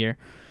out for the year.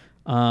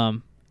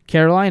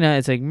 Carolina,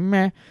 it's like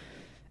meh.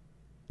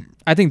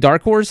 I think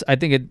dark horse. I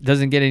think it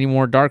doesn't get any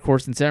more dark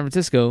horse than San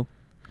Francisco.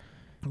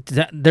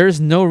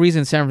 There's no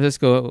reason San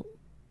Francisco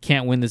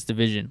can't win this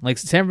division. Like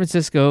San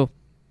Francisco,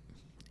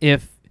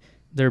 if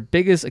their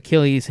biggest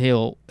Achilles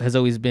heel has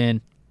always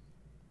been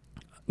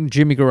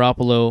Jimmy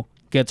Garoppolo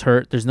gets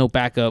hurt, there's no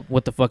backup.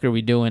 What the fuck are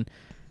we doing?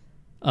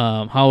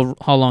 How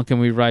long can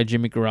we ride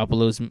Jimmy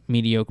Garoppolo's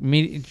mediocre?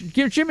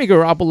 Jimmy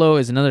Garoppolo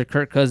is another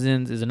Kirk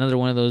Cousins, is another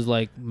one of those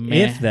like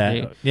meh. If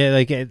that, yeah,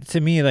 like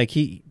to me, like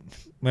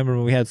remember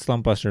when we had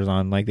Slump Busters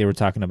on, like they were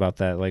talking about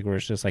that, like where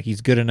it's just like he's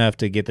good enough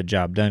to get the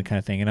job done, kind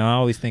of thing. And I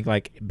always think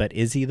like, but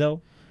is he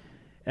though?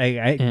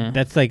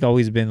 That's like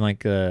always been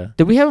like.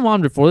 Did we have him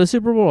on before the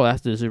Super Bowl or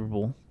after the Super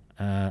Bowl?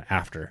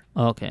 After.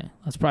 Okay,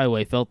 that's probably why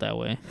he felt that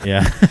way.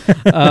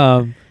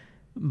 Yeah.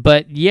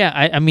 But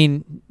yeah, I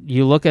mean,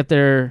 you look at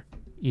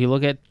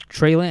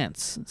Trey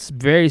Lance. It's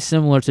very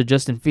similar to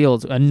Justin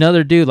Fields.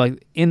 Another dude,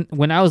 like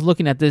when I was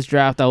looking at this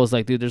draft, I was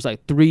like, dude, there's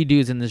like 3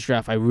 dudes in this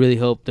draft I really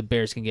hope the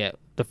Bears can get.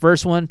 The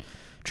first one,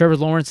 Trevor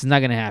Lawrence, is not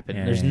going to happen.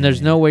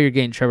 There's no way you're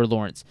getting Trevor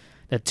Lawrence.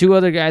 The 2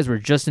 other guys were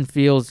Justin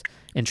Fields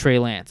and Trey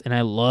Lance, and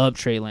I love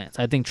Trey Lance.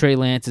 I think Trey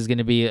Lance is going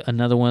to be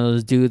another one of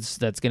those dudes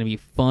that's going to be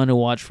fun to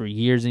watch for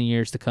years and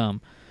years to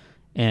come.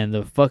 And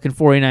the fucking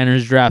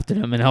 49ers drafted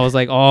him, and I was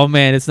like, oh,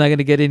 man, it's not going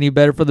to get any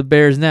better for the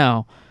Bears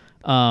now.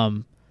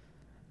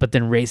 But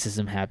then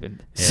racism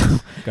happened. Yeah. So,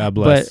 God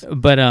bless.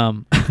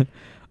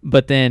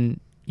 But then,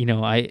 you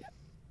know, I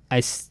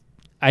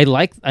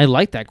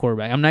like that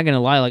quarterback. I'm not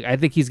gonna lie. Like I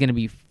think he's gonna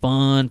be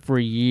fun for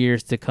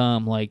years to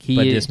come. Like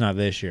but just not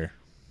this year.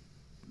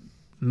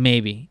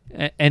 Maybe.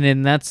 And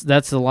then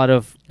that's a lot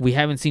of. We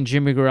haven't seen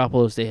Jimmy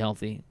Garoppolo stay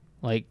healthy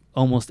like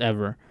almost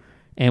ever,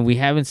 and we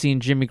haven't seen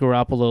Jimmy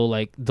Garoppolo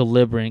like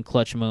deliver in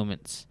clutch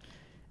moments.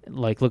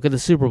 Like look at the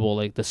Super Bowl.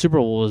 Like the Super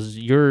Bowl was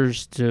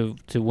yours to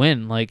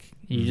win. Like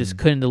you just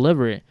couldn't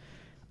deliver it.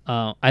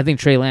 I think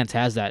Trey Lance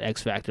has that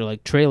X factor.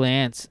 Like Trey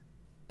Lance,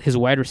 his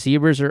wide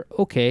receivers are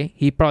okay.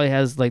 He probably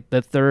has like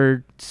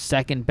the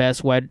second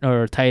best wide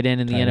or tight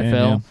end in the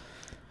NFL.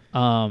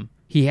 Yeah.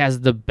 He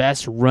has the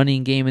best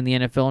running game in the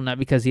NFL, not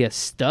because he has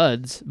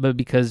studs, but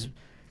because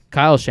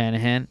Kyle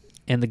Shanahan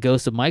and the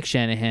ghost of Mike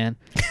Shanahan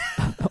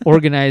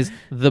organize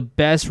the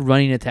best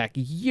running attack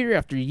year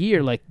after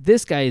year. Like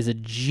this guy is a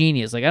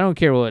genius. Like I don't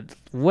care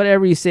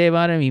whatever you say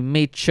about him. He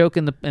may choke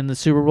in the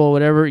Super Bowl,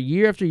 whatever.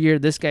 Year after year,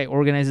 this guy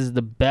organizes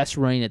the best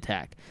running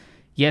attack.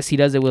 Yes, he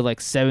does it with like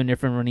 7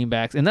 different running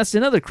backs, and that's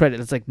another credit.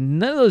 It's like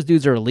none of those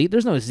dudes are elite.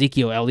 There's no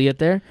Ezekiel Elliott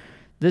there.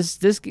 This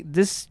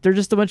they're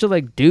just a bunch of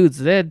like dudes.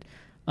 They had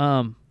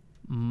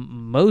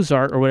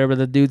Mozart or whatever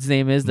the dude's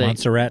name is.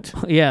 Montserrat.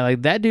 Yeah,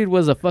 like that dude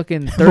was a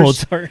fucking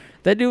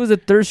that dude was a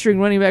third string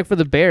running back for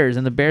the Bears,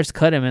 and the Bears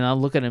cut him. And I'll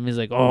look at him, he's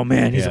like, oh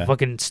man, he's a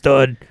fucking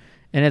stud.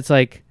 And it's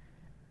like,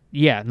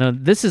 yeah, no,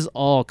 this is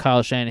all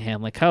Kyle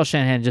Shanahan. Like Kyle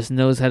Shanahan just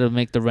knows how to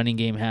make the running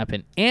game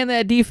happen, and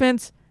that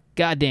defense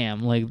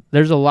goddamn, like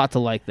there's a lot to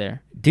like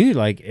there. Dude,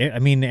 like, I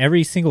mean,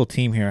 every single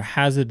team here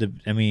has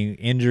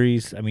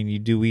injuries. I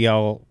mean, we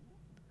all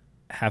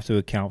have to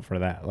account for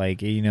that.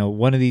 Like,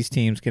 one of these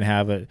teams can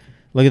have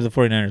look at the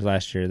 49ers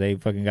last year. They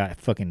got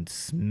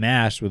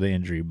smashed with the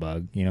injury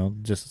bug,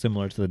 just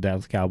similar to the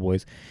Dallas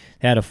Cowboys.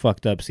 They had a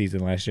fucked up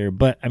season last year.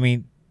 But, I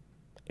mean,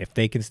 if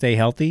they can stay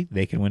healthy,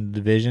 they can win the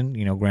division.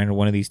 Granted,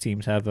 one of these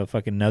teams have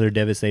another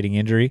devastating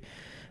injury.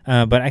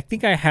 But I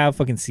think I have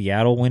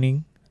Seattle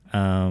winning.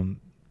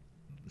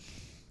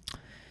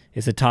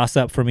 It's a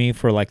toss-up for me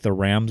for, like, the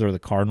Rams or the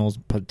Cardinals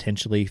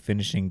potentially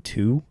finishing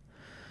 2.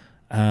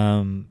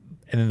 And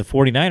then the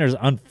 49ers,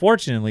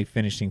 unfortunately,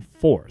 finishing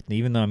 4th.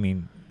 Even though, I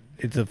mean,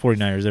 it's the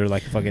 49ers. They're,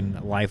 like,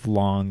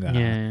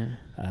 lifelong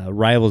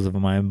rivals of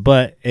mine.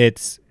 But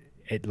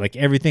like,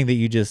 everything that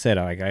you just said,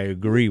 I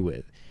agree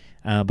with.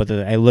 But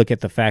I look at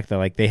the fact that,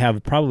 like, they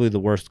have probably the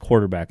worst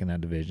quarterback in that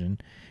division.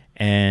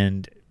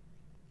 And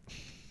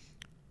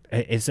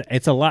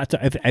it's a lot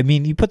to. I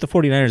mean, you put the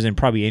 49ers in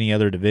probably any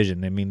other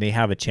division. I mean, they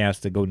have a chance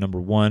to go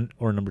number 1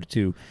 or number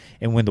 2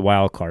 and win the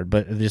wild card.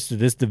 But this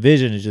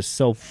division is just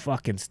so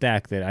fucking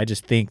stacked that I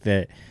just think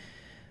that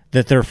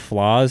their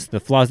flaws,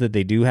 the flaws that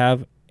they do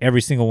have,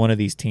 every single one of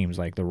these teams,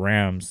 like the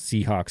Rams,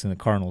 Seahawks, and the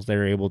Cardinals,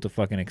 they're able to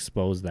fucking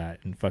expose that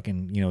and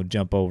fucking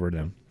jump over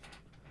them.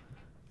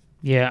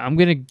 Yeah, I'm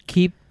gonna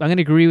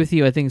agree with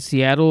you. I think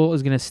Seattle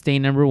is gonna stay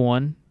number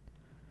 1.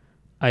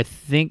 I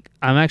think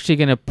I'm actually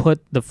gonna put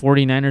the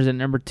 49ers at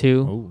number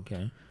 2. Oh,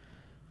 okay.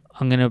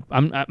 I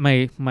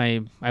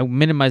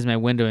minimized my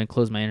window and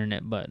closed my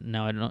internet, but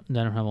now I don't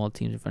have all the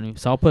teams in front of me.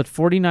 So I'll put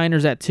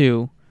 49ers at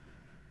 2.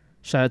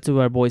 Shout out to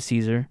our boy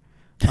Caesar.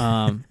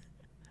 And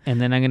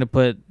then I'm gonna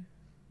put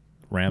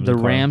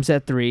Rams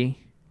at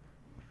 3,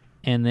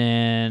 and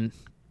then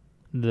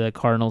the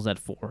Cardinals at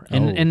 4.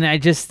 And I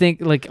just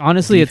think, like,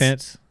 honestly,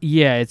 defense.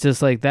 It's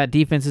just like that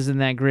defense isn't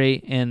that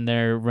great, and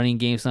their running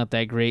game's not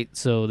that great.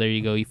 So there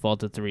you go, you fall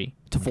to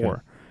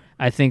 4.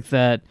 I think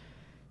that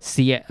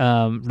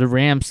the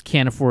Rams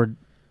can't afford,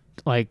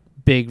 like,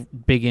 big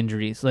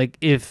injuries. Like,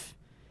 if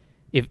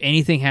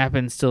anything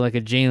happens to, like,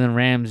 a Jalen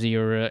Ramsey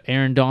or a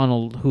Aaron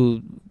Donald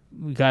who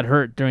got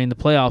hurt during the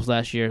playoffs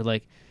last year,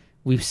 like,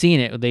 we've seen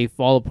it, they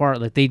fall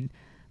apart. Like,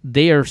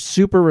 they are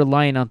super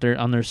reliant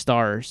on their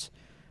stars.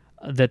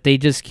 That they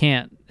just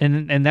can't,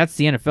 and that's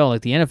the NFL.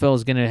 Like, the NFL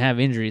is going to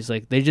have injuries.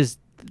 Like,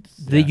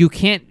 you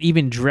can't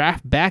even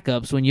draft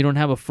backups when you don't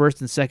have a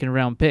first and second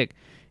round pick,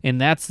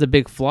 and that's the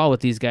big flaw with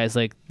these guys.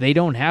 Like, they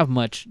don't have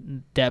much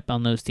depth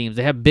on those teams.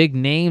 They have big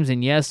names,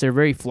 and yes, they're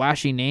very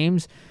flashy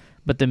names,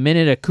 but the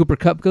minute a Cooper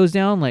Kupp goes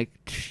down, like,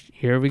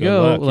 here we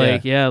go.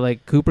 Luck,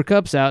 like Cooper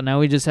Kupp's out, now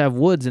we just have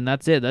Woods, and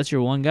that's it. That's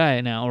your one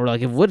guy now. Or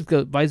like if Woods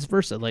goes, vice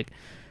versa. Like,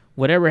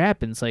 whatever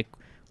happens, like,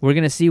 we're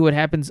going to see what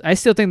happens. I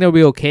still think they'll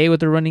be okay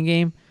with the running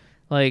game.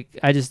 Like,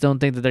 I just don't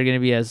think that they're going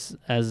to be as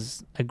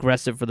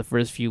aggressive for the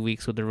first few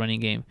weeks with the running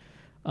game.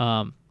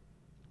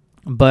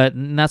 But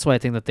that's why I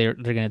think that they're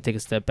going to take a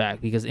step back,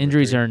 because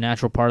injuries are a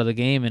natural part of the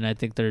game, and I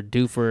think they're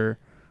due for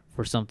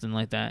something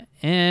like that.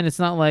 And it's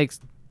not like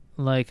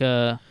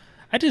I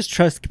just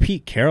trust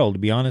Pete Carroll, to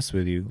be honest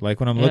with you. Like,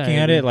 when I'm looking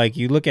at it, like,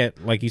 you look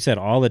at, like you said,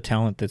 all the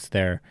talent that's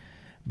there.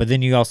 But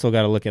then you also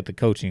got to look at the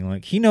coaching.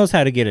 Like, he knows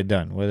how to get it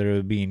done, whether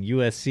it be in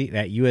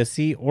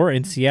USC or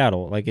in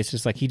Seattle. Like, it's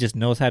just like he just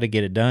knows how to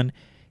get it done.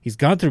 He's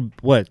gone through,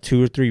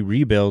 2 or 3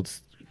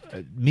 rebuilds,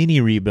 mini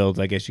rebuilds,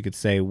 I guess you could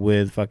say,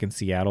 with fucking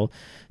Seattle.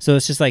 So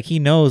it's just like he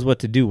knows what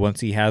to do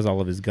once he has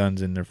all of his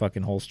guns in their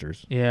fucking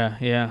holsters.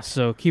 Yeah.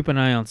 So keep an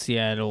eye on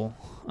Seattle.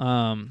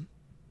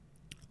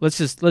 Let's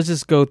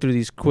just go through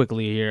these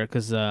quickly here,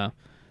 because do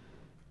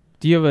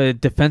you have a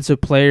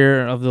defensive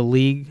player of the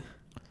league?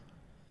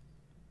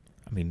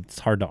 I mean, it's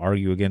hard to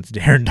argue against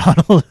Aaron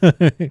Donald.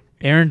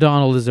 Aaron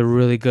Donald is a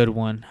really good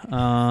one.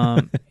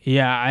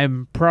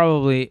 I'm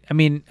probably... I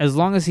mean, as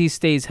long as he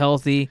stays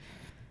healthy,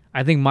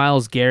 I think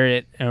Myles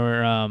Garrett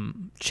or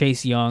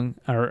Chase Young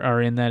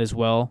are in that as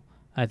well.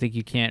 I think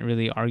you can't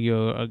really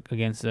argue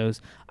against those.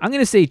 I'm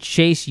going to say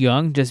Chase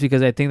Young, just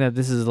because I think that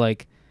this is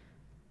like...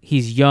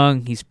 He's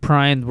young. He's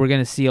primed. We're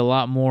going to see a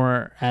lot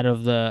more out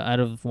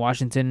of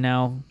Washington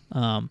now.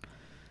 Aaron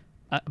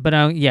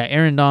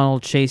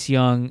Donald, Chase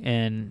Young,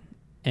 and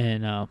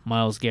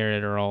Myles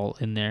Garrett are all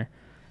in there.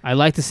 I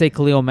like to say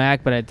Khalil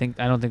Mack, but I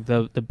don't think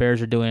the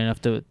Bears are doing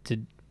enough to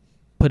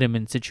put him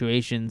in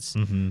situations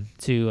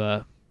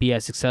to be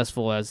as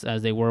successful as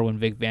they were when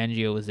Vic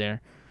Fangio was there.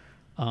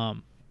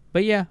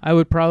 But yeah, I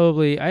would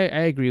probably I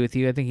agree with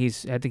you. I think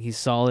he's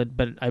solid,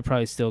 but I'd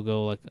probably still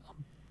go like,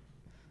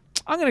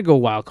 I'm gonna go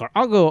wild card.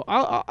 I'll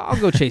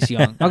go Chase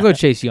Young. I'll go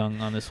Chase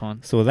Young on this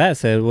one. So with that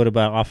said, what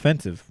about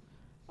offensive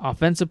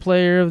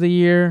player of the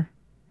year?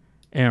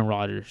 Aaron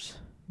Rodgers.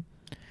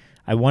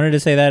 I wanted to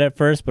say that at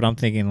first, but I'm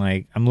thinking,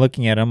 like, I'm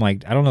looking at him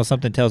like, I don't know,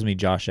 something tells me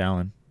Josh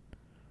Allen.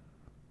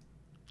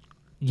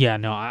 Yeah,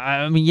 no,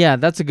 I mean, yeah,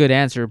 that's a good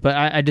answer, but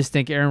I just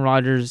think Aaron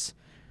Rodgers,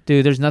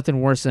 dude, there's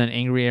nothing worse than an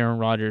angry Aaron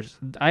Rodgers.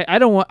 I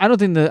don't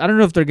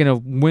know if they're gonna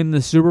win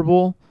the Super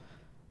Bowl,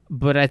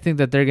 but I think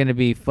that they're gonna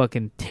be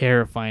fucking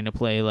terrifying to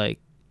play. Like,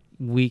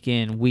 week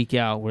in, week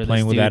out. Where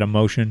Playing this with dude, that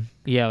emotion.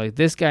 yeah, like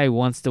this guy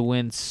wants to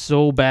win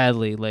so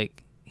badly.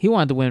 Like he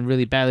wanted to win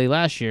really badly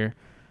last year,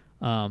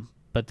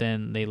 but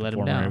then they let him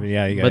Former- down.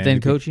 yeah, you got but then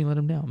MVP. coaching let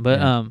him down. But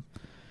Yeah.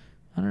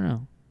 I don't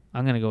know.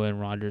 I'm gonna go Aaron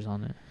Rodgers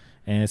on it.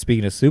 And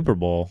speaking of Super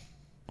Bowl,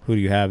 who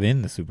do you have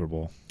in the Super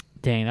Bowl?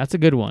 Dang, that's a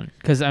good one.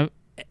 Because I'm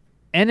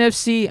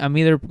NFC. I'm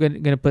either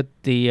gonna put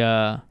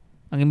I'm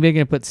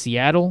gonna put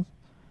Seattle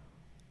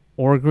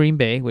or Green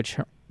Bay, which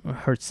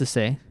hurts to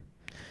say.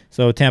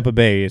 So Tampa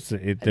Bay,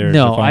 they're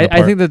No, falling I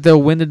apart. think that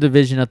they'll win the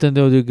division. I think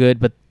they'll do good,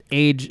 but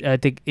age, I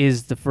think,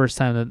 is the first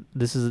time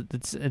that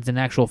it's an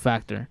actual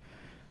factor.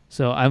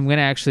 So I'm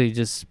gonna actually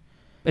just,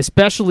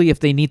 especially if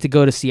they need to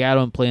go to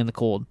Seattle and play in the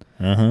cold.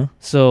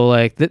 So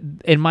like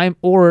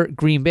or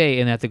Green Bay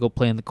and have to go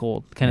play in the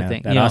cold kind of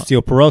thing. That You know?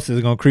 osteoporosis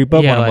is gonna creep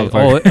up Yeah, on a like,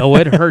 motherfucker.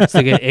 it hurts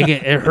to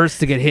it hurts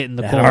to get hit in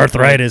the That cold.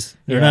 arthritis.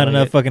 There's Yeah, not like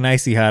enough it- fucking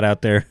icy hot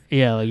out there.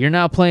 Yeah, like you're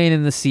not playing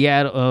in the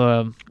Seattle,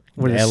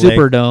 or the LA.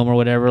 Superdome or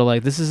whatever.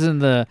 Like this isn't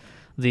the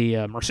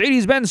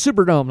Mercedes-Benz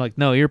Superdome. Like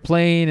no, you're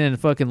playing in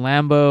fucking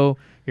Lambeau.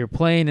 You're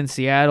playing in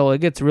Seattle. It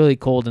gets really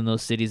cold in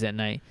those cities at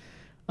night,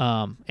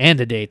 and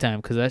the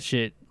daytime because that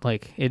shit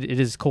like it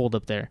is cold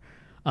up there.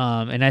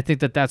 And I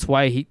think that's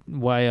why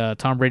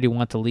Tom Brady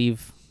wanted to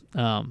leave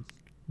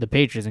the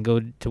Patriots and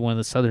go to one of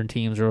the Southern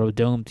teams or a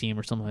dome team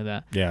or something like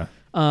that. Yeah.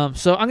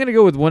 So I'm gonna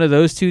go with one of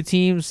those two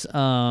teams.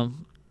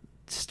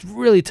 It's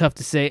really tough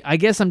to say. I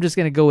guess I'm just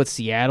gonna go with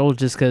Seattle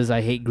just because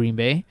I hate Green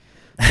Bay.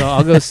 So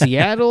I'll go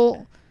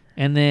Seattle,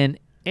 and then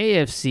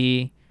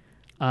AFC.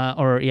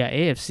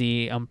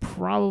 AFC. I'm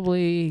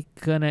probably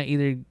gonna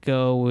either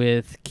go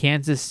with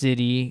Kansas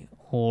City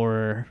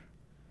or.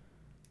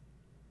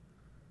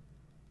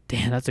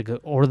 Damn, that's a good.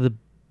 Or the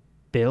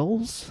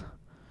Bills.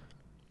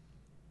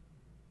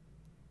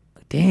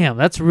 Damn,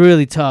 that's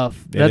really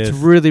tough. That's is.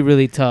 really,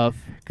 really tough.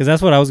 Because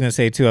that's what I was gonna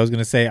say too.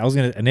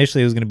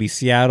 Initially it was gonna be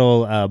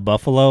Seattle,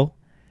 Buffalo,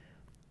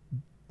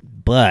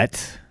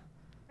 but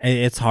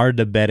it's hard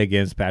to bet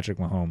against Patrick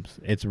Mahomes.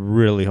 It's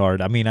really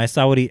hard. I mean, I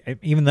saw what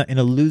in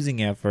a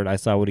losing effort, I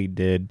saw what he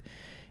did,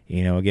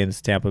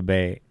 against Tampa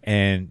Bay.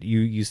 And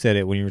you said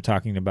it when you were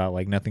talking about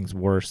like nothing's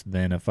worse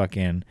than a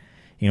fucking,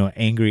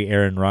 angry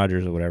Aaron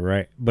Rodgers or whatever,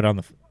 right? But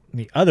on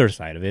the other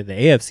side of it, the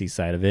AFC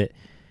side of it,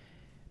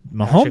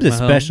 Mahomes is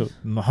special.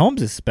 Mahomes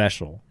is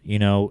special.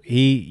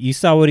 You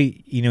saw what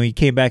he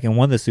came back and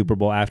won the Super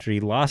Bowl after he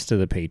lost to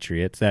the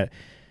Patriots. That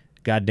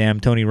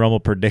goddamn Tony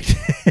Romo predicted,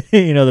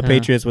 the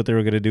Patriots what they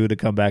were going to do to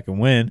come back and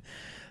win.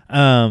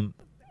 And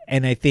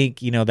I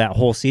think, that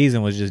whole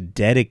season was just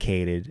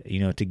dedicated,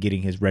 to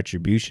getting his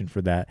retribution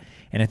for that.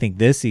 And I think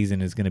this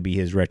season is going to be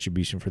his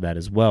retribution for that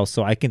as well.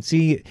 So I can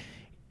see,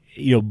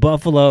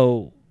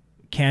 Buffalo,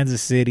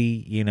 Kansas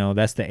City,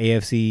 that's the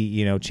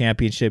AFC,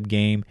 championship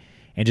game.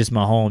 And just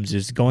Mahomes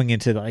just going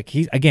into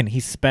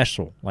he's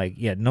special. Like,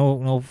 yeah,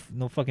 no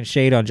fucking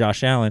shade on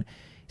Josh Allen.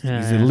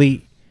 He's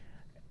elite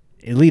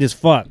as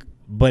fuck.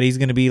 But he's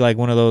gonna be like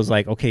one of those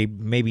like, okay,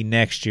 maybe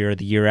next year or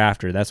the year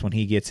after, that's when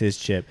he gets his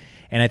chip.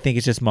 And I think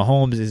it's just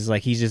Mahomes is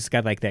like he's just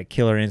got like that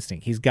killer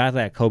instinct. He's got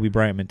that Kobe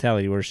Bryant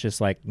mentality where it's just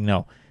like,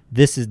 no,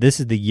 this is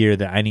the year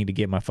that I need to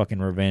get my fucking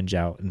revenge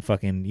out and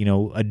fucking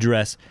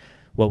address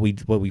what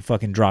we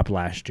fucking dropped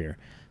last year.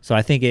 So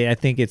I think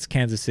it's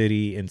Kansas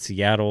City and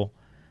Seattle.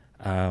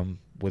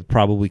 With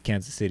probably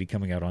Kansas City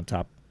coming out on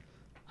top.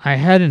 I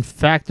hadn't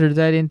factored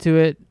that into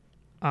it.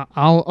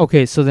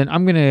 So then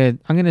I'm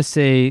gonna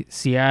say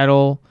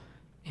Seattle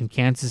and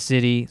Kansas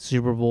City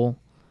Super Bowl.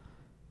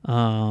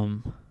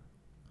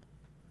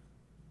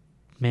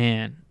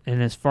 Man,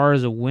 and as far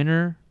as a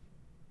winner,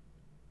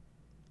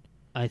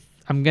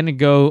 I'm gonna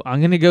go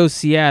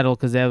Seattle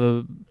because they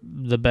have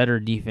the better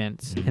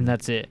defense, and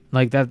that's it.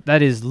 Like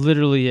that is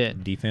literally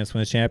it. Defense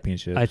wins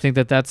championships. I think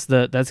that's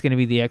going to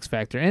be the X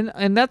factor,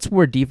 and that's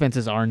where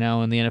defenses are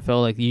now in the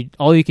NFL. Like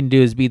all you can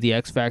do is be the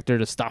X factor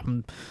to stop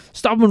them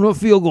with a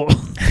field goal,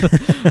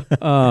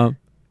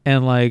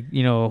 and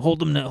hold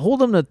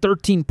them to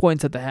 13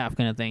 points at the half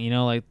kind of thing.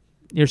 Like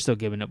you're still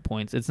giving up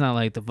points. It's not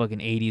like the fucking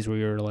 80s where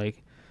you're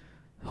like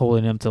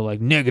holding them to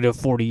like negative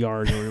 40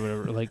 yards or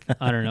whatever. Like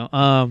I don't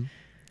know.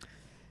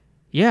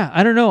 Yeah,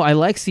 I don't know. I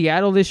like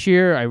Seattle this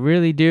year. I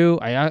really do.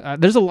 I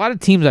there's a lot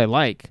of teams I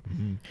like.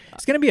 Mm-hmm.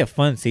 It's gonna be a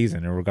fun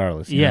season,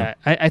 regardless. Yeah,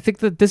 I think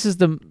that this is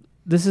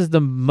the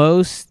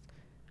most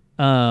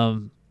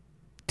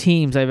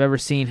teams I've ever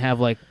seen have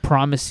like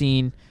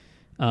promising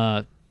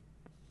quarterbacks,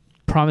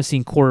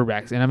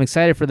 and I'm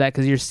excited for that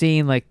because you're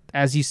seeing like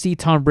as you see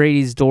Tom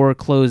Brady's door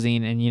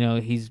closing, and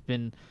he's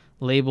been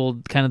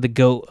labeled kind of the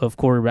GOAT of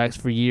quarterbacks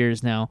for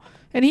years now,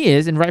 and he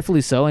is, and rightfully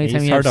so. Anytime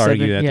it's you hard have to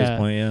seven, argue at this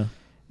point. Yeah,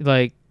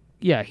 like.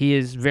 Yeah, he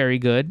is very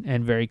good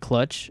and very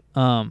clutch.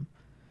 And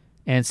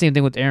same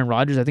thing with Aaron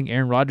Rodgers. I think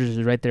Aaron Rodgers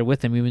is right there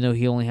with him, even though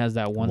he only has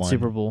that one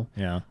Super Bowl.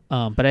 Yeah.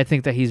 But I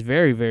think that he's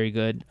very, very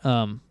good.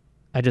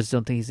 I just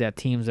don't think he's at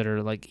teams that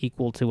are like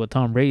equal to what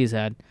Tom Brady's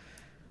had.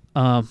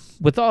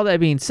 With all that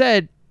being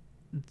said,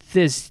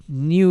 this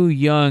new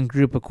young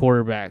group of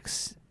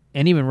quarterbacks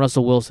and even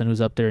Russell Wilson,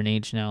 who's up there in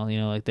age now. You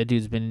know, like that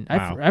dude's been.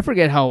 Wow. I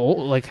forget how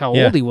old,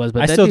 Yeah. old he was,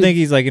 but I that still dude- think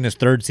he's like in his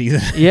 3rd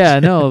season. Yeah,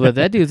 no, but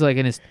that dude's like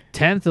in his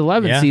 10th,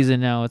 11th Yeah.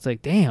 season now. It's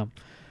like, damn.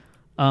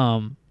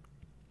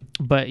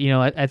 But you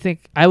know, I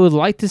think I would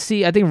like to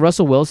see. I think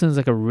Russell Wilson's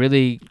like a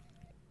really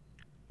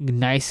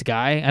nice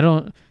guy.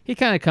 He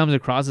kind of comes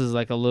across as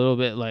like a little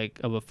bit like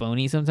of a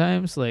phony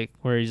sometimes, like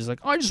where he's just like,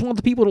 oh, I just want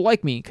the people to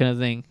like me, kind of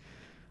thing.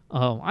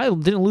 I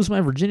didn't lose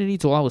my virginity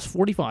till I was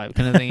 45,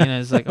 kind of thing. And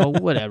it's like, oh,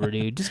 whatever,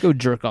 dude. Just go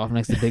jerk off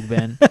next to Big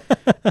Ben.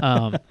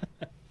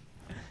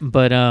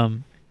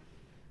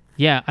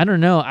 Yeah, I don't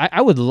know. I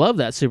would love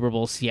that Super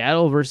Bowl,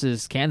 Seattle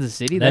versus Kansas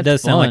City. That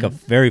That's does sound like a fun.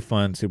 very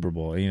fun Super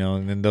Bowl, you know.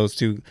 And then those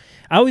two,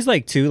 I always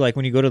like too. Like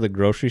when you go to the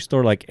grocery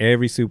store, like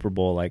every Super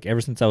Bowl, like ever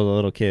since I was a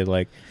little kid,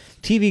 like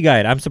TV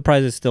Guide. I'm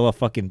surprised it's still a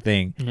fucking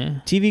thing. Yeah.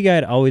 TV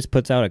Guide always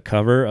puts out a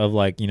cover of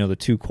like, you know, the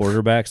two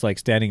quarterbacks like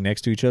standing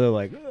next to each other,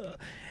 like. Ugh.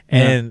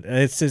 And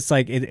it's just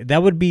like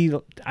that would be.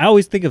 I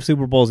always think of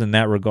Super Bowls in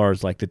that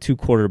regards, like the two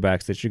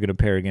quarterbacks that you're going to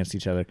pair against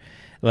each other,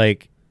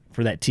 like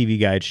for that TV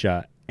Guide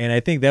shot. And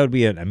I think that would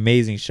be an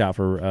amazing shot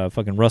for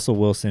fucking Russell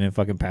Wilson and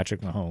fucking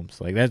Patrick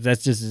Mahomes. Like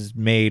that's just is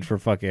made for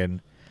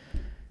fucking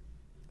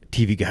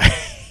TV Guide.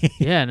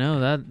 Yeah, no,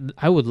 that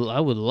I would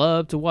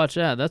love to watch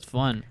that. That's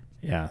fun.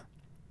 Yeah.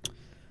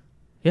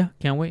 Yeah,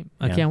 can't wait.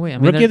 I Yeah. can't wait. I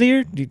mean, Rookie of the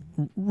year?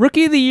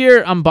 Rookie of the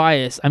year, I'm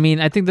biased. I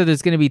mean, I think that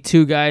there's going to be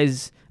two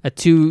guys, a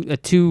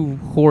two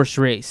horse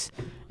race,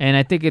 and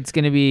I think it's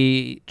going to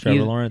be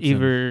Trevor Lawrence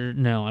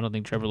No, I don't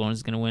think Trevor Lawrence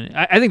is going to win.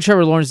 I think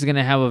Trevor Lawrence is going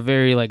to have a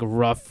very like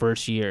rough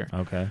first year.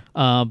 Okay.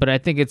 But I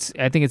think it's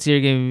either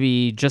going to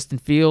be Justin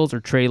Fields or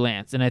Trey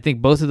Lance, and I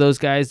think both of those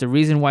guys. The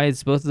reason why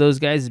it's both of those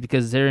guys is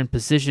because they're in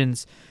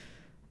positions.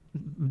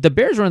 The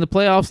Bears were in the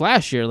playoffs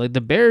last year. Like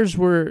the Bears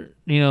were,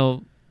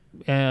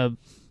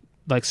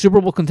 like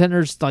Super Bowl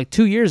contenders like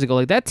 2 years ago.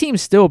 Like that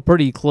team's still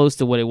pretty close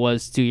to what it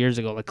was 2 years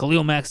ago. Like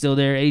Khalil Mack's still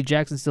there, Eddie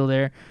Jackson's still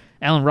there,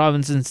 Allen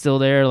Robinson's still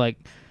there. Like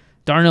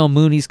Darnell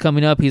Mooney's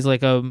coming up. He's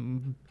like a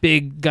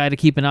big guy to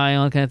keep an eye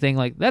on, kind of thing.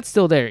 Like that's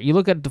still there. You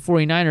look at the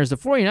 49ers. The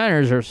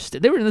 49ers are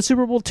they were in the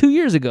Super Bowl 2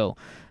 years ago.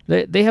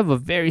 They have a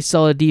very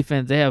solid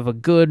defense. They have a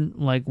good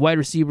like wide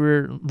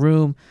receiver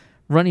room.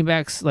 Running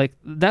backs, like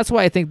that's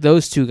why I think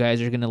those two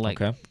guys are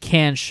gonna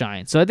can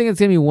shine. So I think it's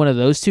gonna be one of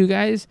those two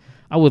guys.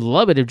 I would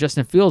love it if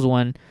Justin Fields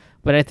won,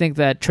 but I think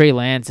that Trey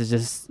Lance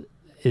is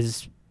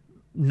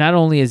not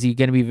only is he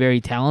gonna be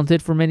very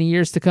talented for many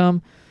years to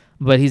come,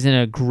 but he's in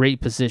a great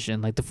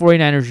position. Like the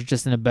 49ers are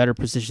just in a better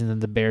position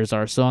than the Bears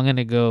are. So I'm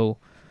gonna go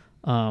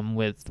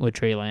with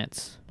Trey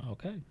Lance.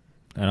 Okay.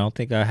 I don't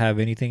think I have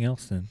anything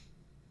else then.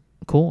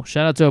 Cool.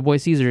 Shout out to our boy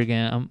Caesar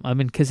again. I've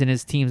been kissing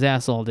his team's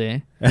ass all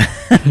day.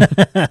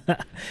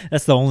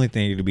 That's the only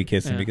thing to be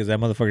kissing because that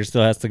motherfucker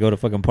still has to go to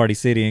fucking Party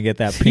City and get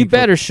that pink. You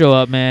better show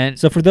up, man.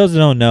 So for those that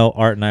don't know,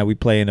 Art and I, we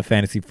play in a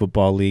fantasy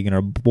football league, and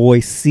our boy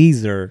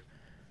Caesar,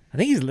 I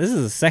think this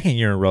is the second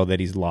year in a row that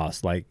he's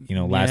lost, like,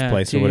 last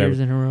place or whatever. 2 years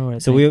in a row, I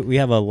So think. we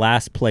have a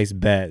last place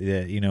bet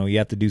that, you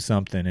have to do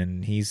something,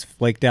 and he's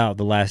flaked out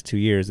the last 2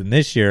 years, and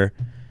this year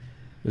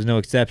there's no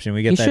exception.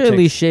 We get He that should at chick-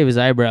 least shave his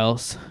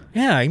eyebrows.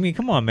 Yeah, I mean,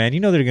 come on, man.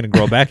 You know they're gonna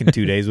grow back in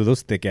 2 days with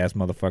those thick ass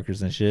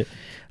motherfuckers and shit.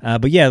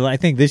 But yeah, I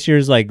think this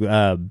year's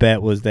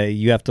bet was that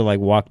you have to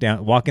walk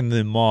in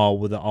the mall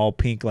with an all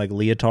pink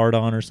leotard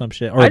on or some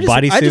shit or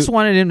bodysuit. I just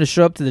wanted him to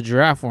show up to the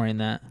giraffe wearing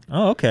that.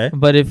 Oh, okay.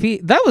 But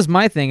that was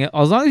my thing.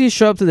 As long as you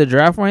show up to the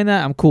giraffe wearing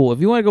that, I'm cool. If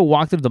you want to go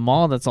walk through the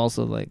mall, that's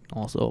also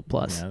a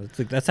plus.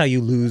 Yeah, that's how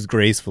you lose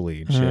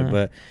gracefully and shit. Uh-huh.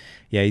 But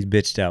yeah, he's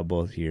bitched out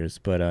both years.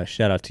 But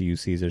shout out to you,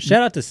 Caesar.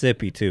 Shout out to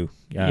Sippy too.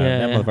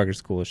 That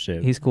motherfucker's cool as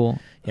shit. He's cool.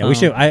 Yeah, we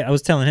should. I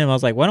was telling him, I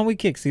was like, why don't we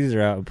kick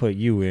Caesar out and put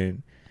you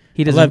in?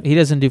 He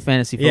doesn't do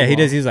fantasy football. Yeah, he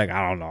does. He's like,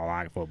 I don't know,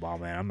 I like football,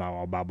 man. I'm not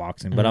all about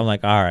boxing. But I'm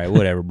like, all right,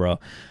 whatever, bro.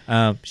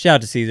 Shout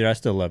out to Caesar. I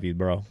still love you,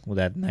 bro, with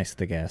that nice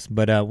thick ass.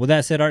 But with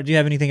that said, Art, do you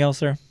have anything else,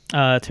 sir?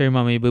 Terry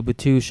Mommy Boo Boo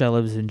 2. Shout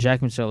lives in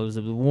Jackman. Shout lives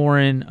in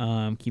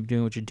Warren. Keep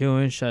doing what you're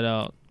doing. Shout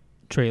out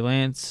Trey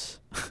Lance.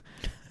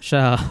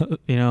 Shout out,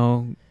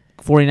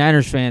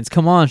 49ers fans.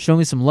 Come on, show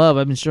me some love.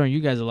 I've been showing you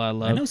guys a lot of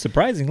love. I know,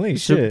 surprisingly.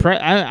 Shit.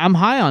 I'm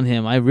high on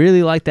him. I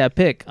really like that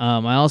pick.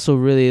 I also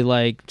really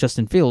like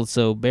Justin Fields.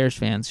 So Bears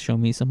fans, show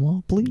me some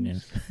love,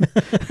 please.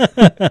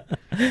 Yeah.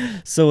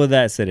 So with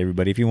that said,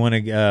 everybody, if you want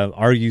to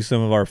argue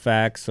some of our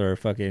facts or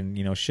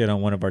fucking shit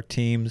on one of our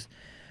teams,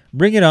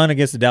 bring it on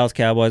against the Dallas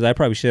Cowboys. I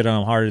probably shit on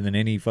them harder than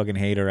any fucking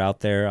hater out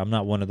there. I'm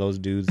not one of those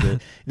dudes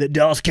that the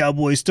Dallas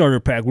Cowboys starter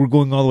pack, we're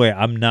going all the way.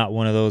 I'm not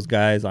one of those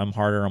guys. I'm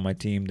harder on my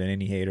team than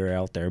any hater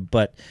out there.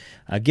 But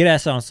get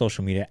us on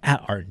social media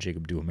at Art and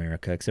Jacob Do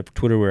America. Except for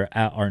Twitter, we're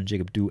at Art and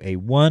Jacob Do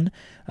A1.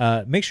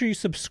 Make sure you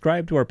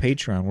subscribe to our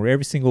Patreon, where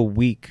every single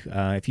week,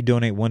 if you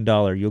donate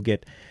 $1, you'll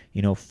get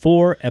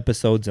 4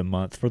 episodes a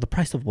month for the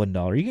price of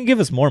 $1. You can give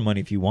us more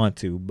money if you want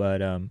to,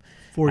 but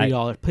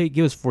 $40.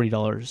 Give us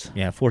 $40.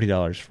 yeah,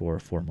 $40 for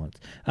 4 months.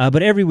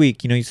 But every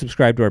week, you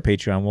subscribe to our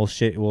Patreon.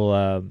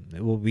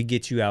 We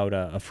get you out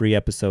a free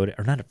episode,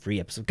 or not a free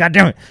episode. God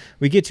damn it!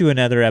 We get you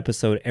another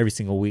episode every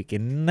single week,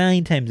 and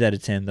 9 times out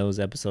of 10, those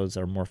episodes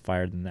are more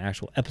fire than the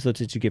actual episodes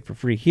that you get for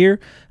free here.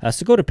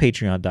 So go to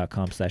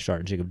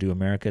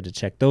patreon.com/ArtJacobDoAmerica to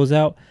check those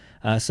out.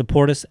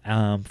 Support us at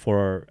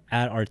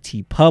our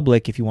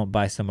TeePublic if you want to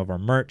buy some of our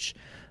merch.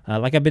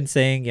 Like I've been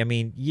saying, I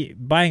mean,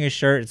 buying a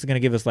shirt, it's going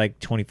to give us like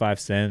 25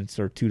 cents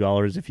or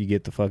 $2 if you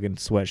get the fucking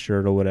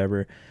sweatshirt or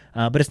whatever.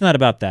 But it's not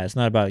about that. It's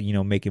not about,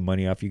 making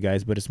money off you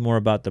guys, but it's more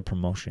about the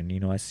promotion.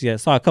 I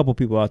saw a couple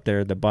people out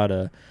there that bought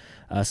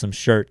some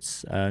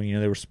shirts.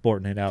 They were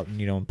sporting it out,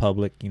 in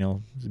public,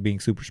 being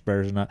super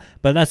spreaders or not.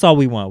 But that's all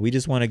we want. We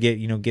just want to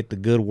get the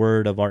good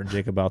word of Art and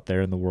Jacob out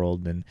there in the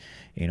world. And,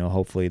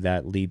 hopefully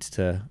that leads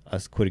to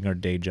us quitting our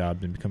day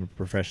jobs and becoming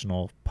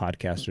professional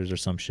podcasters or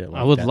some shit like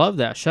that. I would love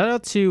that. Shout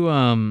out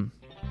to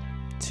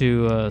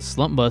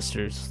Slump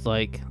Busters.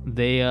 Like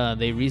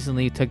they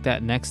recently took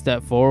that next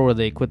step forward where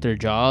they quit their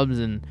jobs.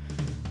 And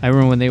I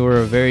remember when they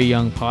were a very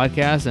young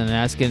podcast and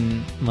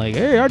asking like,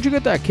 hey, how'd you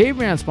get that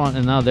Caveman sponsor?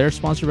 And now they're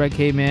sponsored by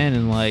Caveman,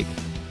 and like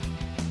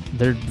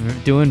they're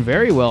doing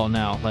very well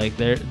now. Like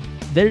they're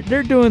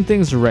doing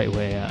things the right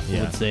way.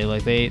 I would say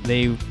like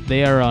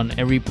they are on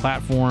every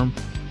platform.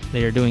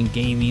 They are doing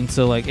gaming.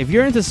 So like if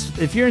you're into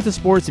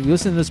sports, if you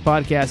listen to this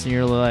podcast and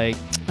you're like,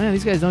 man,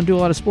 these guys don't do a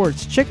lot of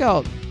sports, check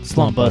out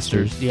Slump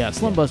Busters. Yeah,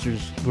 Slump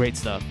Busters, great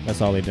stuff.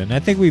 That's all they did. And I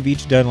think we've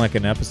each done like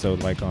an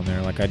episode like on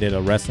there. Like I did a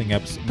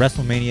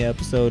WrestleMania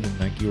episode, and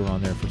like you were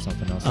on there for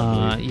something else.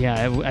 I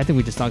think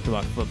we just talked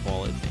about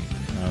football, I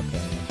think.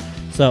 Okay.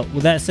 So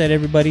with that said,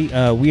 everybody,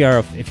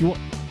 if you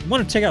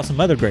want to check out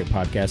some other great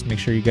podcasts, make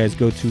sure you guys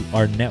go to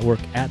our network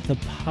at the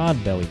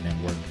Podbelly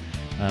Network,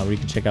 where you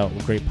can check out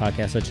great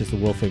podcasts such as the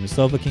world famous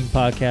Sofa King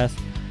podcast,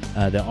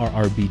 the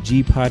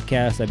RRBG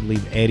podcast. I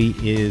believe Eddie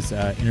is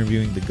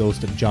interviewing the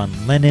ghost of John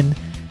Lennon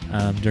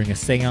during a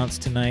seance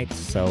tonight,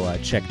 so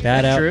check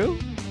that out. True?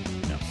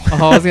 No.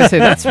 Oh, I was gonna say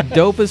that's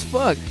dope as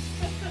fuck.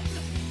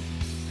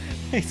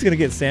 He's gonna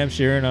get Sam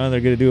Sheeran on.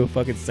 They're gonna do a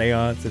fucking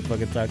seance and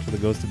fucking talk to the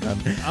ghost of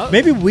John.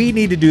 Maybe we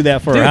need to do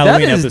that for our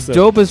Halloween that is episode.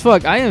 Dope as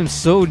fuck. I am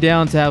so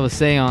down to have a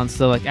seance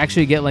to like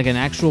actually get like an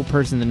actual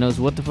person that knows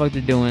what the fuck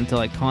they're doing to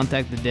like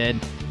contact the dead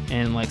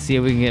and like see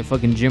if we can get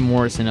fucking Jim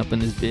Morrison up in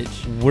this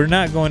bitch. We're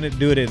not going to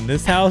do it in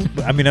this house.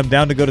 I mean, I'm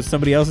down to go to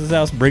somebody else's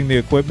house, bring the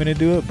equipment and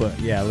do it. But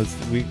yeah,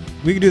 we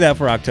can do that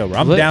for October.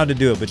 I'm down to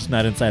do it, but just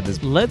not inside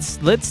this.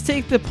 Let's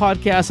take the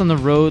podcast on the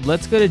road.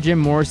 Let's go to Jim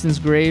Morrison's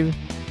grave,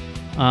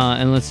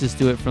 and let's just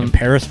do it from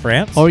Paris,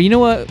 France. Or you know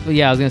what?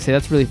 Yeah, I was gonna say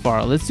that's really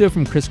far. Let's do it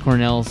from Chris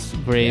Cornell's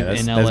grave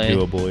in LA. That's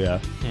doable. Yeah.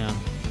 Yeah.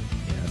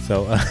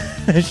 So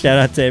shout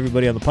out to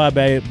everybody on the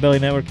Podbelly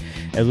Network,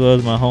 as well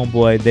as my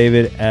homeboy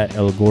David at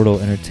El Gordo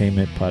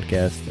Entertainment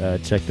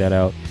Podcast. Check that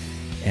out.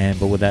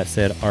 But with that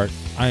said, Art,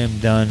 I am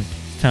done.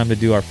 It's time to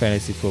do our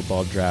fantasy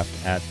football draft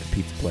at the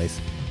pizza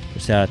place. So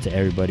shout out to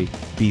everybody.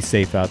 Be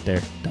safe out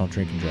there. Don't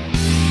drink and drive.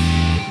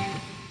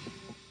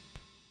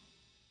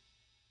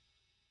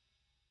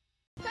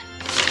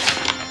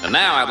 And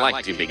now I'd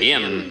like to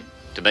begin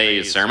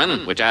today's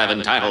sermon, which I've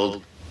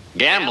entitled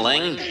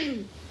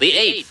Gambling, the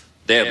Eighth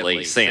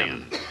Deadly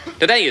Sin.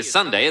 Today is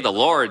Sunday, the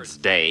Lord's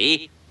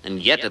Day,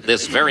 and yet at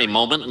this very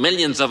moment,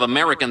 millions of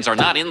Americans are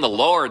not in the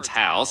Lord's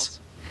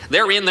house.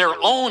 They're in their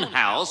own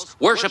house,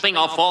 worshiping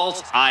a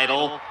false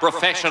idol,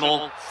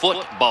 professional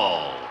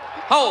football.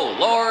 Oh,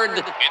 Lord. It's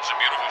a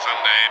beautiful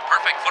Sunday,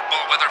 perfect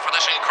football weather for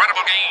this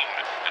incredible game.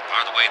 And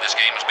by the way, this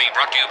game is being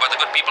brought to you by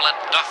the good people at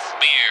Duff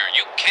Beer.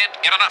 You can't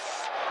get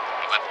enough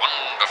of that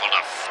wonderful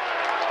Duff.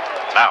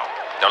 Now,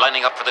 they're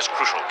lining up for this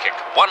crucial kick.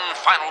 One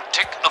final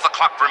tick of the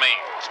clock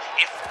remains.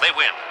 If they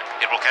win,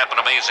 it will cap an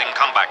amazing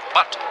comeback.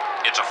 But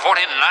it's a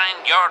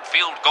 49-yard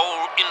field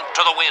goal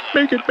into the wind.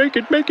 Make it.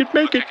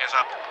 The kick is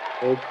up.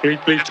 Oh, please.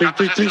 Holy Toledo,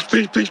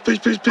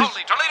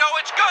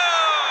 it's good!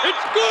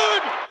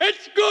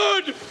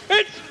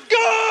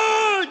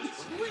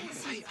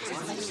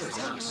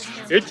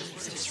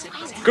 It's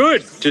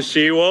good to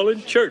see you all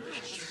in church.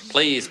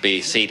 Please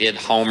be seated,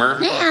 Homer.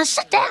 Yeah,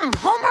 sit down,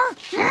 Homer.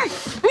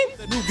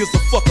 Who gives a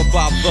fuck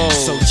about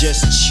those? So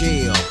just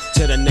chill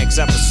till the next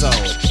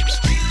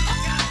episode.